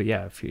like. But,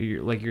 yeah, if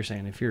you're, like you're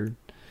saying, if you're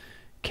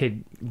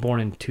kid born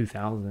in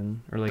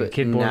 2000 or like a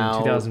kid born in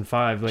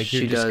 2005, like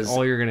you're just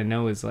all you're gonna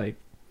know is like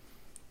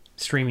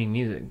streaming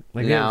music.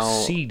 Like now,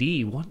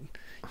 CD. What?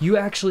 You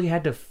actually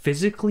had to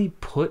physically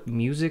put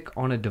music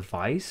on a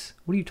device?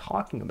 What are you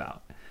talking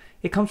about?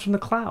 It comes from the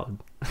cloud.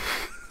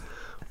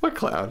 What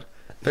cloud?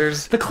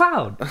 There's the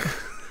cloud,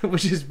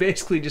 which is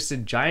basically just a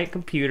giant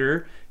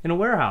computer in a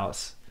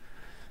warehouse.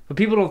 But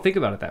people don't think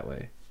about it that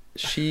way.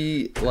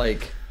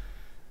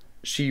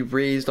 She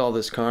raised all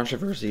this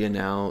controversy, and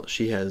now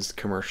she has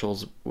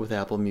commercials with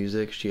Apple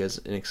Music. She has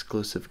an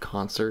exclusive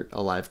concert,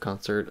 a live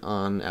concert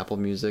on Apple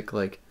Music.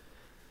 Like,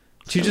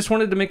 she just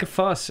wanted to make a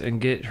fuss and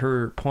get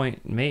her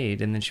point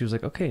made, and then she was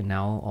like, "Okay,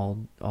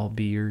 now I'll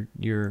be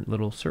your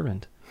little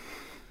servant.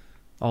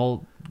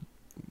 I'll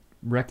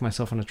wreck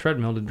myself on a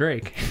treadmill to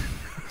Drake."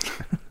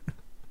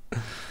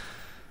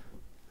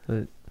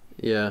 But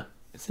yeah,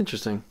 it's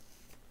interesting.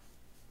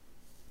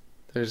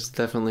 There's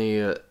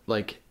definitely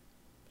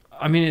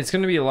I mean, it's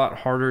going to be a lot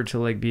harder to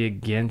like be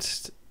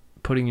against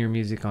putting your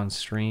music on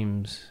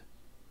streams,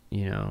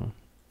 you know.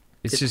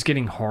 It's just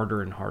getting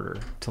harder and harder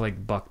to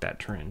like buck that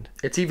trend.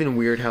 It's even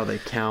weird how they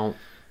count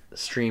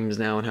streams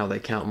now and how they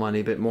count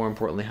money, but more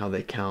importantly how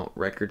they count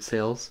record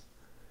sales.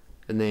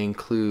 And they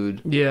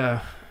include...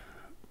 Yeah.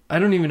 I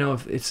don't even know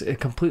if it's a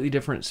completely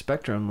different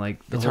spectrum. Like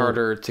it's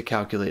harder to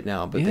calculate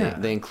now, but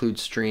they include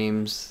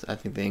streams. I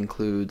think they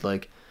include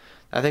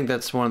I think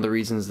that's one of the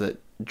reasons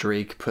that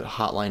Drake put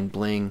Hotline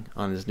Bling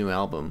on his new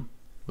album,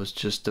 was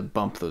just to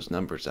bump those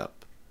numbers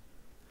up.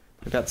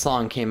 Like, that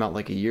song came out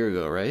like a year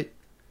ago, right?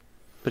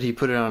 But he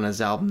put it on his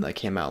album that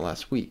came out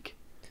last week.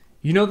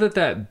 You know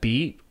that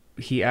beat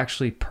he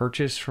actually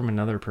purchased from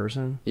another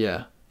person?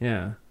 Yeah.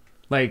 Yeah.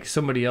 Like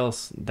somebody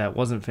else that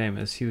wasn't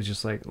famous, he was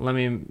just like,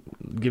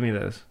 give me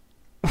this.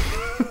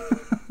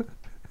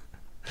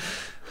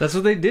 That's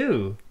what they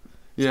do.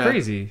 It's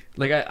crazy.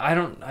 Like I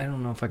don't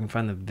know if I can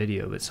find the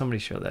video, but somebody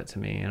showed that to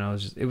me, and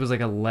it was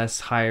like a less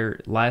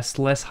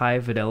high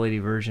fidelity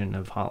version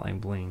of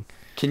Hotline Bling.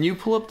 Can you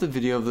pull up the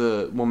video of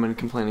the woman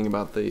complaining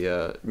about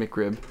the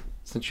McRib,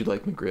 since you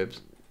like McRibs?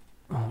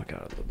 Oh my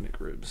god, I love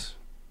McRibs.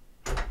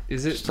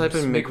 Is it just type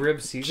in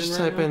McRib season? Just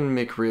type in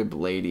McRib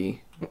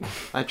lady.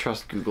 I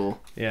trust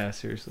Google. Yeah,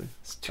 seriously.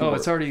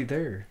 It's already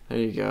there. There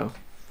you go.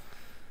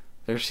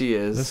 There she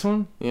is. This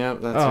one?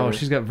 Yep, that's her. Oh,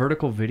 she's got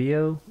vertical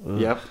video? Ugh.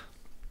 Yep.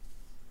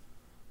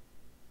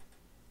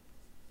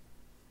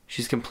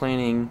 She's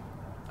complaining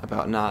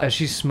about not... As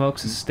she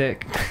smokes a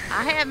stick.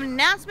 I have an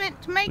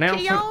announcement to make to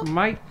y'all.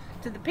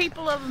 To the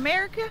people of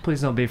America.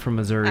 Please don't be from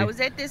Missouri. I was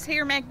at this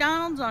here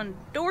McDonald's on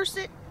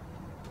Dorset.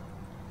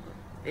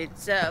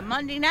 It's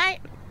Monday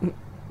night.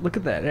 Look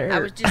at that hair. I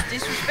was just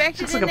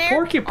disrespected Looks in like there. A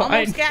porcupine.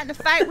 Almost got in a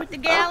fight with the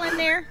gal in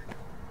there.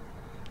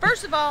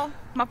 First of all,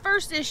 my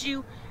first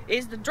issue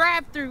is the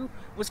drive-thru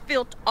was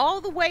filled all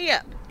the way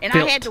up, and I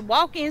had to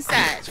walk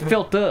inside. It's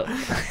filled up.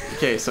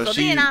 Okay, so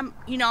then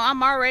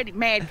I'm already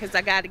mad because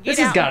I got to get this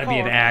out. has got to be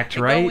an act,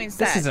 right?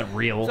 This isn't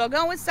real. So I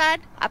go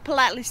inside. I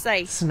politely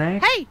say,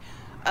 "Snack? Hey,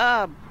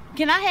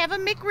 can I have a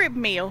McRib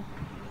meal,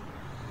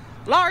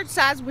 large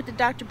size with the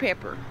Dr.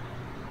 Pepper?"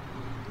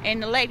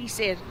 And the lady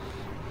said,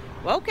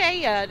 "Well,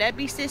 okay, that'd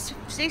be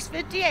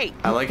 $6.58.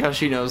 I like how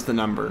she knows the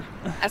number.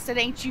 I said,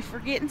 "Ain't you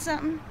forgetting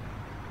something,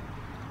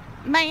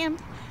 ma'am?"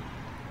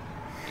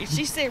 And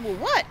she said, "Well,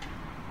 what?"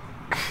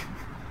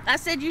 I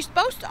said, "You're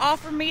supposed to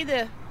offer me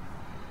the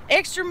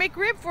extra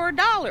McRib for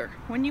 $1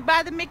 when you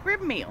buy the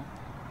McRib meal."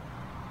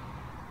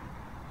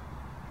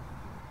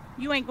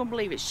 You ain't gonna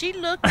believe it. She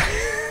looked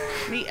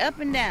me up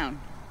and down.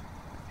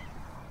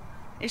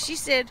 And she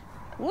said,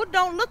 well, it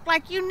don't look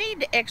like you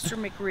need the extra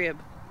McRib.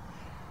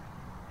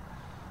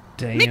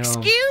 Damn.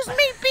 Excuse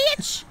me,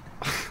 bitch.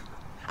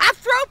 I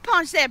throat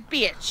punched that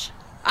bitch.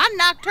 I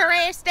knocked her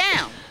ass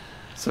down.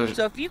 So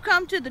if you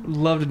come to the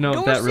Love to know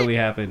if that really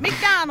happened.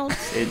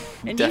 McDonald's It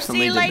and you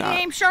definitely see a did lady not.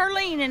 named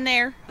Charlene in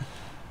there,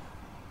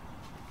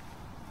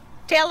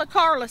 tell her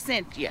Carla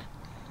sent you.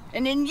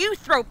 And then you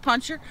throat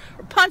punch her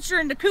or punch her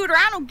in the cooter.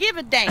 I don't give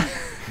a damn.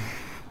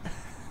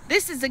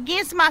 This is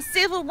against my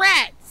civil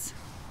rights.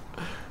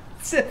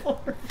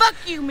 Fuck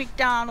you,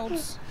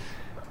 McDonald's.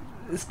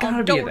 It's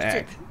gotta be an Dorset.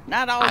 act.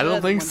 Not all I the don't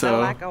other think ones. so. I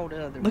like all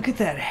the other Look ones. at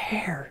that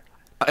hair.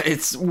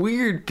 It's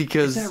weird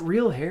because Is that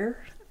real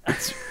hair?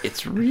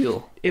 it's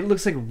real. It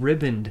looks like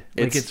ribboned.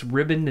 Like It's- it's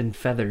ribboned and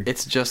feathered.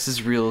 It's just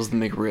as real as the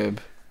McRib.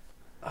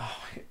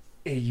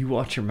 Hey, you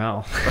watch your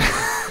mouth.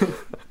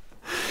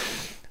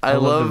 I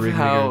love the love rig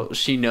how nigger.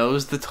 she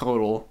knows the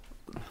total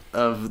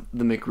of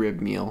the McRib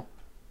meal,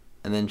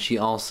 and then she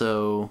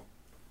also.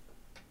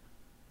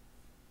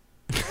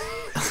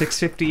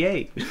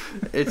 $6.58.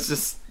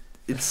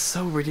 It's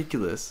so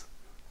ridiculous.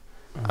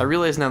 I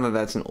realize now that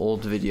that's an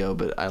old video,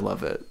 but I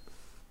love it.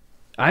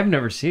 I've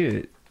never seen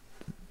it.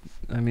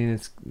 I mean,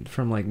 it's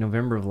from like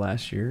November of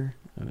last year.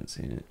 I haven't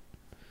seen it.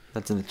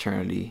 That's an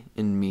eternity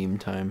in meme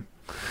time.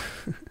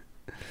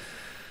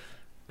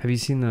 Have you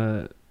seen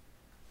the?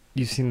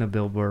 You've seen the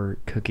billboard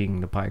cooking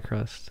the pie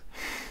crust?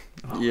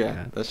 Oh, Yeah,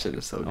 man. that shit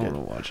is so I want good. to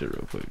watch it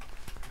real quick.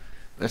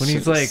 That when shit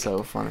he's is like-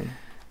 so funny.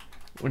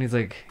 When he's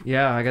like,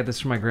 "Yeah, I got this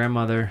from my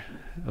grandmother."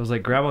 I was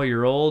like, "Grandma,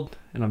 you're old,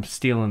 and I'm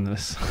stealing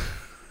this."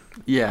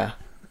 Yeah.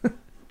 All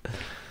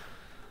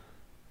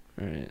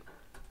right.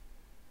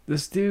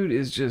 This dude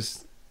is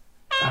just.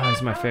 Oh,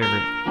 he's my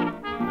favorite.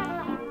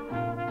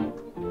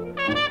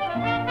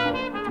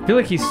 I feel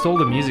like he stole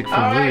the music from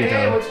All Louis, right,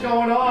 hey, though. what's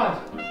going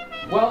on?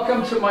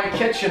 Welcome to my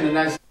kitchen, and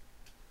as I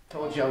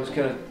told you, I was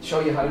gonna show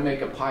you how to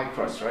make a pie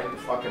crust, right? The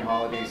fucking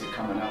holidays are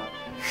coming up.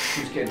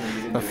 Who's getting ready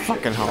to do The this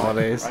fucking shit,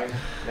 holidays. Right? You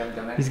haven't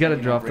done He's gotta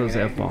anything, drop you don't those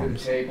bring anything to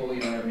F-bombs. the table,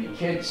 you don't have any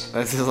kids.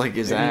 That's just like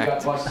his Maybe you got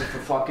act. busted for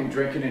fucking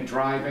drinking and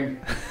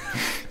driving.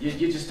 You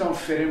just don't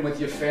fit in with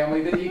your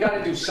family. Then you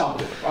gotta do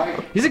something,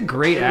 right? He's a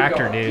great Here we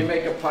actor, go. You dude.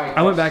 make a pie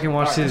I went crust. back and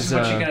watched All right, this his is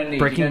what you're gonna need.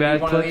 Breaking You're gonna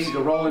Bad need one of clips. these, a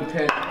rolling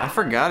pin. I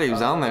forgot he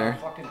was on there.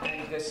 Fucking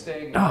thing, this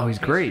thing, Oh, he's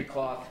pastry great.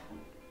 cloth.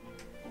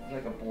 It's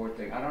like a board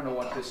thing. I don't know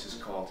what this is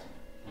called.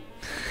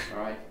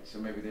 All right, so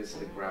maybe there's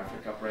the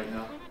graphic up right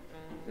now.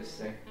 This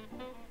thing.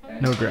 And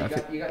No you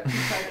graphic. You got two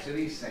types of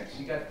these things.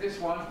 You got this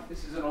one.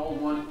 This is an old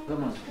one. This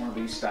one's one of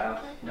these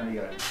style. You know, you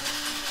gotta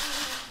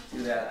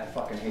do that. I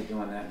fucking hate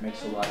doing that. It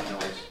makes a lot of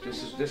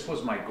noise. This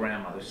was my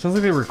grandmother's. Sounds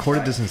like they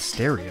recorded this in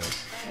stereo.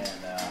 And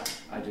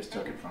I just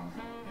took it from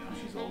her. You know,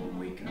 she's old and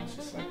weak, and I was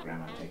just like,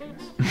 Grandma, I'm taking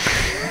this.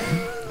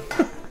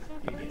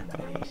 You're getting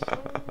one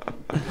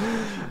of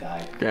these. She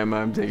died. Grandma,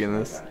 I'm taking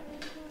this.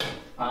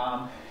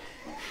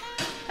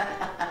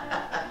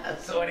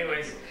 So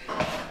anyways,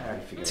 I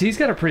already figured. See, he's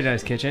got a pretty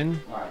nice kitchen.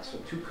 All right, so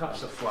 2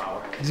 cups of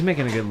flour. He's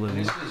making a good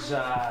living. This is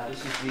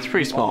the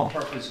pretty small.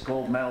 all-purpose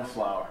gold medal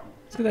flour.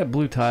 Look at that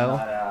blue tile.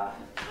 Not,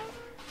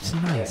 It's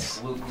nice.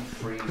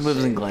 gluten-free. He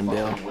lives in safe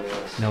Glendale. fucking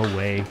Wales. No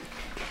way.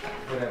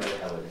 Whatever the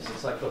hell it is.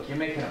 It's like, look, you're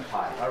making a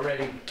pie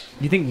already.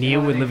 You think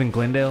Neil would live in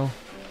Glendale?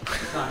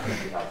 It's not going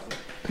to be helpful.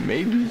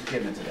 Maybe. Just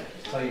get into that.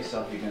 Just tell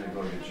yourself you're going to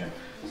go to the gym.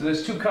 So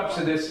there's 2 cups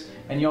of this,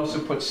 and you also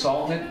put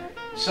salt in it.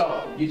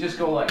 So you just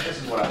go like, this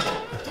is what I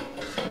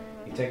do.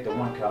 You take the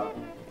 1 cup.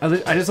 I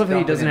just love how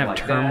he dump it doesn't in have like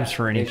terms that.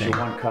 for anything. Here's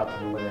your 1 cup,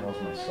 and where the hell's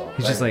my salt?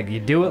 He's Right? just like, you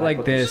do it And I like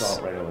put the this.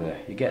 salt right over there.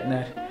 You getting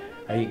that?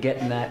 Are you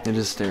getting that? It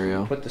is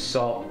stereo. Put the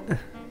salt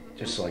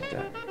just like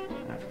that.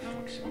 Ah, for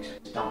fuck's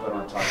sakes. Dump it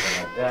on top of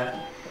it like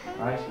that.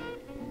 Right?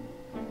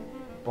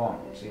 Boom.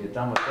 So you're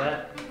done with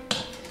that.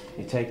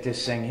 You take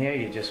this thing here,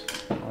 you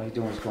just, all you're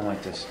doing is going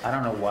like this. I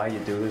don't know why you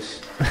do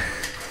this.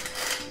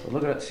 But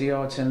look at it, see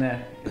how it's in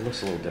there? It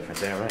looks a little different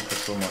there, right?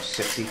 It's a little more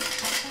sifty.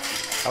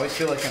 I always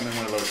feel like I'm in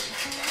one of those,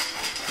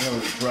 you know,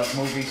 those drug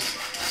movies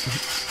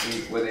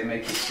where they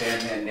make you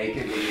stand there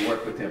naked when you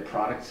work with their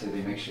products so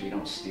they make sure you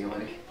don't steal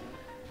any.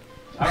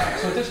 All right,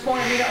 so at this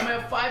point, I mean,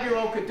 a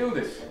 5-year-old could do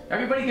this.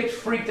 Everybody gets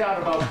freaked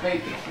out about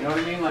baking. You know what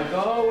I mean? Like,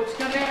 oh, what's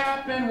gonna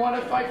happen? What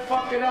if I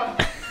fuck it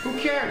up? Who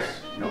cares?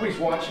 Nobody's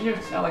watching you.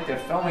 It's not like they're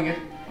filming it.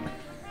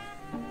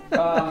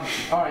 All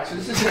right, so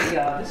this is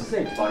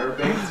a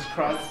butter-based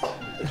crust.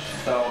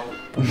 So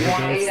you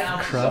want 8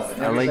 ounces crust. of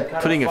it. I like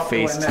Everybody's putting a "How the fuck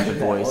do face I to measure the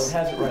that?" Well, voice. it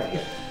has it right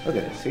here. Look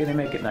at it. See, they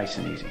make it nice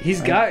and easy. He's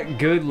right? got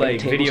good,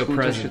 like, 8 video tablespoons,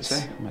 I should presence.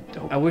 say. I'm a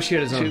dope. I wish he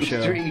had his own 2,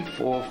 show. 3,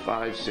 4,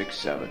 5, 6,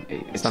 7,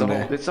 8.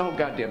 Someday. It's the whole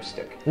goddamn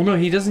stick. Well, no,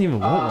 he doesn't even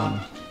want one.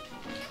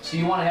 So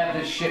you want to have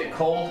this shit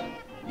cold.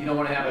 You don't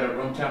want to have it at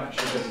room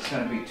temperature because it's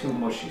going to be too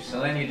mushy. So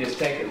then you just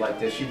take it like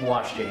this. You've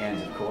washed your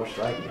hands, of course,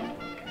 right?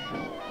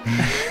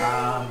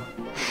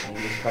 And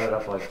you just cut it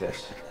up like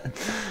this.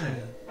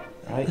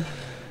 Right?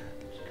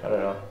 Just cut it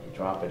up. You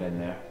drop it in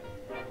there.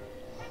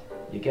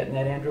 You getting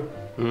that, Andrew?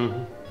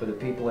 Mm-hmm. For the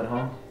people at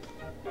home?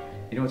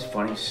 You know what's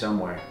funny?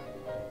 Somewhere,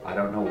 I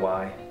don't know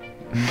why,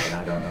 And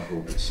I don't know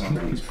who, but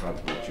somebody's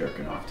probably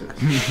jerking off to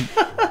this.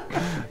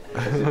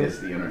 Because it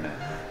is the internet.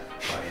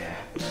 Oh yeah.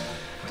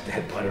 Put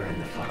that butter in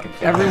the fucking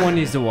flour. Everyone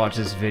needs to watch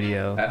this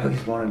video. I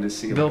always wanted to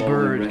see Bill a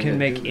Burr can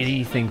make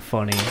anything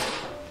funny.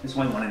 This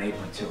one won an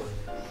apron too.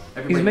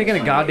 He's making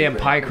a goddamn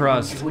pie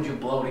crust. Would you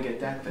blow to get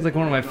that? It's like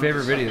one of my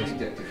favorite videos.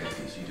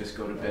 You just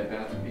go to Bed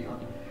Bath &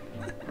 Beyond.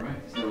 All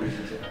right, there's no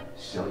reason to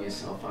sell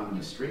yourself out on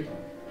the street.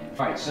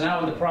 All right, so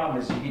now the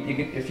problem is,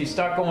 if you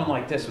start going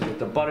like this with it,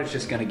 the butter's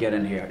just going to get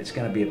in here. It's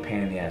going to be a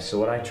pain in the ass. So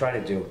what I try to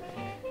do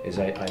is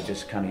I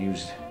just kind of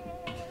use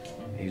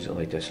it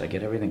like this. I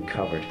get everything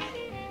covered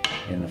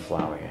in the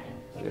flour here.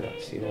 Look at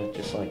that. See that?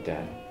 Just like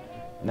that.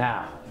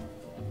 Now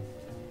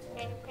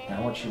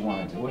what you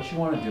want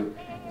to do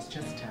is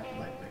just tap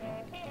lightly.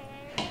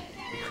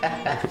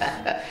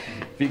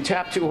 If you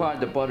tap too hard,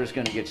 the butter's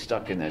going to get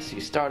stuck in this.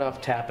 You start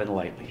off tapping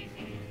lightly.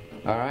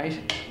 All right?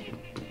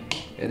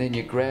 And then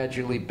you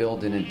gradually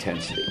build in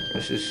intensity.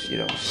 This is,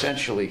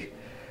 essentially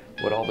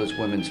what all those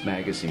women's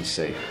magazines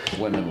say.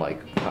 Women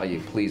like how you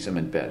please them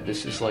in bed.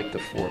 This is like the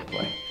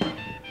foreplay.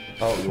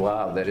 Oh,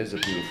 wow, that is a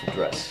beautiful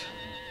dress.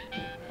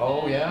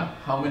 Oh, yeah?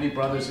 How many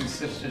brothers and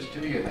sisters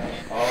do you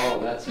have? Oh,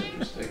 that's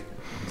interesting.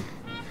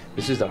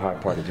 This is the hard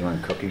part of doing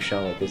a cooking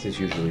show. Like, this is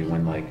usually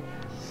when, like,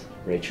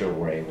 Rachel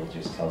Ray will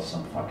just tell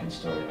some fucking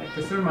story like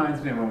this.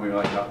 Reminds me of when we were,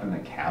 like, up in the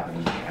cabin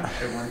in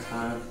Hampshire one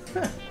time.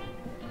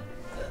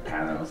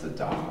 And there was a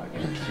dog,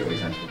 and she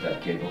always ends with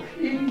that giggle.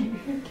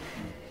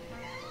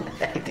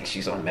 I think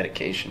she's on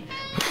medication.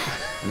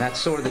 And that's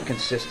sort of the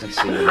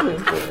consistency of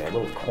a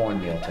little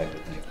cornmeal type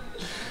of thing.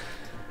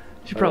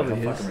 She probably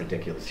is. Fucking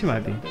ridiculous. She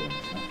might be.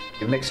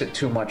 You mix it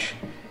too much,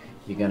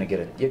 you're gonna get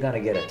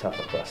a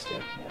tougher crust there.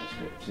 Yeah, that's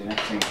good. See,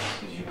 next thing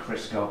is your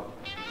Crisco,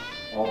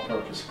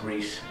 all-purpose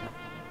grease.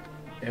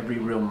 Every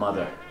real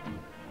mother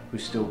who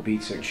still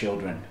beats her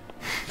children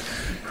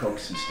and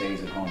cooks and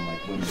stays at home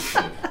like women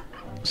should.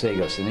 So there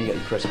you go. So then you got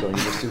your Crisco, and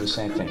you just do the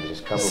same thing. You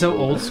just cover So it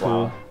with old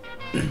flour,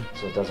 school.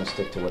 so it doesn't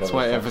stick to whatever. That's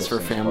why the fuck F is this for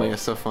thing's Family called.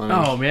 is so funny.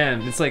 Oh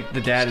man, it's like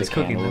the dad is Stick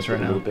cooking this right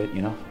a now. little bit,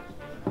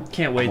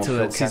 Can't wait till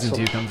that season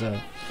Kessel. 2 comes out.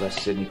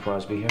 Less Sidney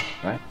Crosby here,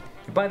 right?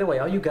 By the way,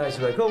 all you guys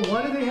are like, oh,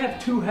 why do they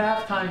have 2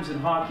 halftimes in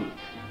hockey?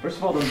 First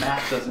of all, the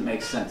math doesn't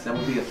make sense. That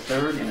would be a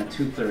third and a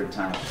 2/3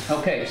 time.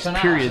 Okay, so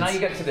now you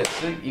get to this.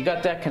 So you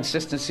got that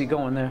consistency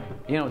going there.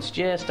 It's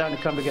just starting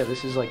to come together.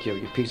 This is like your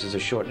pieces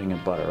of shortening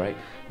and butter, right?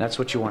 That's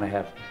what you want to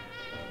have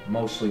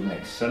mostly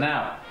mixed. So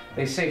now,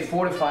 they say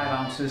 4 to 5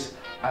 ounces.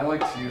 I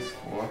like to use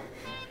 4.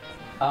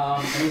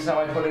 And this is how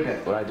I put it in.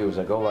 What I do is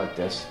I go like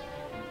this,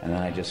 and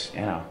then I just,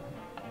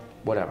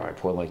 whatever. I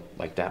pour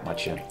like that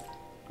much in.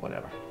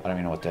 Whatever. I don't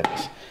even know what that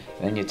is.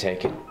 And then you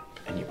take it,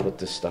 and you put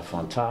this stuff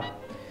on top.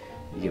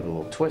 You give it a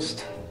little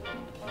twist.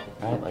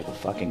 Right? Like a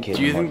fucking kid.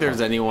 Do you think there's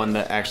anyone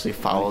that actually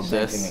followed Same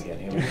this thing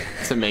again. Here we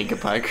go. to make a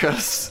pie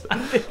crust? I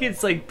think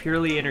it's like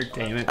purely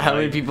entertainment. How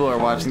many people are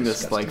watching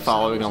this, like,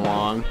 following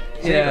along?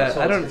 Yeah,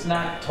 So I don't. It's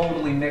not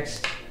totally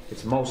mixed.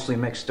 It's mostly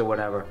mixed or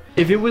whatever.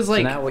 If it was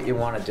like, So now what you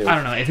want to do? I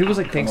don't know. If it was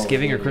like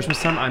Thanksgiving or Christmas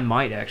time, I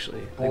might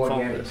actually like, follow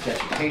Burgin, this. get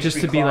your pastry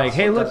Just to be cloth like, so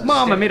hey, it look, doesn't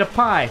Mom, I stick. made a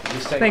pie.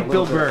 Just take Thank a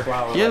Bill little bit Burr. of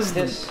flour He like has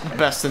this, the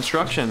best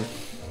instruction.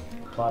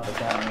 plop it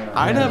down here.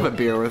 I'd have a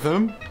beer with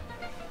him.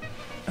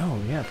 Oh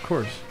yeah, of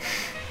course.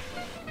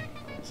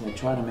 So I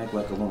try to make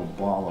like a little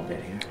ball of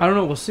it here. I don't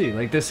know. We'll see.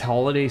 Like this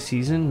holiday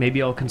season,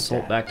 maybe I'll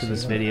consult back to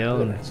this video.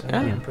 And,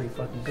 Yeah. Pretty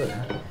fucking good,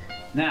 huh?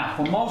 Now,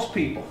 for most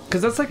people,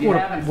 Because that's like You what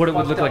haven't it would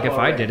look fucked like up if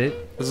I already. did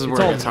it. This is It's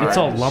where all it's hard. it's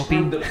all lumpy.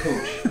 screw the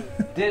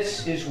pooch.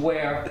 This is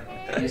where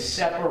you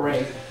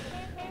separate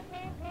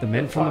The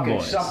men from the fucking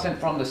boys. something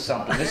from the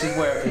something. This is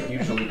where it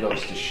usually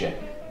goes to shit.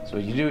 So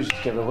what you do is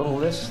just give it a little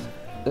this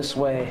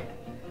way,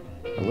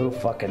 a little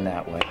fucking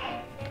that way.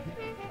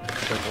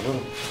 Take a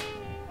little,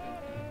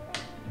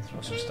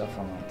 throw some stuff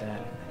on like that,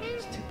 and then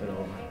just tip it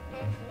over.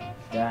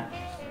 That,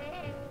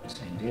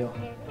 same deal.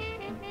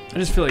 I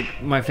just feel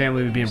like my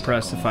family would be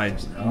impressed if I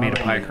made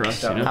a pie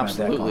crust. You know?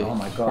 Absolutely. Oh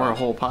my God. Or a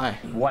whole pie.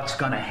 What's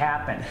gonna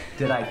happen?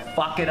 Did I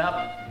fuck it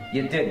up?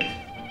 You didn't.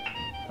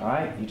 All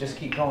right, you just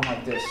keep going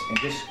like this and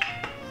just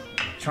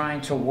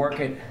trying to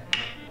work it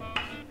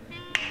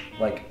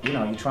like, you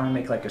try and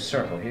make like a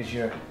circle. Here's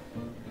your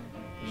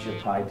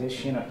pie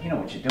dish. You know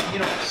what you're doing. You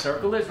know what a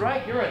circle is,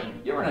 right?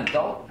 You're an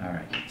adult. All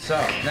right. So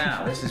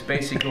now this is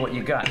basically what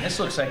you got.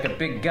 This looks like a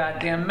big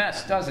goddamn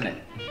mess, doesn't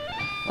it?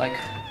 Like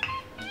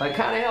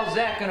how the hell's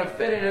that gonna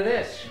fit into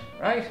this,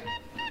 right?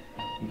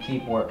 You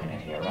keep working it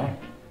here, right?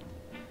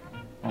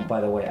 Oh,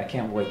 by the way, I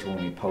can't wait till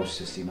when we post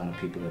this, the amount of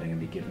people that are gonna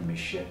be giving me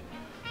shit.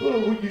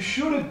 Oh, what you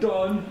should have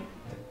done.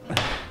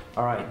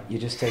 All right, you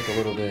just take a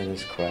little bit of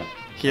this crap.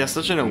 He has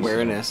such an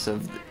awareness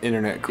of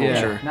internet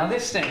culture. Now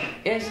this thing,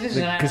 this is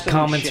an Because absolute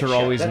comments shit are show.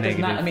 always That does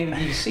negative. not, I mean,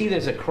 you see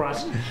there's a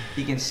crust.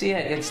 You can see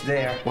it. It's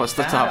there. What's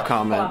the Now, top how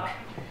comment? fuck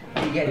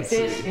You get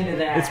this into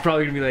that. It's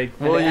probably gonna be like,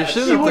 Well, you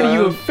should have what are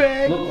you, a done.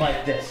 fag? Look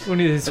like this. When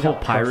his Look whole how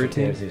pirate perfect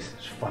thing. it is, these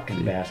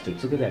fucking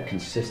bastards. Look at that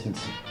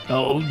consistency.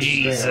 Oh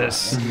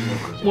Jesus!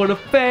 What a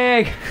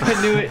fag!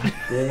 I knew it.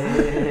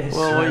 This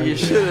Well, what you right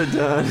should have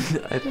done.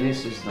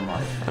 This is the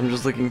money. I'm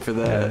just looking for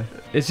that.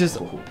 It's just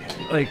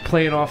like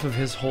playing off of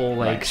his whole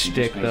like Right, so you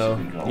shtick just though.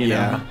 basically go You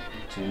Yeah. know,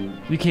 2,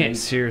 you can't 3,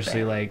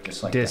 seriously bam, like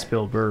just like diss that.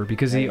 Bill Burr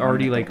because he Yeah,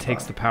 already you like think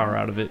takes about the it. power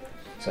out of it.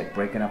 It's like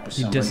breaking up with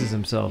He somebody disses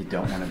himself. you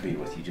don't want to be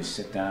with. You just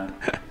sit down.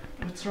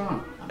 What's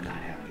wrong? I'm not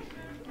happy.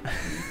 I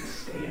need to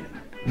stay in it.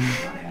 I'm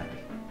not happy.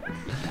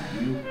 It's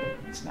not you.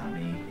 It's not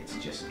me. It's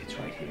just, it's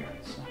right here.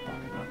 It's not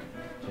fucking working.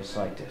 Just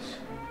like this.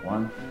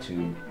 1,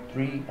 2,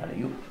 3. Out of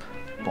you.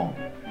 Boom.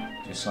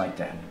 Just like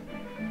that.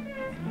 And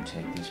you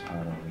take this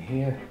part over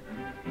here.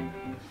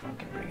 You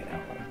fucking bring it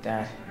out like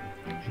that.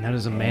 And that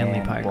is a manly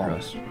And pie boom.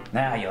 crust.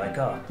 Now you're like,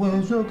 oh, well,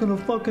 it's not gonna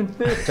fucking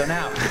fit. So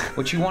now,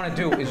 what you want to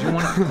do is you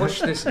want to push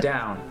this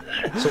down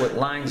so it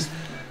lines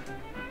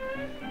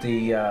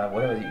the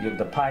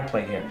the pie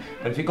plate here.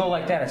 But if you go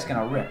like that, it's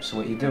gonna rip. So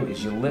what you do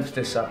is you lift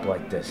this up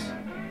like this.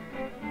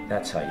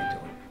 That's how you do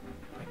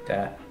it. Like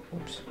that.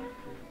 Oops.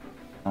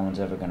 No one's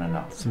ever gonna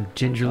know. Some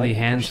gingerly Like,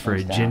 hands push for a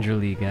things down.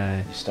 gingerly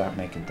guy. You start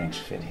making things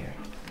fit here.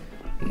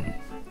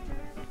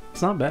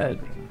 It's not bad.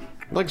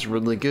 Looks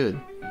really good.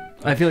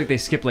 I feel like they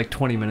skipped like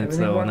 20 minutes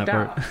Everything though on that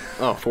worked part. out.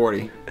 Oh,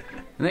 40. And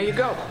there you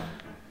go.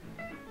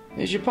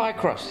 Here's your pie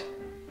crust.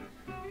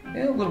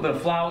 Yeah, a little bit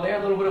of flour there,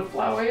 a little bit of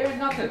flour here,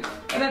 nothing.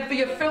 And then for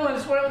your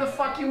fillings, whatever the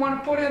fuck you want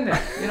to put in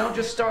there. You know,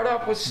 just start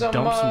off with some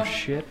Dump some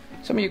shit.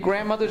 some of your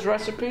grandmother's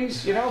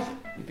recipes, you know.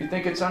 If you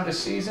think it's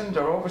under-seasoned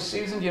or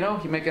over-seasoned, you know,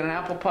 you're making an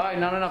apple pie,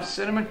 not enough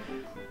cinnamon,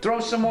 throw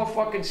some more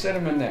fucking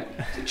cinnamon there.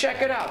 So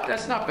check it out.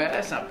 That's not bad,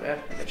 that's not bad.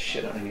 I got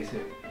shit underneath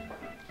here.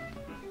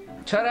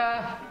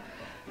 Ta-da!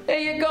 There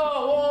you go,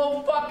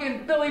 old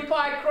fucking Billy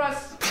Pie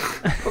crust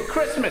for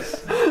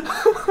Christmas.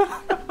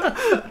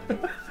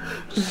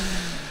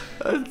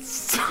 That's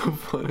so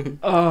funny.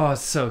 Oh,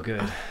 it's so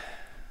good.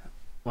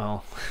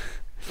 Well,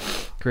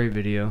 great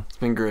video. It's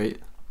been great.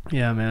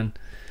 Yeah, man.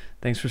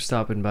 Thanks for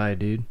stopping by,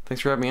 dude.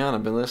 Thanks for having me on.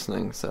 I've been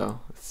listening, so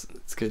it's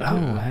good.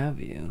 Oh, have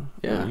you?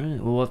 Yeah. All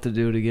right. We'll have to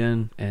do it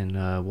again, and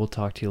we'll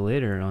talk to you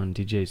later on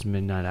DJ's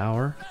Midnight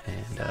Hour,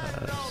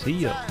 and see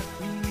ya.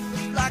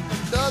 Like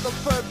another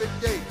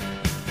perfect day.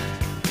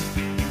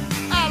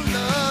 I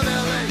love